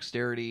 +1 for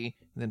dexterity,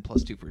 and then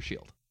 +2 for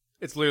shield.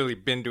 It's literally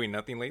been doing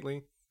nothing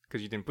lately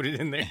because you didn't put it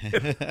in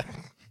there.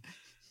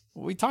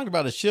 We talked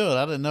about a shield.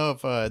 I didn't know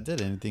if it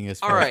did anything. As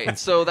All far right,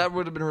 so that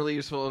would have been really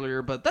useful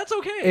earlier, but that's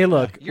okay. Hey,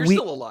 look. You're we,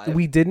 still alive.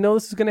 We did know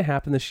this was going to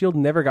happen. The shield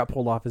never got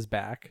pulled off his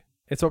back.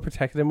 It's what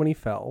protected him when he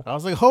fell. I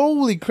was like,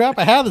 "Holy crap!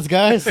 I have this,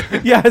 guys!"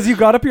 Yeah, as you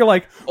got up, you're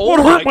like, Oh what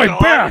hurt my my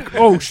God. back?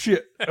 Oh,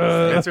 shit.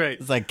 That's right.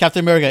 It's like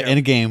Captain America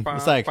Endgame.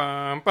 It's like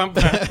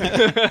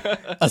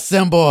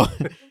assemble,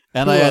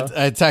 and I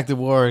attacked the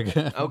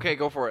warg. Okay,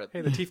 go for it. Hey,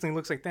 the tiefling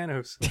looks like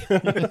Thanos.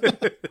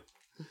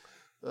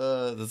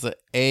 That's an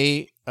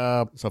A.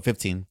 So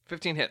 15.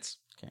 15 hits.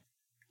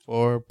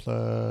 4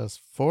 +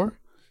 4,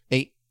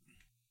 8.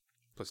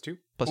 +2.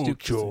 Plus 2.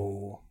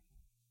 Mucho.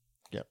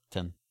 Yep,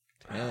 10.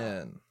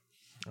 10.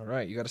 All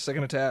right, you got a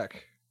second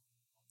attack.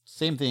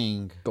 Same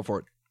thing. Go for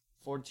it.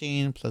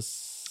 14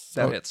 plus...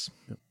 That hits.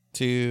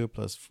 2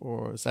 plus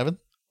 4, 7?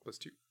 Plus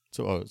 2.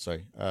 So,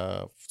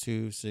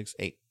 2, 6,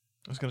 8.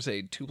 I was going to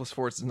say 2 plus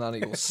 4 is not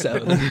equal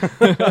 7. I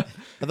thought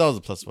it was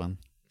a plus 1.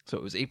 So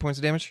it was 8 points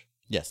of damage?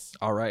 Yes.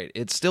 All right.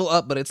 It's still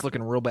up, but it's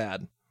looking real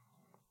bad.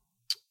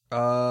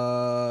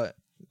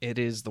 It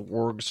is the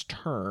warg's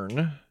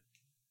turn.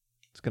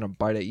 It's going to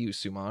bite at you,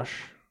 Sumash.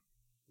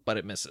 But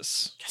it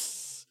misses.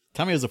 Yes.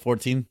 Tell me it was a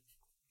 14.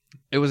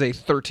 It was a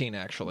 13,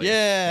 actually.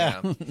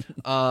 Yeah.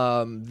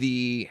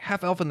 The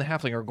half-elf and the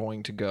halfling are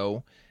going to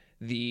go.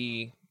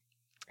 The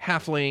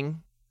halfling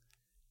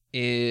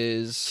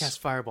is... Cast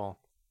Fireball.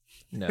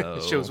 No.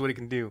 It shows what it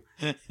can do.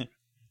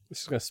 It's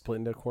just gonna split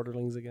into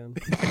quarterlings again.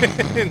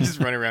 And just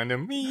run around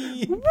him.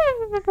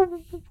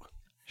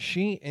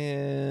 She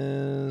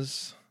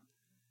is...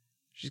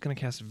 She's going to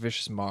cast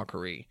Vicious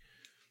Mockery.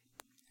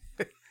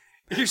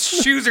 Your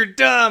shoes are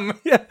dumb.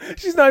 Yeah,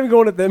 she's not even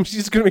going at them. She's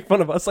just gonna make fun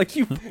of us, like,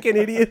 you fucking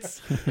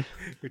idiots.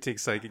 We take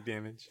psychic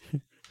damage.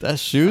 That's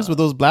shoes with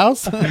those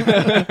blouse?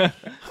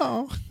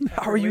 How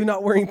are you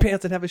not wearing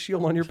pants and have a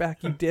shield on your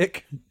back, you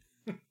dick?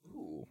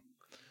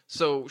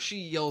 So she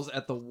yells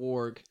at the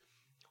warg,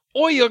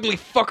 "Oi, ugly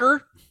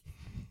fucker!"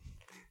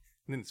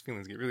 And then his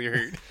feelings get really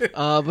hurt.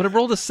 But it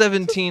rolled a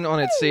 17 on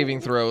its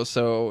saving throw,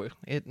 so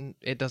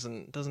it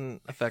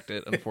doesn't affect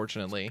it,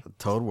 unfortunately.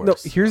 Toad No,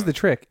 works. here's the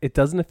trick. It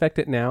doesn't affect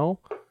it now,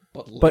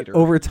 But but later,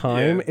 over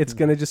time, Yeah. it's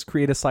gonna just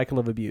create a cycle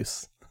of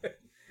abuse.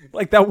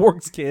 Like, that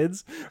warg's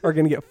kids are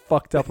gonna get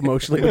fucked up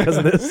emotionally because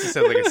of this. Just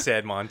have like a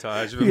sad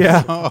montage of him.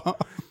 Yeah.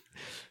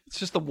 it's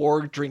just the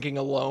warg drinking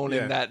alone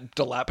Yeah. in that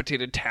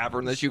dilapidated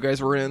tavern that you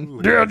guys were in.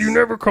 Ooh, Dad, you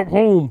never come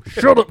home.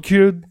 Shut up,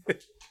 kid.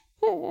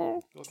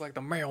 Look like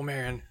the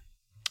mailman.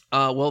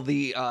 Well,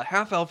 the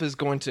half-elf is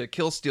going to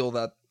kill-steal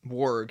that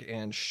warg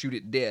and shoot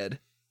it dead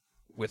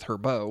with her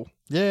bow.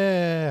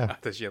 Yeah. I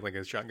thought she had like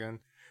a shotgun.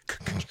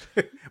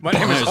 My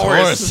name is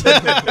Horace.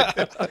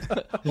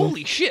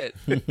 Holy shit!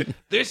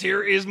 This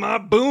here is my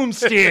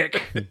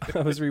boomstick!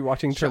 I was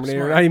rewatching Shut Terminator.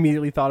 smart. I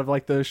immediately thought of,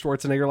 like, the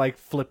Schwarzenegger, like,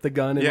 flip the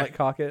gun and, Yeah. like,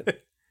 cock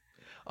it.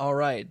 All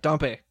right,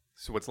 Dompe.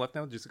 So what's left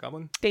now? Just a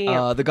goblin?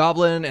 Damn. The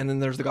goblin, and then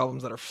there's the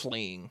goblins that are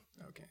fleeing.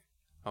 Okay.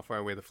 How far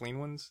away are the fleeing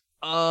ones?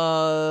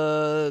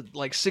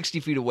 Like 60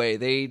 feet away.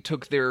 They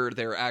took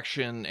their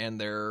action and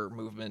their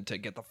movement to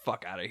get the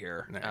fuck out of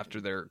here Nice. after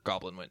their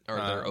goblin went, or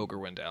their ogre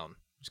went down.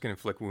 Just gonna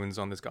inflict wounds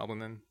on this goblin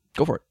then.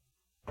 Go for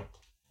it.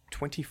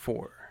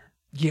 24.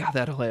 Yeah,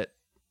 that'll hit.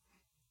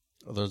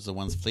 Are those the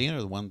ones fleeing or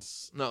the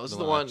ones... No, this is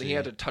the one. actually- He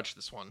had to touch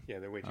this one. Yeah,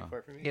 they're way too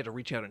far from He me. had to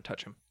reach out and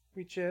touch him.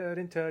 Reach out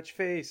and touch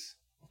face.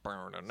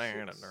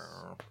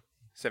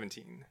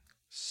 17.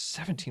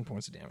 17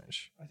 points of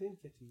damage. I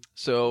didn't get to.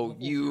 So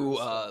you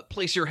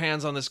place your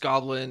hands on this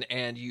goblin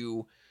and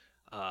you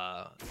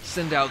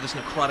send out this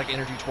necrotic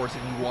energy towards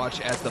it, and you watch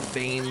as the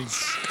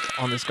veins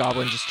on this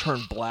goblin just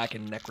turn black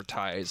and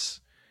necrotize.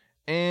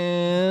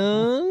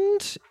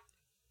 And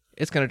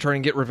it's going to turn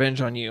and get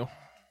revenge on you.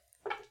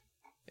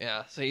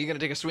 Yeah, so you're going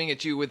to take a swing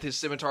at you with his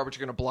scimitar, but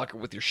you're going to block it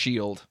with your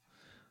shield.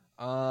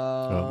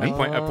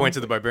 I point to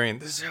the barbarian.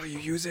 This is how you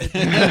use it.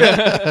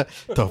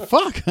 The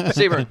fuck?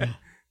 Saber,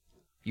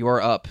 you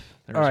are up.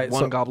 There's All right,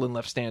 one so- goblin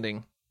left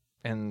standing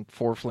and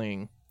 4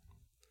 fleeing.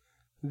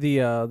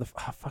 The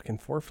fucking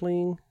four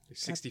fleeing. They're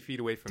 60 feet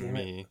away from Damn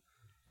me.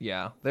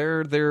 Yeah,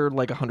 they're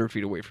like 100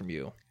 feet away from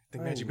you. The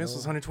I magic know.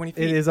 missile's 120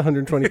 feet. It is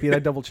 120 feet. I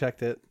double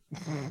checked it.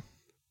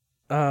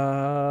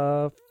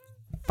 Fuck.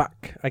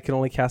 I can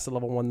only cast at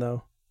level 1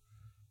 though,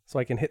 so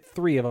I can hit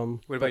 3 of them.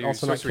 What but about your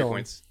also not sorcery kill 'em.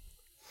 points?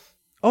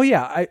 Oh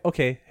yeah.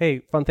 Okay. Hey,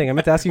 fun thing. I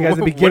meant to ask you guys at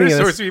the What beginning are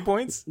of this. sorcery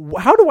points?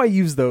 How do I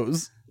use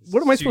those?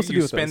 What am I So supposed to you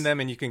do with spend those? them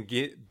and you can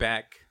get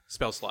back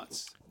spell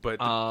slots.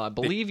 But I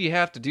believe you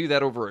have to do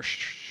that over a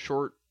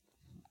short...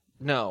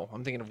 No,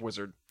 I'm thinking of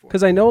wizard.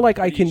 Because I know, like,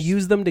 I But can you-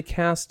 use them to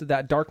cast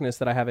that darkness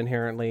that I have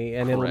inherently,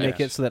 and it'll make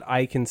Correct. it so that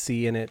I can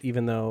see in it,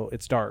 even though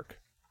it's dark.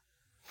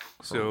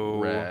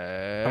 so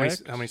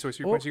Correct. how many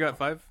sorcery Oh. points you got?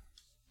 5?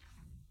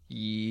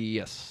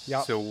 Yes.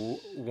 Yep. So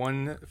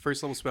one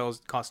first level spell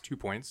costs 2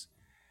 points.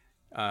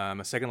 A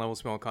second level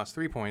spell costs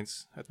 3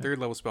 points. A third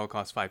level spell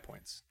costs 5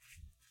 points.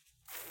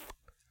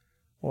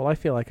 Well, I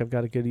feel like I've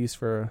got a good use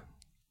for.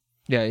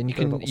 Yeah, and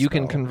Third level you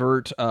can spell.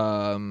 convert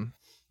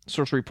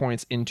sorcery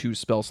points into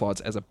spell slots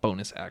as a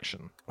bonus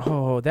action.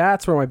 Oh,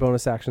 that's where my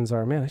bonus actions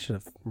are. Man, I should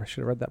have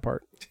read that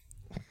part.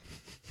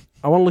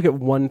 I want to look at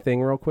one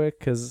thing real quick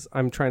because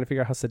I'm trying to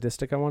figure out how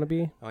sadistic I want to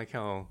be. I like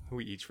how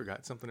we each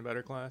forgot something about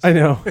our class. I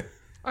know.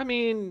 I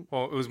mean,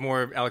 Well, it was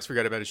more Alex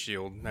forgot about his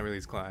shield, not really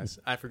his class.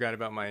 I forgot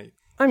about my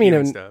I mean,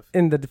 healing in, stuff.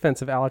 in the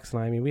defense of Alex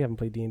and I mean, we haven't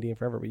played D&D in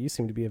forever, but you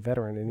seem to be a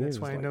veteran. And That's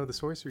you why I like- know the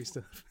sorcery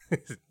stuff.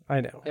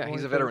 I know. yeah,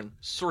 he's a veteran.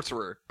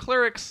 Sorcerer.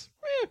 Clerics.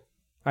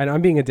 I know.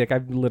 I'm being a dick.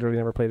 I've literally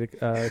never played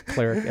a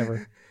cleric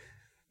ever.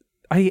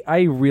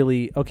 I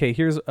really okay.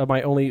 Here's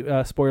my only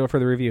spoiler for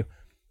the review.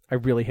 I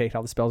really hate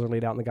how the spells are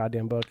laid out in the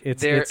goddamn book.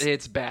 It's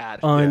It's bad.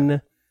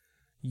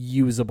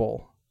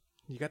 unusable.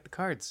 You got the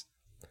cards.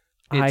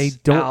 I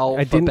didn't grab.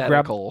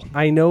 alphabetical.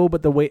 I know,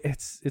 but the way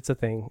it's a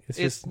thing. It's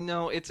just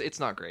it's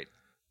not great.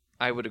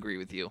 I would agree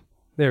with you.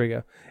 there we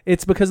go.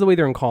 It's because of the way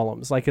they're in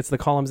columns. Like it's the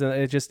columns, and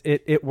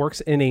it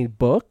works in a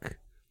book.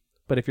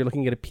 But if you're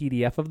looking at a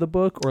PDF of the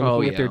book or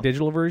looking at their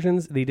digital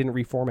versions, they didn't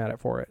reformat it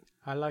for it.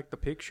 I like the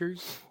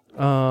pictures.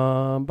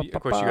 Of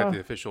Of course, you got the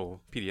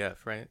official PDF,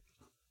 right?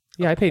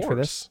 Yeah, I paid for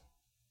this.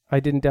 I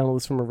didn't download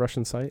this from a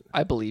Russian site.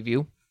 I believe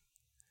you.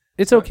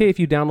 It's okay if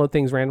you download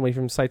things randomly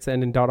from sites that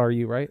end in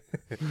 .ru, right?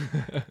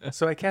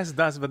 So I cast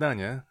Das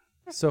Vadanya.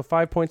 So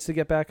 5 points to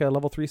get back a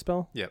level 3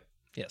 spell? Yep.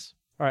 Yes.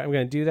 All right, I'm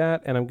going to do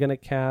that, and I'm going to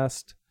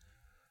cast...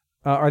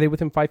 are they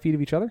within 5 feet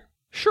of each other?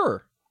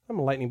 Sure. I'm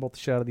going to lightning bolt the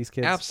shit out of these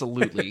kids.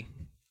 Absolutely.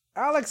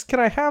 Alex, can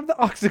I have the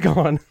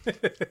octagon?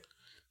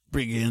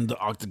 Bring in the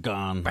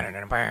octagon. It's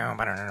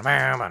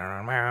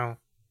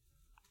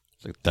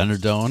It's like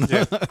Thunderdome.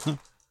 Yeah.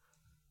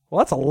 Well,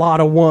 that's a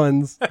lot of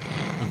ones.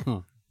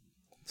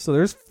 So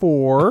there's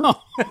 4.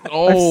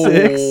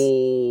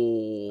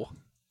 Oh.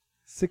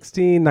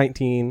 16,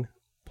 19,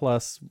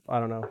 plus, I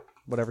don't know,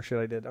 whatever shit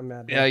I did. I'm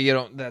mad. Yeah, you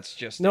don't. That's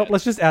just. Nope,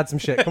 let's just add some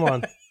shit. Come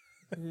on.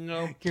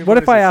 No. What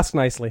if I ask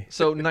nicely?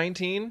 So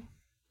 19?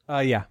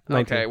 Yeah,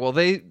 19. Okay, well,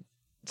 they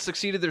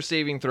succeeded their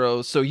saving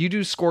throws, so you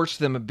do scorch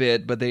them a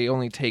bit, but they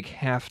only take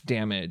half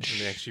damage.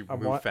 They actually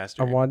move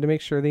faster. I wanted to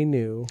make sure they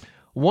knew.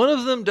 One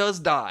of them does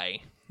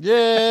die.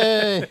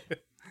 Yay!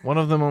 One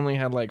of them only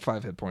had like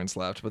 5 hit points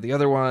left, but the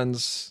other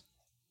ones...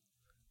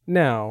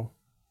 Now,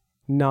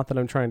 not that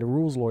I'm trying to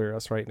rules lawyer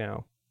us right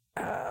now.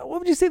 What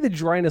would you say the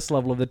dryness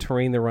level of the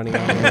terrain they're running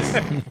on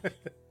is?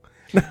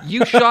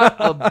 You shot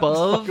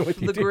above with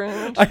you, the dude.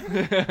 ground?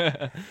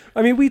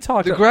 I mean, we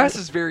talked... The grass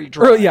is very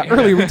dry.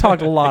 Earlier we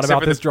talked a lot Except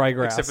about for this the- dry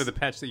grass. Except for the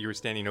patch that you were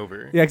standing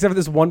over. Yeah, except for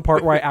this one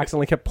part where I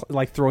accidentally kept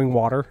like throwing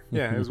water.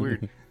 Yeah, it was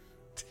weird.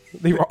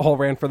 They all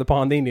ran for the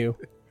pond. They knew.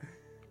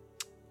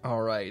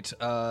 All right.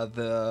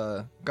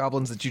 The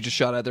goblins that you just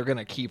shot at, they're going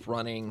to keep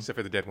running. Except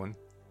for the dead one.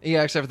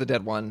 Yeah, except for the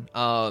dead one.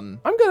 I'm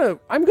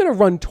gonna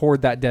run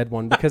toward that dead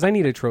one because I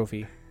need a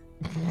trophy.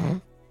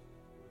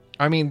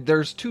 I mean,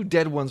 there's 2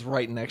 dead ones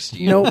right next to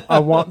you. No, I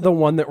want the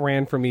one that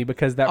ran from me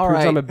because that All proves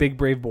right. I'm a big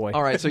brave boy.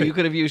 All right, so you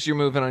could have used your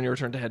movement on your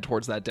turn to head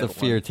towards that dead The one.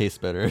 fear tastes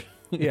better.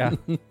 Yeah.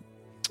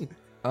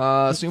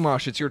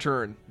 Sumosh, it's your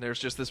turn. There's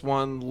just this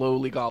one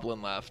lowly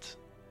goblin left.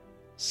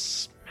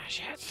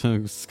 Smash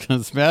it.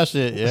 Gonna smash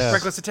it, yeah.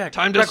 Reckless attack.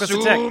 Time to Reckless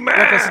attack. smash!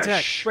 Reckless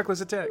attack.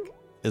 Reckless attack.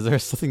 Is there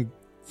something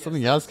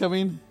else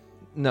coming?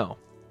 No.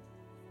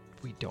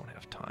 We don't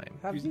have time.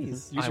 Have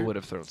these. I would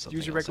have thrown something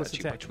use your else reckless at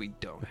you, attack. but we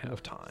don't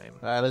have time.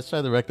 All right, let's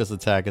try the reckless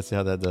attack and see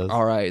how that does.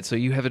 All right, so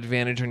you have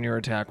advantage on your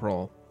attack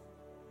roll.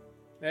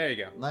 There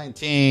you go.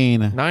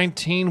 19.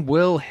 19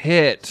 will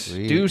hit.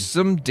 Sweet. Do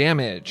some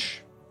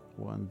damage.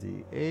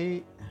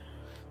 1d8.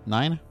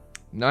 9.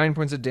 9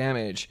 points of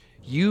damage.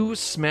 You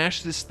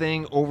smash this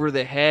thing over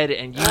the head,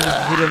 and you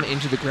hit him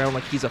into the ground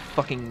like he's a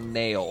fucking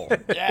nail.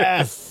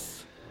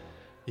 Yes!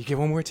 You get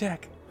one more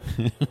attack.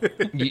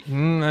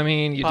 I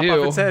mean, you Pop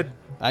do. off its head.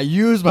 I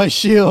used my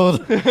shield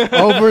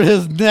over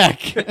his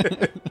neck.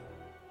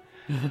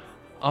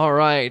 All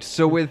right,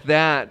 so with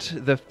that,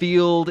 the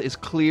field is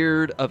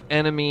cleared of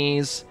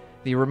enemies.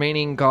 The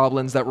remaining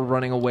goblins that were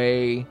running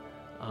away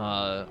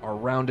are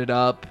rounded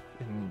up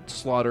and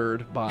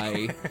slaughtered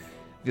by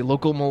the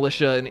local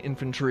militia and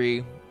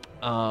infantry.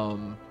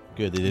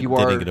 Good, they You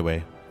didn't get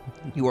away.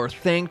 You are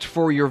thanked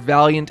for your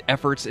valiant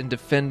efforts in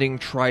defending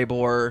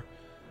Tribor.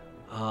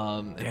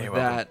 And with you're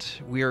that,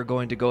 we are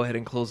going to go ahead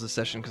and close the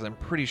session because I'm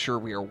pretty sure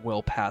we are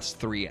well past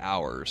 3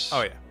 hours.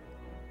 Oh,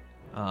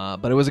 yeah.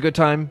 But it was a good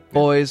time,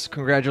 boys.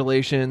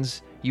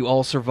 Congratulations. You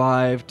all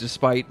survived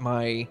despite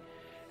my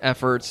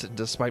efforts,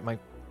 despite my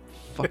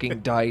fucking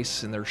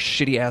dice and their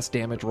shitty-ass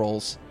damage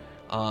rolls.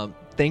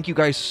 Thank you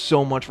guys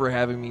so much for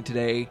having me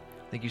today.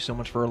 Thank you so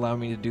much for allowing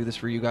me to do this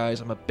for you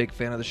guys. I'm a big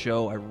fan of the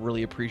show. I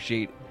really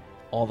appreciate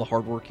all the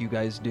hard work you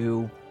guys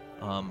do.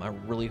 I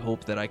really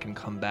hope that I can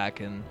come back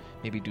and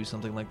maybe do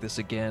something like this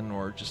again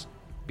or just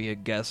be a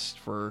guest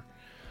for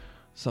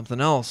something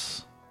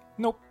else.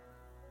 Nope.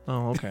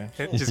 Oh, okay.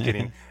 Just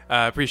kidding.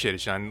 Appreciate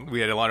it, Sean.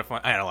 We had a lot of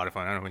fun. I had a lot of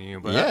fun. I don't know about you,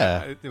 but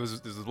Yeah.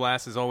 This was a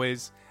blast as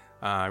always.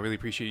 I really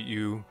appreciate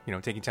you,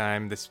 taking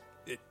time.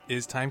 It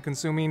is time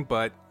consuming,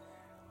 but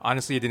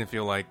honestly, it didn't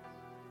feel like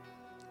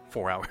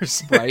 4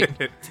 hours. Right.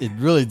 It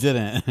really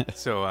didn't.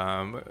 So,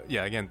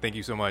 yeah, again, thank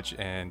you so much.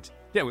 And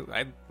yeah,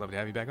 I'd love to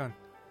have you back on.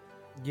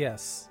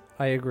 Yes,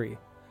 I agree.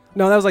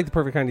 No, that was like the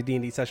perfect kind of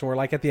D&D session where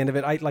like at the end of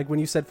it, I like when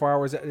you said 4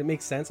 hours, it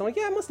makes sense. I'm like,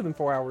 yeah, it must have been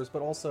 4 hours,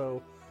 but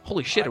also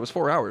Holy shit, it was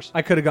 4 hours.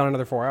 I could have gone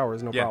another 4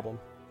 hours, no Yeah. problem.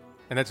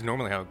 And that's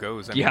normally how it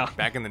goes. I Yeah. mean,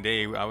 back in the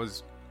day, I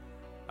was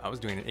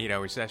doing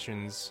 8-hour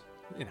sessions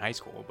in high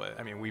school, but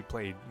I mean, we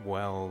played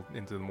well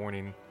into the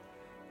morning.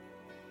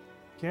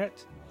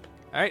 Cat.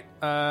 All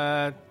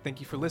right. Thank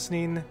you for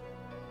listening.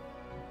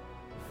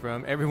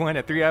 From everyone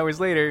at 3 hours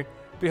later,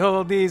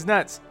 behold these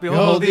nuts.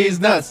 Behold these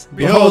nuts.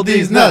 Behold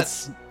these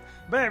nuts.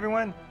 Bye,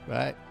 everyone.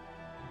 Right.